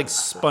kind of. I'm like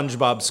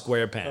SpongeBob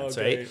SquarePants,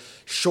 Okay. right?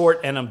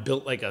 Short and I'm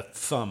built like a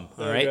thumb.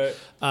 All right.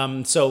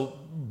 So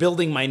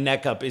building my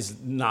neck up is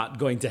not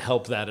going to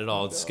help that at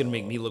all. It's going to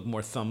make me look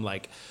more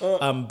thumb-like.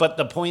 But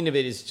the point of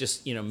it is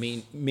just,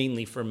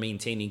 mainly for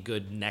maintaining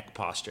good neck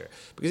posture.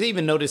 Because I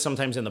even notice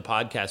sometimes in the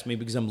podcast, maybe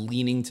because I'm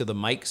leaning to the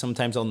mic,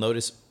 sometimes I'll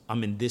notice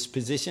I'm in this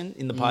position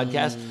in the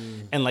podcast.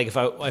 And like if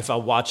I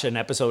watch an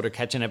episode or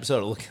catch an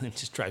episode, it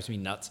just drives me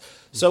nuts.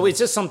 So it's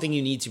just something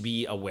you need to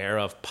be aware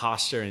of.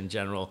 Posture in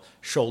general,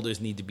 shoulders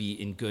need to be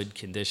in good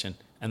condition.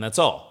 And that's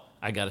all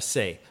I got to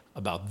say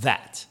about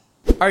that.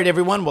 All right,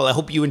 everyone. Well, I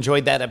hope you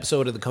enjoyed that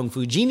episode of the Kung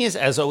Fu Genius.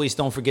 As always,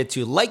 don't forget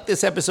to like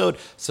this episode,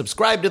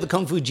 subscribe to the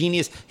Kung Fu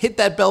Genius, hit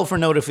that bell for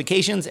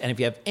notifications, and if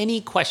you have any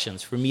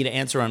questions for me to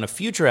answer on a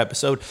future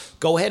episode,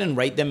 go ahead and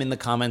write them in the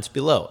comments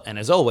below. And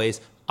as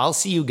always, I'll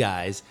see you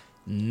guys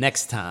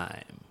next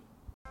time.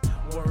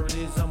 Word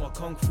is I'm a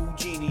kung fu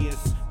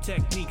genius.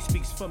 Technique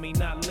speaks for me,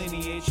 not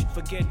lineage.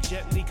 Forget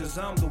Jet Li, cause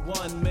I'm the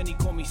one. Many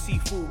call me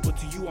seafood, but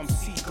to you I'm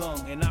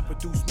Seagal. And I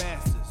produce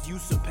masters. You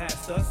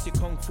surpassed us. Your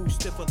kung fu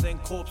stiffer than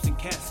corpse and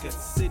caskets.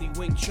 City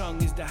Wing Chun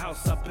is the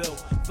house I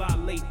built.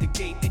 Violate the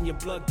gate and your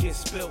blood gets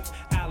spilt.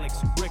 Alex,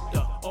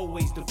 Richter,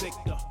 always the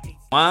victor.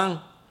 1,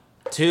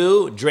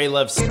 2, Dre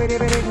loves.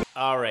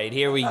 All right,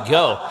 here we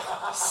go.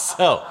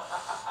 So,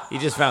 he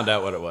just found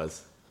out what it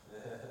was.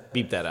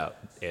 Beep that out,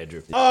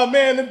 Andrew. Oh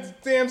man, the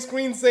damn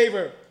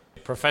screensaver.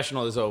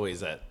 Professional as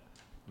always at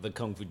the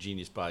Kung Fu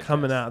Genius podcast.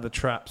 Coming out of the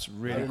traps I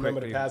really remember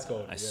quickly. the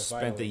passcode. I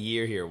spent a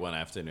year here one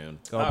afternoon.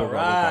 All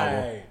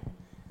right.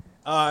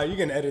 You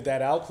can edit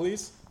that out,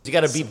 please. You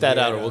got to beep that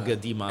out or weird, we'll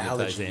get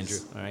demonetized, allergies. Andrew.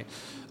 All right.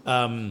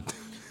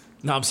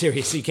 No, I'm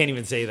serious. You can't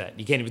even say that.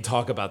 You can't even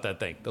talk about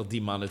that thing. They'll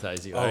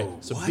demonetize you. All right.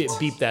 So what?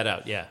 beep that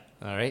out. Yeah.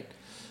 All right.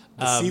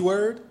 The C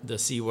word? The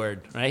C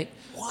word, right?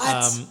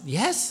 What?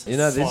 Yes. You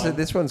know, Fun.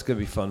 this one's going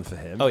to be fun for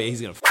him. Oh, yeah,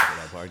 he's going to f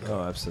it up hardcore.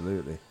 Oh,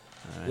 absolutely.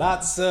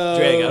 Lots of...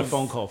 Dre, I got a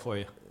phone call for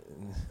you.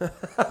 All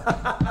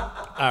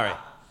right.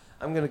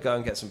 I'm going to go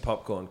and get some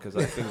popcorn because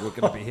I think we're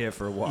going to be here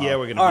for a while. Yeah,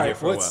 we're going to All be here right,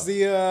 for a while. what's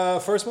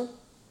the first one?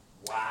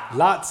 Wow.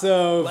 Lots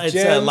of It's,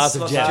 gems. lots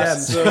of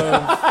gems.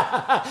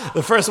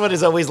 The first one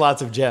is always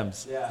lots of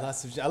gems. Yeah.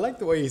 Lots of, I like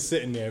the way he's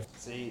sitting there.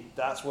 See,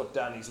 that's what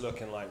Danny's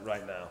looking like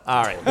right now.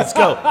 All right, let's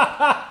go.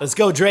 Let's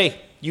go,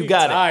 Dre. You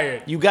got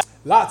tired. it. You got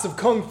Lots of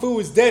kung fu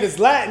is dead as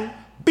Latin.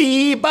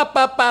 Beep, ba,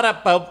 ba, ba, da,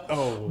 ba.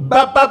 Oh.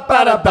 Ba, ba,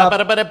 ba, da, ba, ba,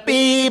 da, ba, da,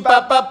 beep,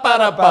 ba, ba, ba,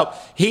 da, ba.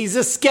 He's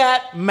a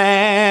scat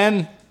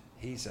man.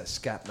 He's a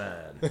scat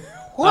man.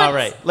 All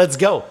right, let's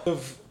go.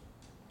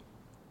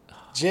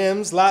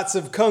 Gems, lots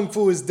of kung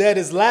fu is dead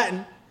as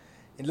Latin.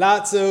 And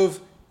lots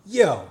of,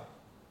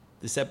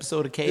 This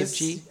episode of this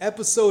KFG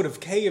episode of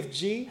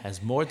KFG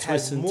has more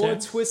twists and more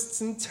turns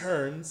twists and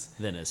turns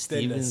than a than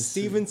Steven. the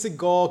Steven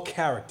Seagal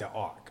character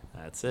arc.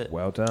 That's it.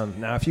 Well done.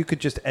 Now, if you could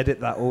just edit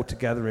that all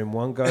together in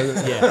one go,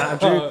 Yeah.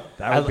 Andrew,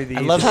 that would be the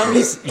I love how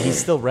easiest. he's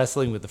still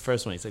wrestling with the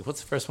first one. He's like,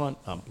 "What's the first one?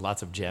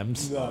 Lots of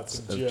gems." Lots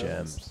of of gems.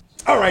 gems.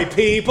 All right,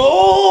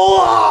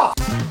 people.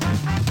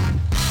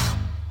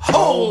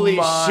 Holy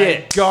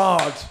shit!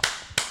 God.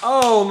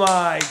 Oh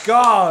my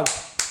God.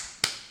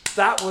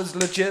 That was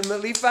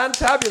legitimately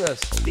fantabulous.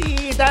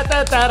 He's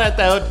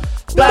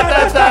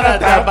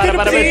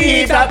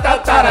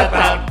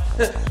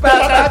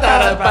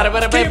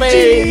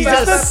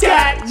a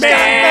scat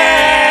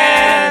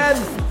man.